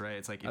sense, right?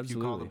 It's like if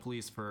Absolutely. you call the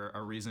police for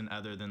a reason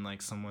other than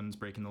like someone's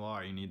breaking the law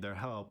or you need their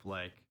help,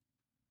 like,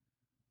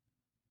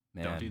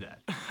 don't do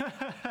that.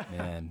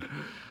 Man,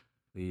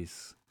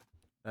 please.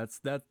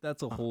 That's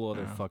a whole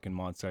other fucking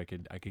monster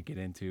I could get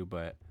into,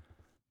 but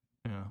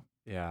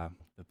yeah,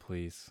 the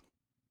police.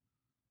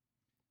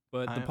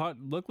 But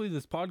luckily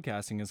this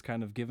podcasting has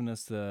kind of given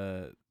us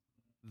the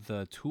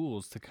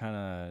tools to kind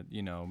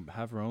of,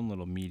 have our own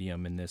little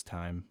medium in this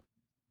time.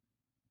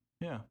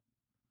 Yeah.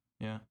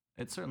 Yeah.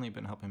 It's certainly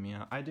been helping me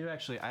out. I do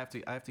actually I have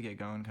to get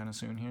going kind of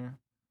soon here.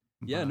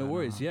 Yeah, no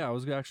worries. Yeah, I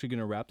was actually going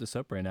to wrap this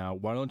up right now.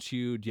 Why don't do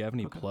you have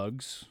any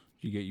plugs?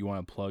 You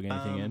want to plug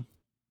anything in?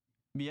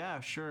 Yeah,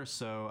 sure.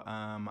 So,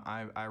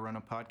 I run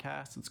a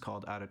podcast. It's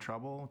called Out of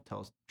Trouble. It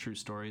tells true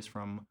stories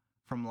from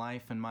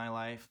life and my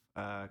life,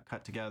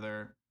 cut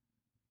together,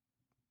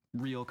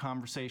 real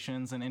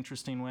conversations in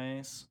interesting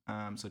ways.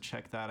 So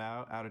check that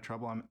out. Out of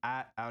Trouble. I'm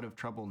at Out of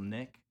Trouble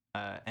Nik,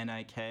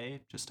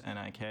 Nik, just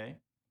Nik.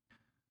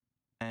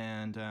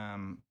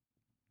 And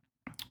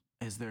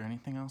is there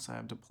anything else I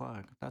have to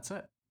plug? That's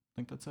it. I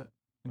think that's it.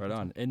 Right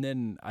on. And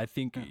then I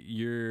think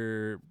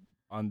you're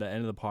on the end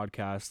of the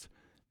podcast.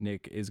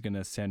 Nik is going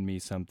to send me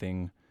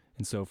something.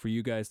 And so for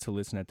you guys to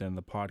listen at the end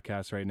of the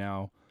podcast right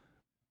now,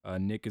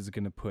 Nik is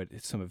going to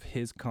put some of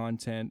his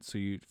content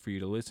for you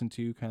to listen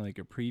to, kind of like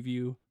a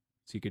preview,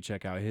 so you could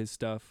check out his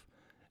stuff.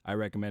 I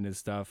recommend his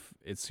stuff.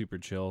 It's super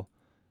chill.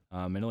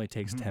 It only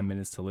takes 10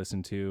 minutes to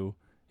listen to,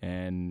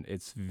 and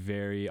it's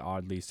very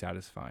oddly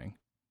satisfying.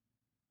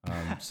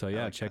 So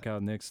yeah, like check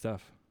out Nik's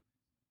stuff.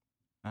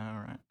 All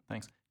right,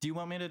 thanks. Do you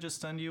want me to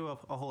just send you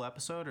a whole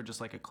episode or just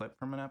like a clip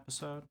from an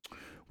episode?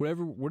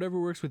 Whatever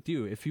works with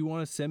you. If you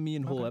want to send me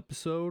a whole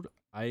episode,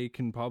 I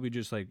can probably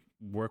just like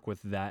work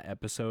with that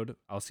episode.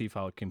 I'll see if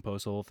I can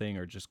post the whole thing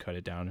or just cut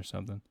it down or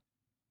something.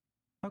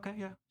 Okay,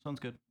 yeah,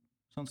 sounds good.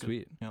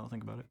 Sweet. Yeah, I'll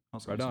think about it.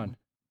 Right on.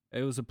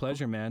 It was a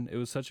pleasure, man. It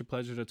was such a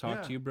pleasure to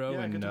talk to you, bro.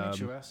 Yeah, and good to meet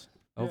you, Wes.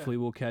 Hopefully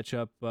we'll catch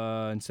up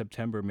in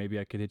September. Maybe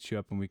I could hit you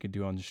up and we could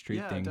do on the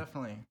street thing.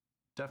 Definitely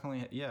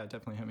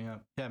hit me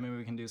up. Yeah, maybe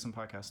we can do some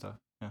podcast stuff.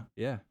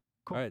 Yeah.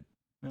 Cool. All right.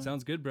 Yeah.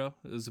 Sounds good, bro.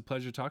 It was a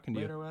pleasure talking to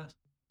you. Later, Wes.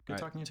 Good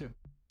talking to you too.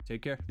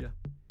 Take care. Yeah.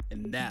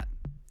 And that,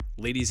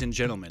 ladies and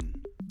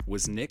gentlemen,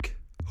 was Nik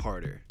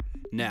Harter.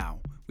 Now,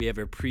 we have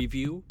a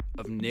preview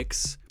of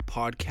Nik's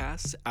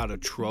podcast, Out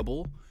of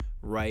Trouble,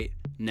 right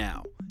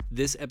now.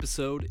 This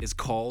episode is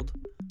called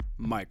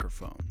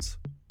Microphones.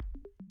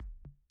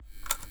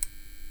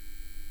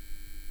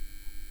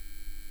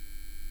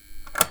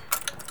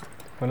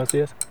 Buenos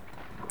días.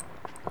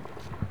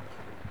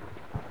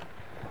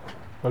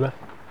 Hola.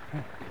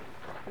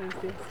 Buenos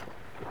días.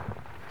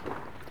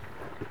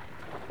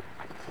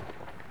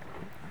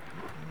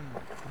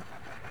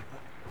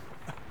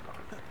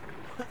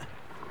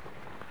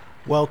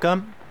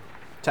 Welcome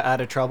to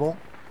Out of Trouble,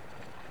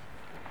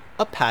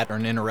 a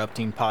pattern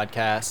interrupting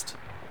podcast.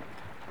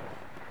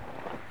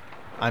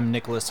 I'm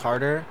Nik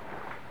Harter.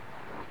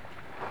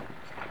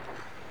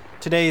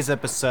 Today's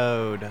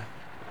episode,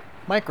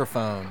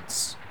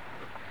 microphones.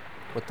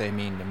 What they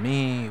mean to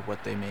me,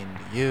 what they mean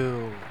to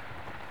you,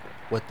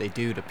 what they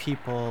do to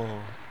people.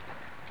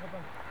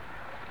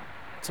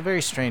 It's a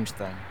very strange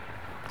thing.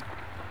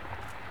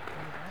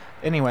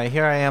 Anyway,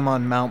 here I am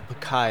on Mount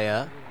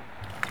Pacaya.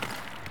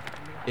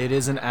 It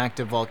is an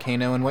active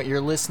volcano, and what you're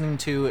listening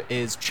to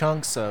is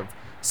chunks of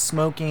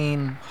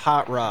smoking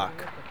hot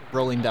rock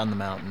rolling down the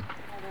mountain.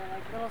 They're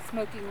like little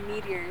smoking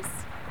meteors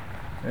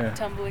Yeah.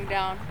 tumbling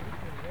down.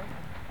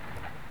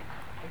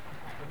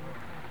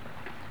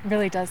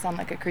 Really does sound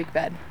like a creek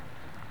bed.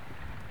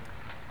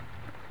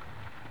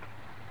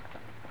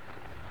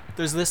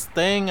 There's this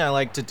thing I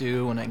like to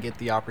do when I get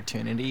the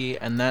opportunity,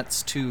 and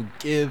that's to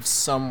give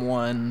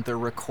someone the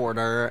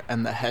recorder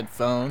and the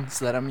headphones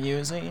that I'm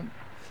using.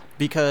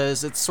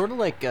 Because it's sort of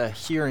like a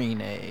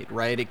hearing aid,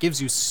 right? It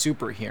gives you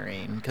super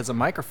hearing, because a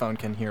microphone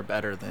can hear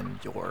better than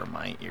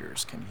my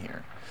ears can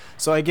hear.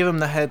 So I give them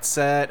the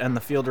headset and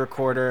the field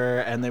recorder,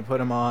 and they put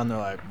them on. They're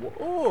like,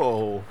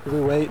 whoa. Can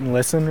we wait and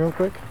listen real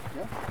quick?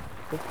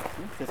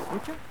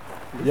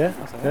 Yeah?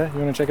 Yeah? You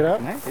want to check it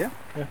out? Nice, yeah.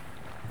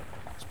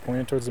 It's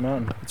pointed towards the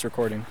mountain. It's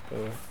recording, by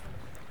the way.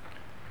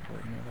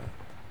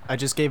 I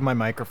just gave my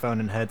microphone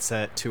and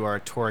headset to our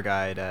tour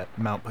guide at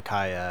Mount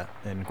Pacaya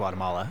in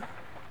Guatemala.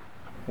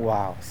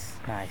 Wow,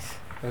 nice.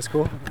 That's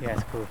cool? Yeah,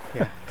 it's cool.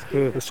 Yeah, it's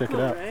cool. Let's check it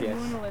out. Right? Yes. You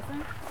want to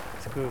listen?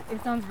 It's cool.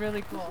 It sounds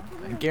really cool.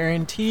 I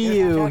guarantee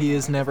you he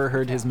has never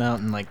heard his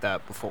mountain like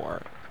that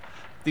before.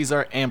 These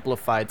are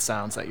amplified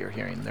sounds that you're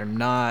hearing. They're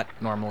not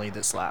normally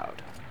this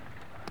loud.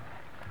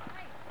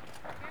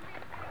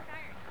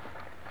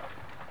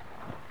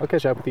 I'll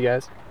catch up with you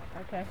guys.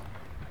 Okay.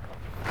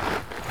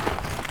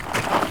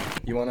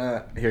 You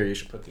wanna... Here, you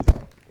should put these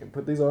on. You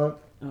put these on,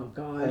 Oh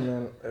God. and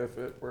then if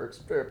it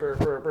works...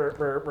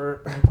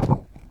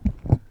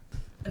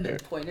 And then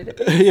pointed at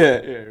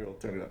yeah, we'll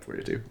turn it up for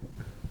you too.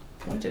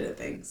 pointed at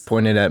things.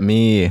 Pointed at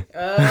me.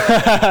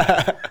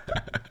 That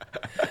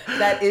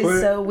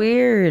is so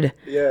weird.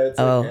 Yeah, it's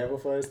Oh.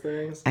 amplifies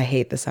things. I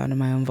hate the sound of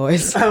my own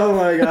voice. Oh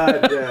my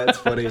god, yeah, it's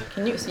funny.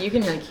 So you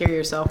can like hear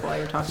yourself while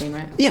you're talking,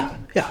 right? Yeah.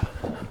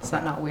 Is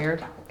that not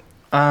weird?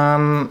 No,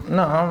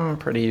 I'm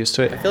pretty used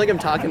to it. I feel like I'm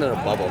talking in a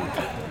bubble.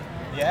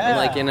 Yeah. I'm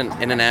like in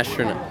an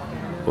astronaut.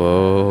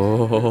 Whoa.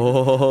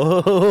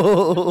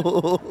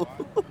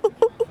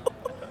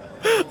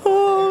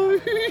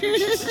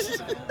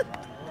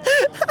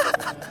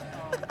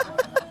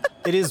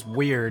 It is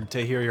weird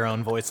to hear your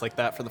own voice like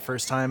that for the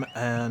first time,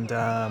 and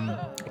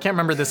I can't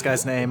remember this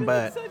guy's name,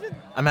 but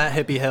I'm at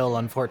Hippie Hill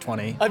on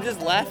 420. I'm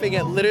just laughing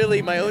at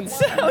literally my own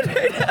sound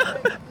right now.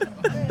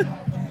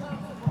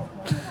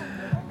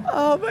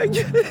 Oh my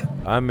god.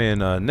 I'm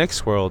in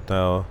Nick's world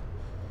now.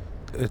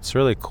 It's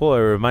really cool. It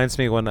reminds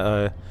me when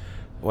I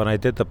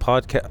did the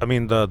podcast. I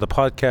mean the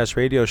podcast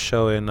radio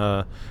show in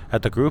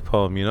at the group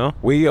home. You know,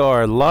 we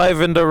are live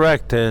and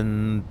direct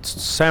in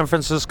San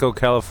Francisco,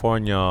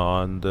 California,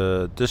 on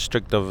the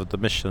district of the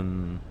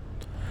Mission.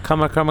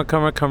 Come a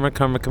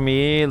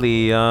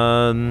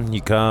chameleon.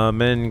 You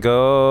come and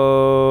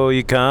go.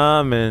 You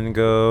come and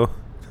go.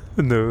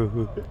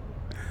 No.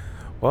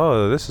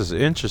 Whoa, this is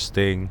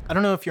interesting. I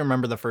don't know if you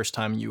remember the first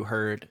time you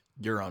heard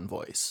your own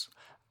voice.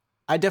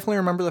 I definitely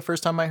remember the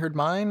first time I heard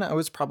mine. I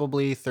was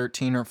probably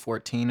 13 or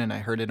 14, and I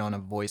heard it on a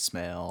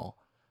voicemail.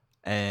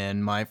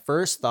 And my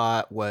first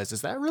thought was,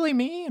 is that really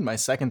me? And my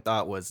second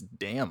thought was,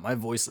 damn, my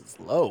voice is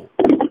low.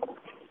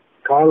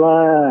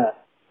 Carla,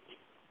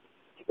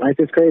 life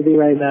is crazy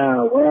right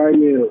now. Where are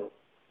you?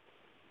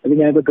 I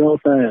think I have a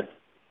girlfriend.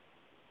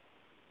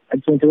 I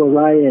just went to a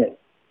riot.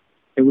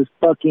 It was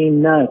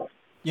fucking nuts.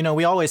 You know,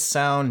 we always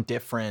sound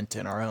different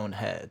in our own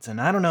heads.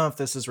 And I don't know if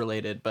this is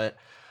related, but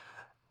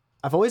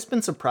I've always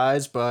been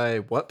surprised by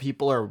what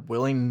people are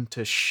willing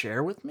to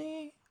share with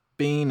me,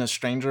 being a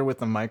stranger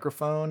with a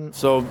microphone.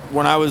 So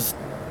when I was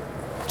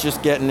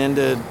just getting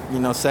into,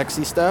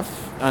 sexy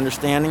stuff,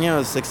 understanding I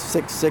was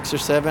six or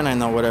seven, I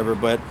know whatever,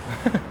 but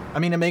I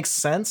mean, it makes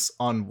sense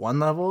on one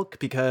level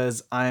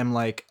because I am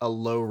like a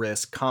low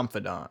risk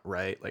confidant,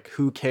 right? Like,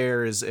 who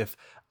cares if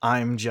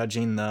I'm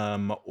judging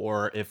them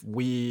or if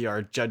we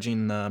are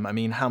judging them? I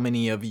mean, how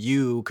many of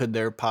you could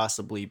there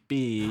possibly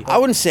be? I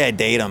wouldn't say I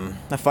date them.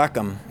 I fuck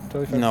them.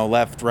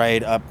 Left,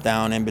 right, up,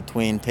 down, in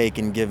between,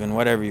 taken, given,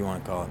 whatever you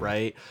want to call it.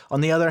 Right.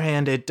 On the other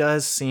hand, it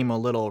does seem a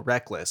little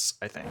reckless,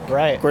 I think.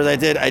 Right. Of course, I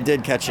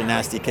did catch a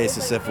nasty case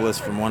of syphilis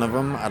from one of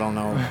them. I don't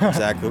know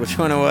exactly which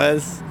one it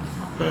was.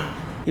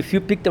 If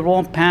you pick the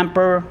wrong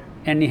pamper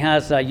and it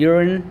has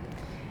urine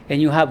and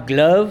you have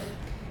glove,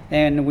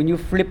 and when you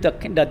flip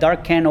the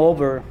dark can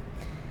over,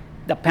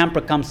 the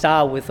pamper comes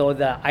out with all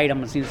the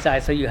items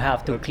inside, so you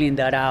have to clean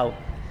that out.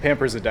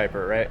 Pamper's a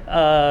diaper, right?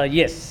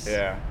 Yes.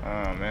 Yeah.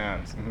 Oh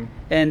man. Mm-hmm.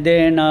 And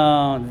then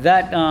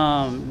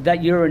that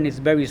urine is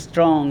very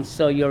strong,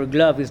 so your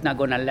glove is not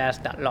going to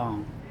last that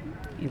long.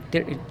 It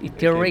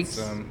deteriorates.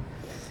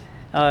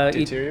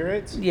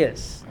 Deteriorates?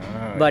 Yes.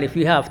 Oh, But if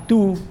you have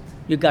 2,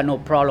 you got no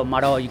problem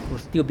at all. You could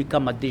still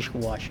become a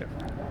dishwasher.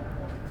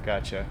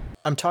 Gotcha.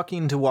 I'm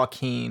talking to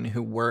Joaquin,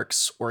 who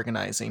works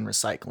organizing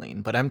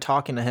recycling, but I'm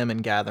talking to him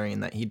and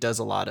gathering that he does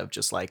a lot of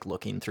just like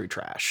looking through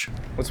trash.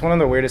 What's one of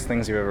the weirdest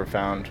things you've ever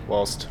found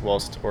whilst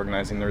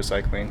organizing the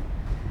recycling?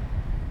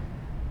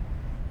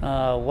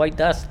 White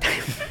dust.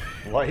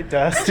 White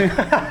dust?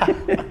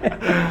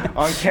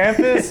 On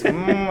campus?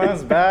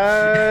 That's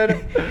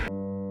bad.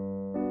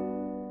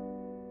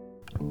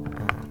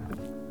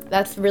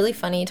 That's really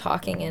funny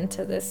talking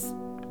into this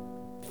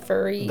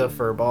furry... The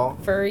fur ball?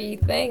 Furry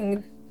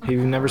thing. Have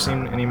you never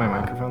seen any of my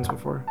microphones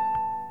before?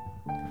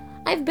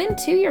 I've been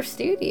to your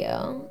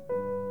studio.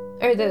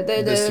 Or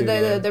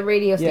the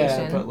radio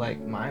station. Yeah, but like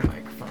my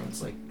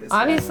microphone's like this.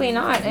 Obviously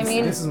not. I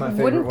mean, this is my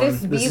favorite wouldn't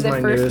this one. be This is the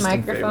my first newest and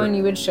microphone favorite.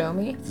 you would show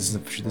me? This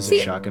is See,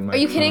 a shotgun are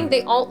you microphone. kidding?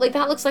 They all, like,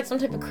 that looks like some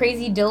type of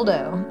crazy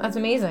dildo. That's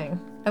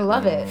amazing. I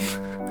love it.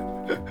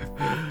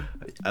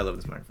 I love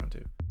this microphone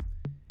too.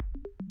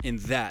 And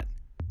that,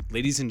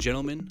 ladies and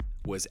gentlemen,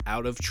 was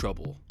Out of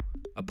Trouble,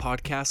 a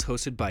podcast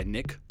hosted by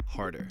Nik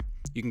Harter.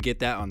 You can get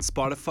that on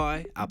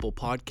Spotify, Apple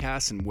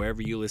Podcasts, and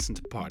wherever you listen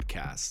to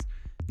podcasts.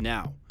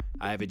 Now,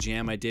 I have a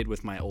jam I did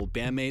with my old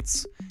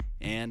bandmates,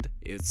 and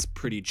it's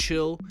pretty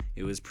chill.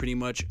 It was pretty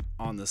much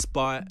on the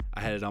spot.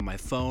 I had it on my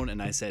phone,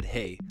 and I said,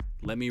 hey,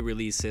 let me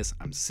release this.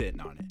 I'm sitting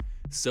on it.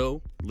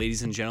 So,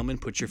 ladies and gentlemen,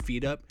 put your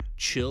feet up,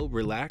 chill,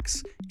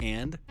 relax,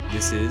 and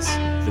this is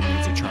the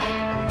Music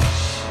Triangle.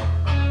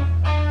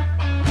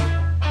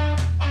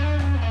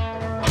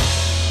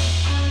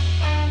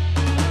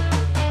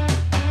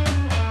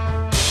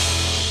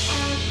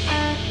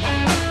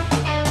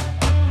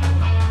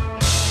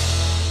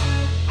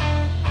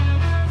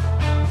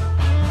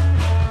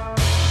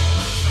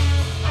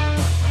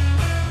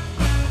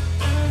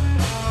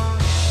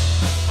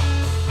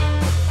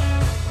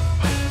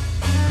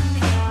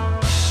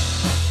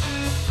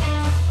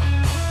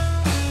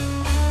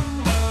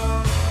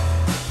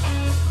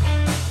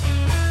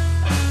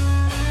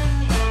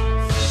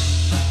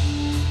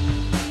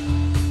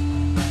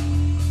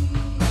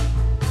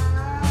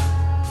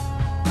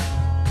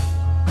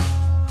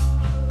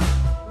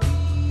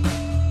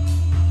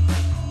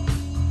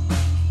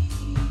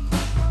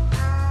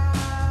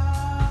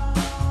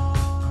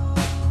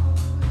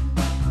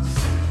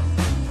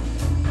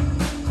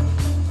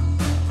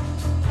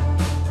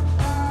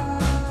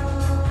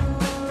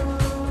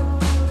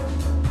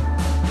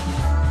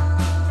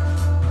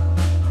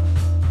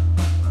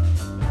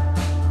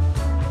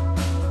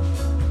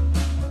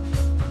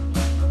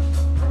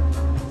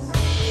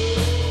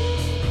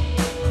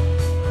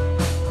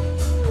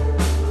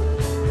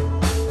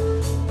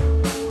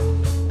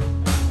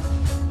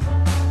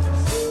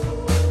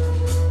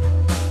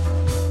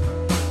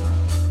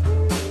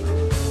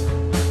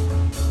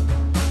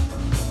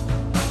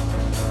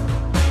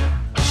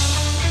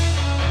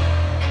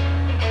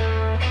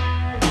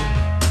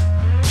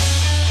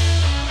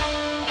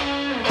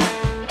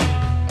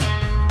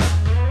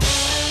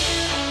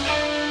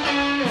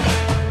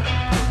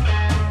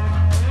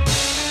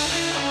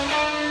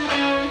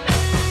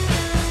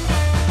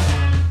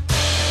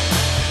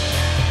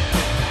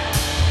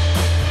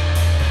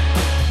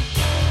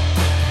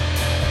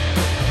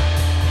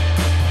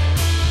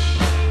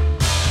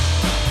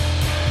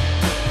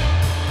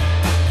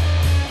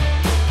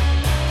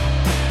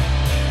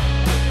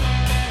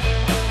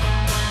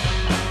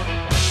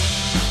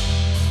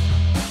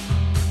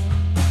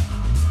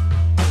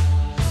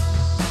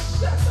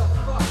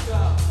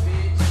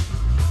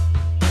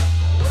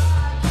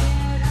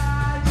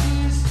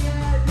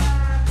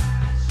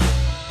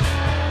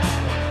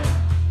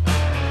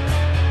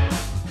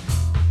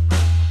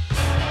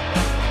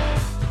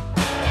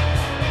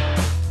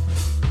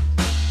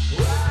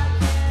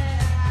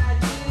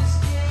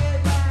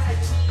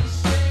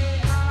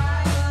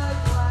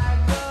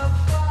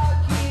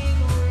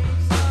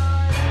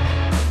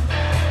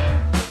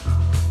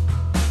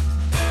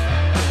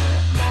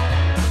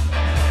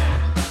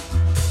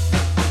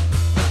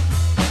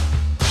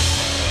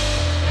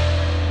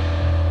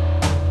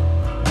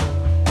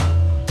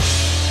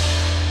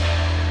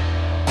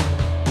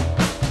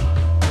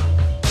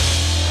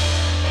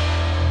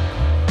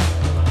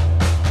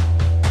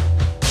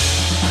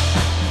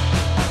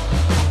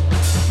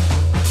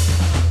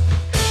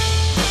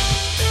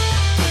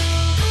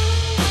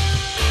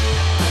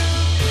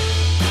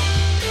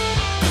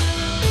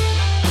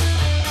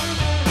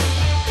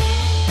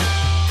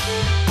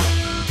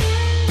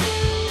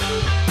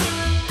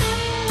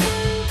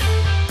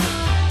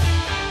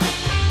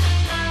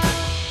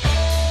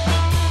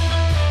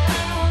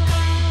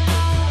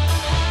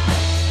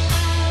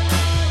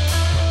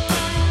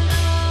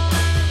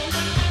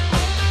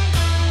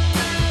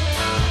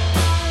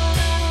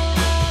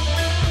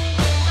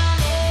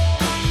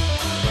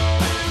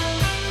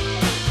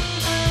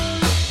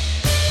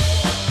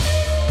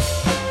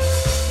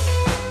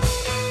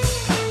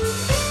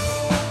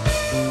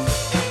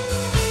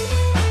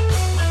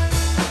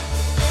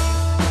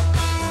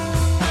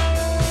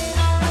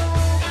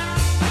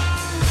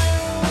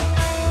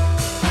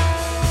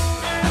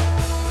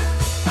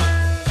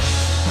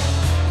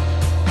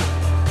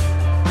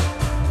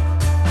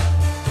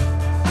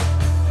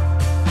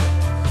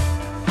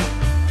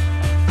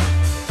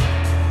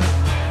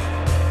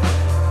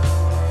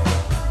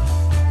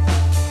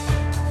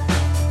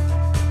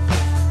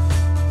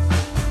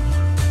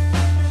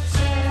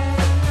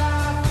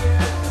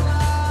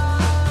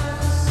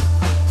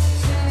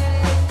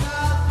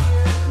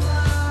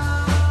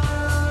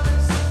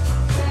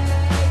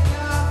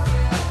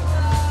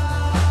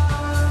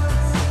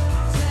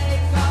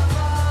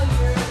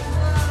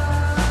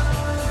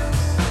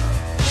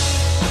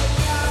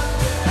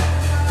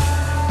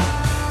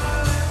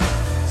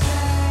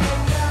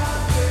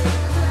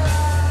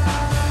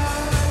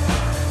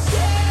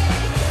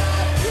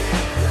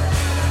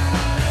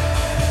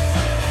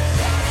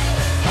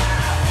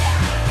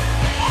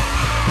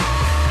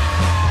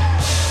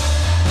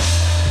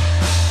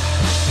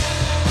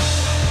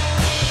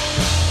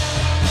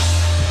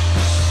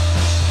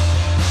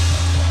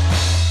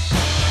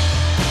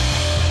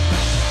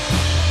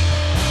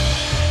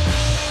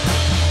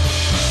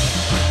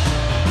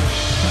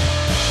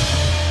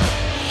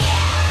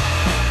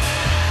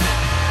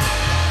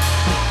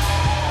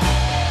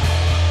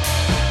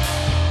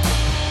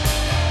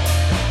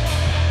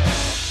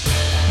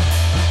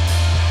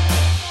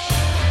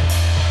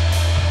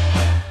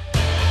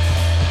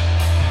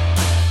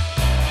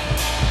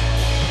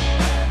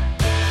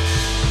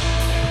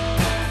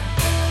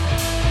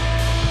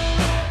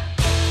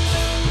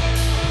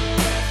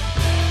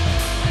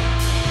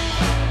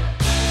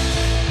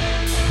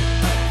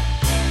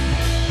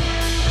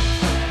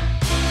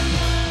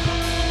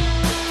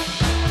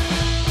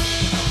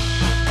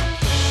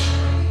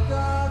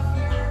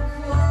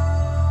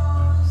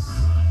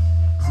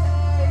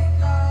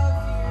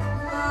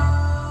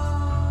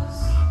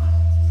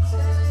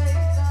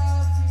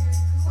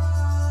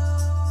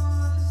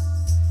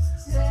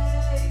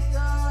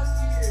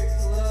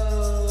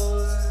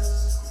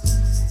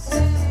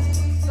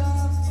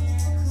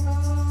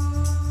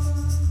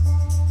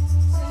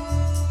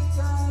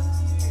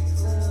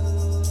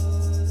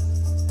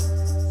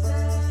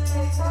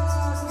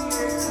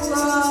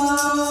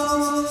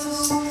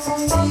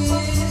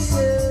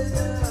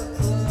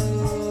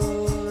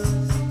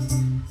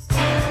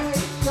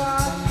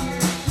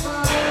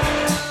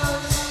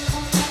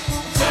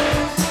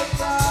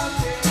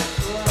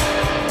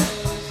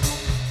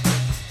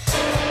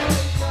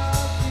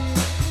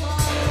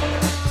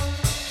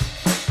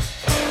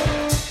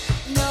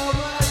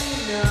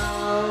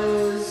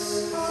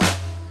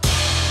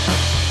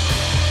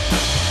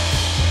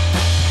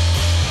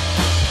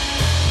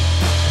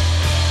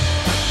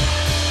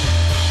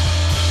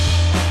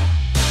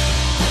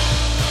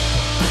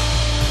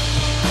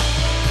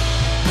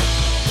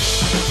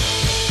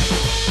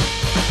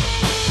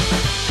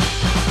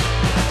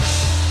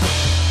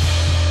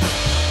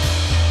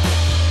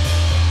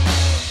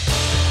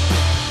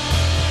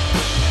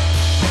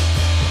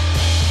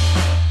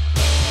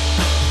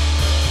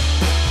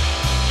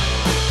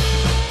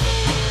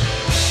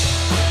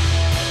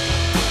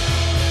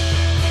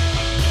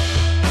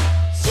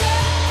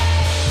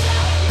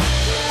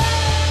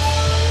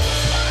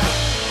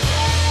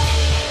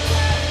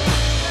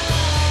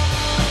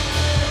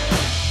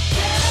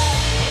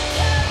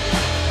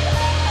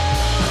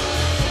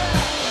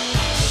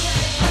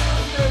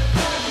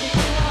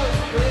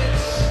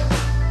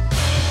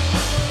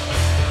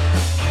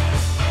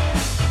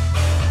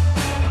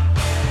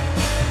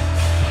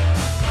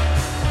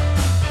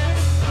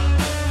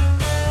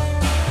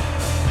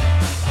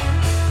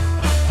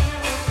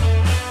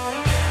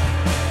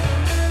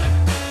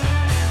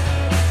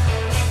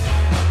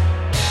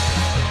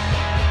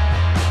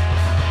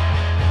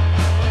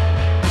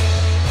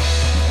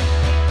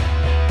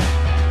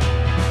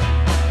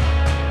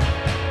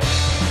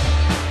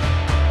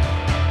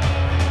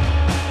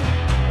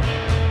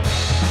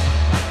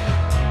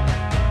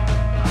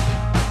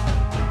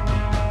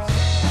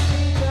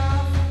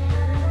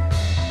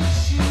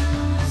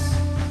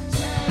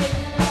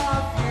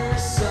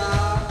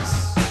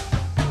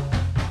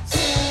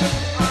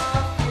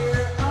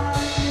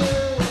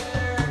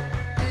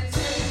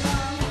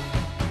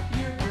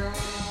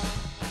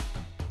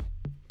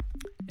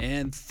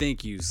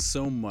 thank you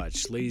so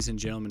much, ladies and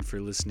gentlemen, for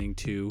listening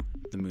to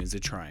The Moon's a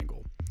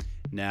Triangle.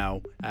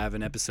 Now, I have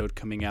an episode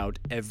coming out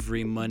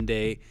every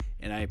Monday,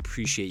 and I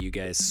appreciate you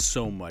guys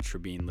so much for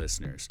being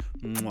listeners.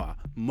 Mwah.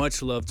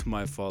 Much love to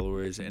my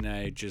followers, and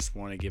I just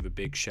want to give a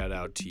big shout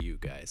out to you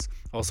guys.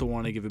 Also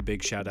want to give a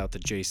big shout out to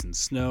Jason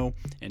Snow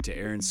and to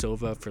Aaron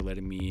Silva for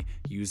letting me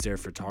use their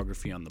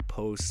photography on the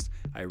post.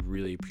 I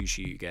really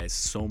appreciate you guys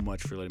so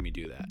much for letting me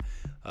do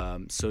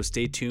that. So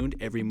stay tuned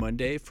every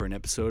Monday for an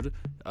episode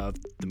of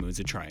The Moon's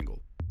a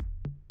Triangle.